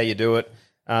exactly how you do it.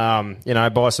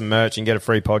 Buy some merch and get a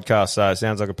free podcast, so it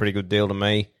sounds like a pretty good deal to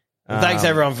me. Thanks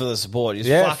everyone for the support. It's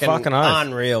fucking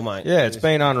unreal, mate. Yeah, it's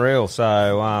been unreal.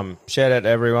 So shout out to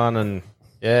everyone, and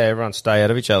everyone stay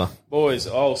out of each other. Boys,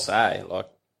 I'll say, like,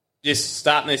 just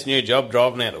starting this new job,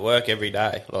 driving out to work every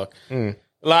day. Like, the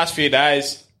last few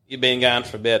days, you've been going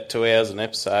for about 2 hours an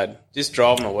episode. Just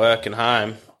driving to work and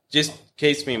home just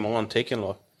keeps me mind ticking.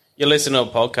 Like, you listen to a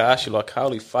podcast, you're like,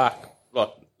 holy fuck.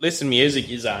 Like, listen to music,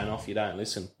 you zone off, you don't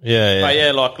listen. Yeah.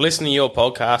 But listen to your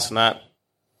podcast and that,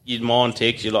 your mind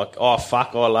ticks, you're like, oh,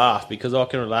 fuck, I laugh because I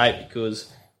can relate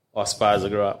because I suppose I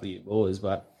grew up with you boys,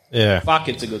 but fuck,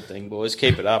 it's a good thing, boys.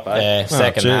 Keep it up, eh? Yeah,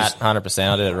 second that, 100%.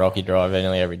 I did a Rocky drive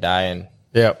nearly every day and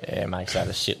it makes that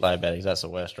a shitload better because that's the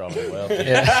worst drive in the world.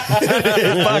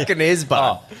 It fucking is,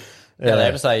 but the other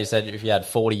episode you said if you had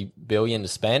 40 billion to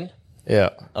spend,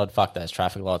 I'd fuck those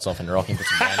traffic lights off in Rocky and put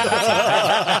some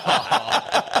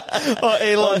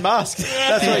Elon Musk.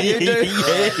 That's what you do.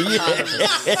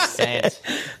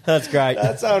 That's great.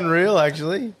 That's unreal,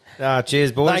 actually.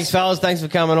 Cheers, boys. Thanks, fellas. Thanks for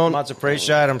coming on. Much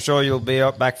appreciated. I'm sure you'll be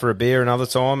back for a beer another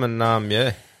time, and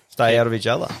stay out of each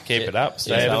other. Keep it up.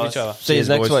 Stay out of each other. See you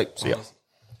next week. See ya.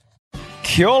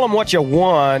 Call them what you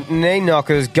want, knee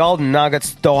knockers, golden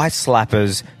nuggets, thigh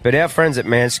slappers, but our friends at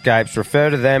Manscaped refer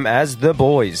to them as the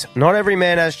boys. Not every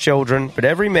man has children, but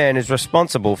every man is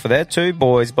responsible for their 2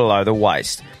 boys below the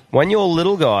waist. When your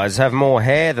little guys have more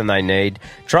hair than they need,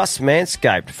 trust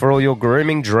Manscaped for all your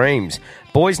grooming dreams.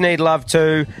 Boys need love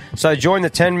too, so join the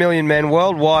 10 million men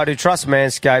worldwide who trust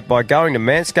Manscaped by going to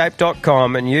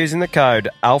manscaped.com and using the code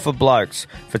ALPHABLOKES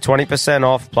for 20%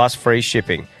 off plus free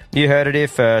shipping. You heard it here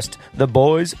first. The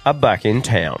boys are back in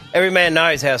town. Every man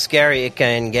knows how scary it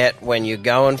can get when you're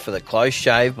going for the close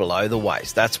shave below the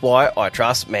waist. That's why I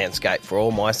trust Manscaped for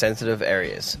all my sensitive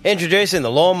areas. Introducing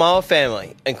the Lawnmower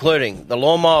family, including the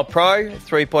Lawnmower Pro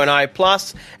 3.0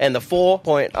 Plus and the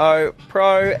 4.0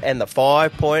 Pro and the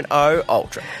 5.0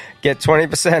 Ultra. Get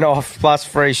 20% off plus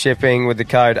free shipping with the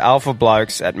code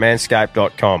ALPHABLOKES at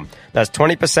manscaped.com. That's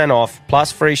 20% off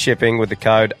plus free shipping with the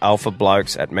code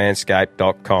ALPHABLOKES at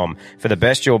manscaped.com. For the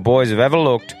best your boys have ever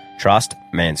looked, trust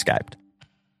Manscaped.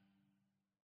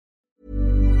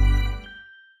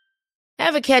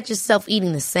 Ever catch yourself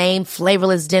eating the same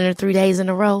flavorless dinner 3 days in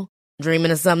a row?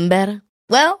 Dreaming of something better?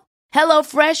 Well,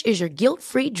 HelloFresh is your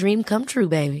guilt-free dream come true,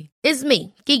 baby. It's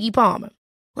me, Keke Palmer.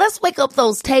 Let's wake up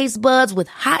those taste buds with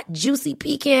hot, juicy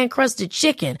pecan-crusted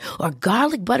chicken or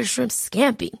garlic butter shrimp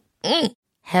scampi.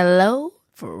 Hello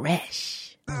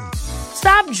Fresh.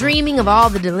 Stop dreaming of all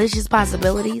the delicious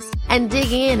possibilities and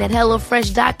dig in at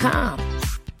HelloFresh.com.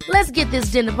 Let's get this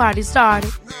dinner party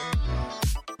started.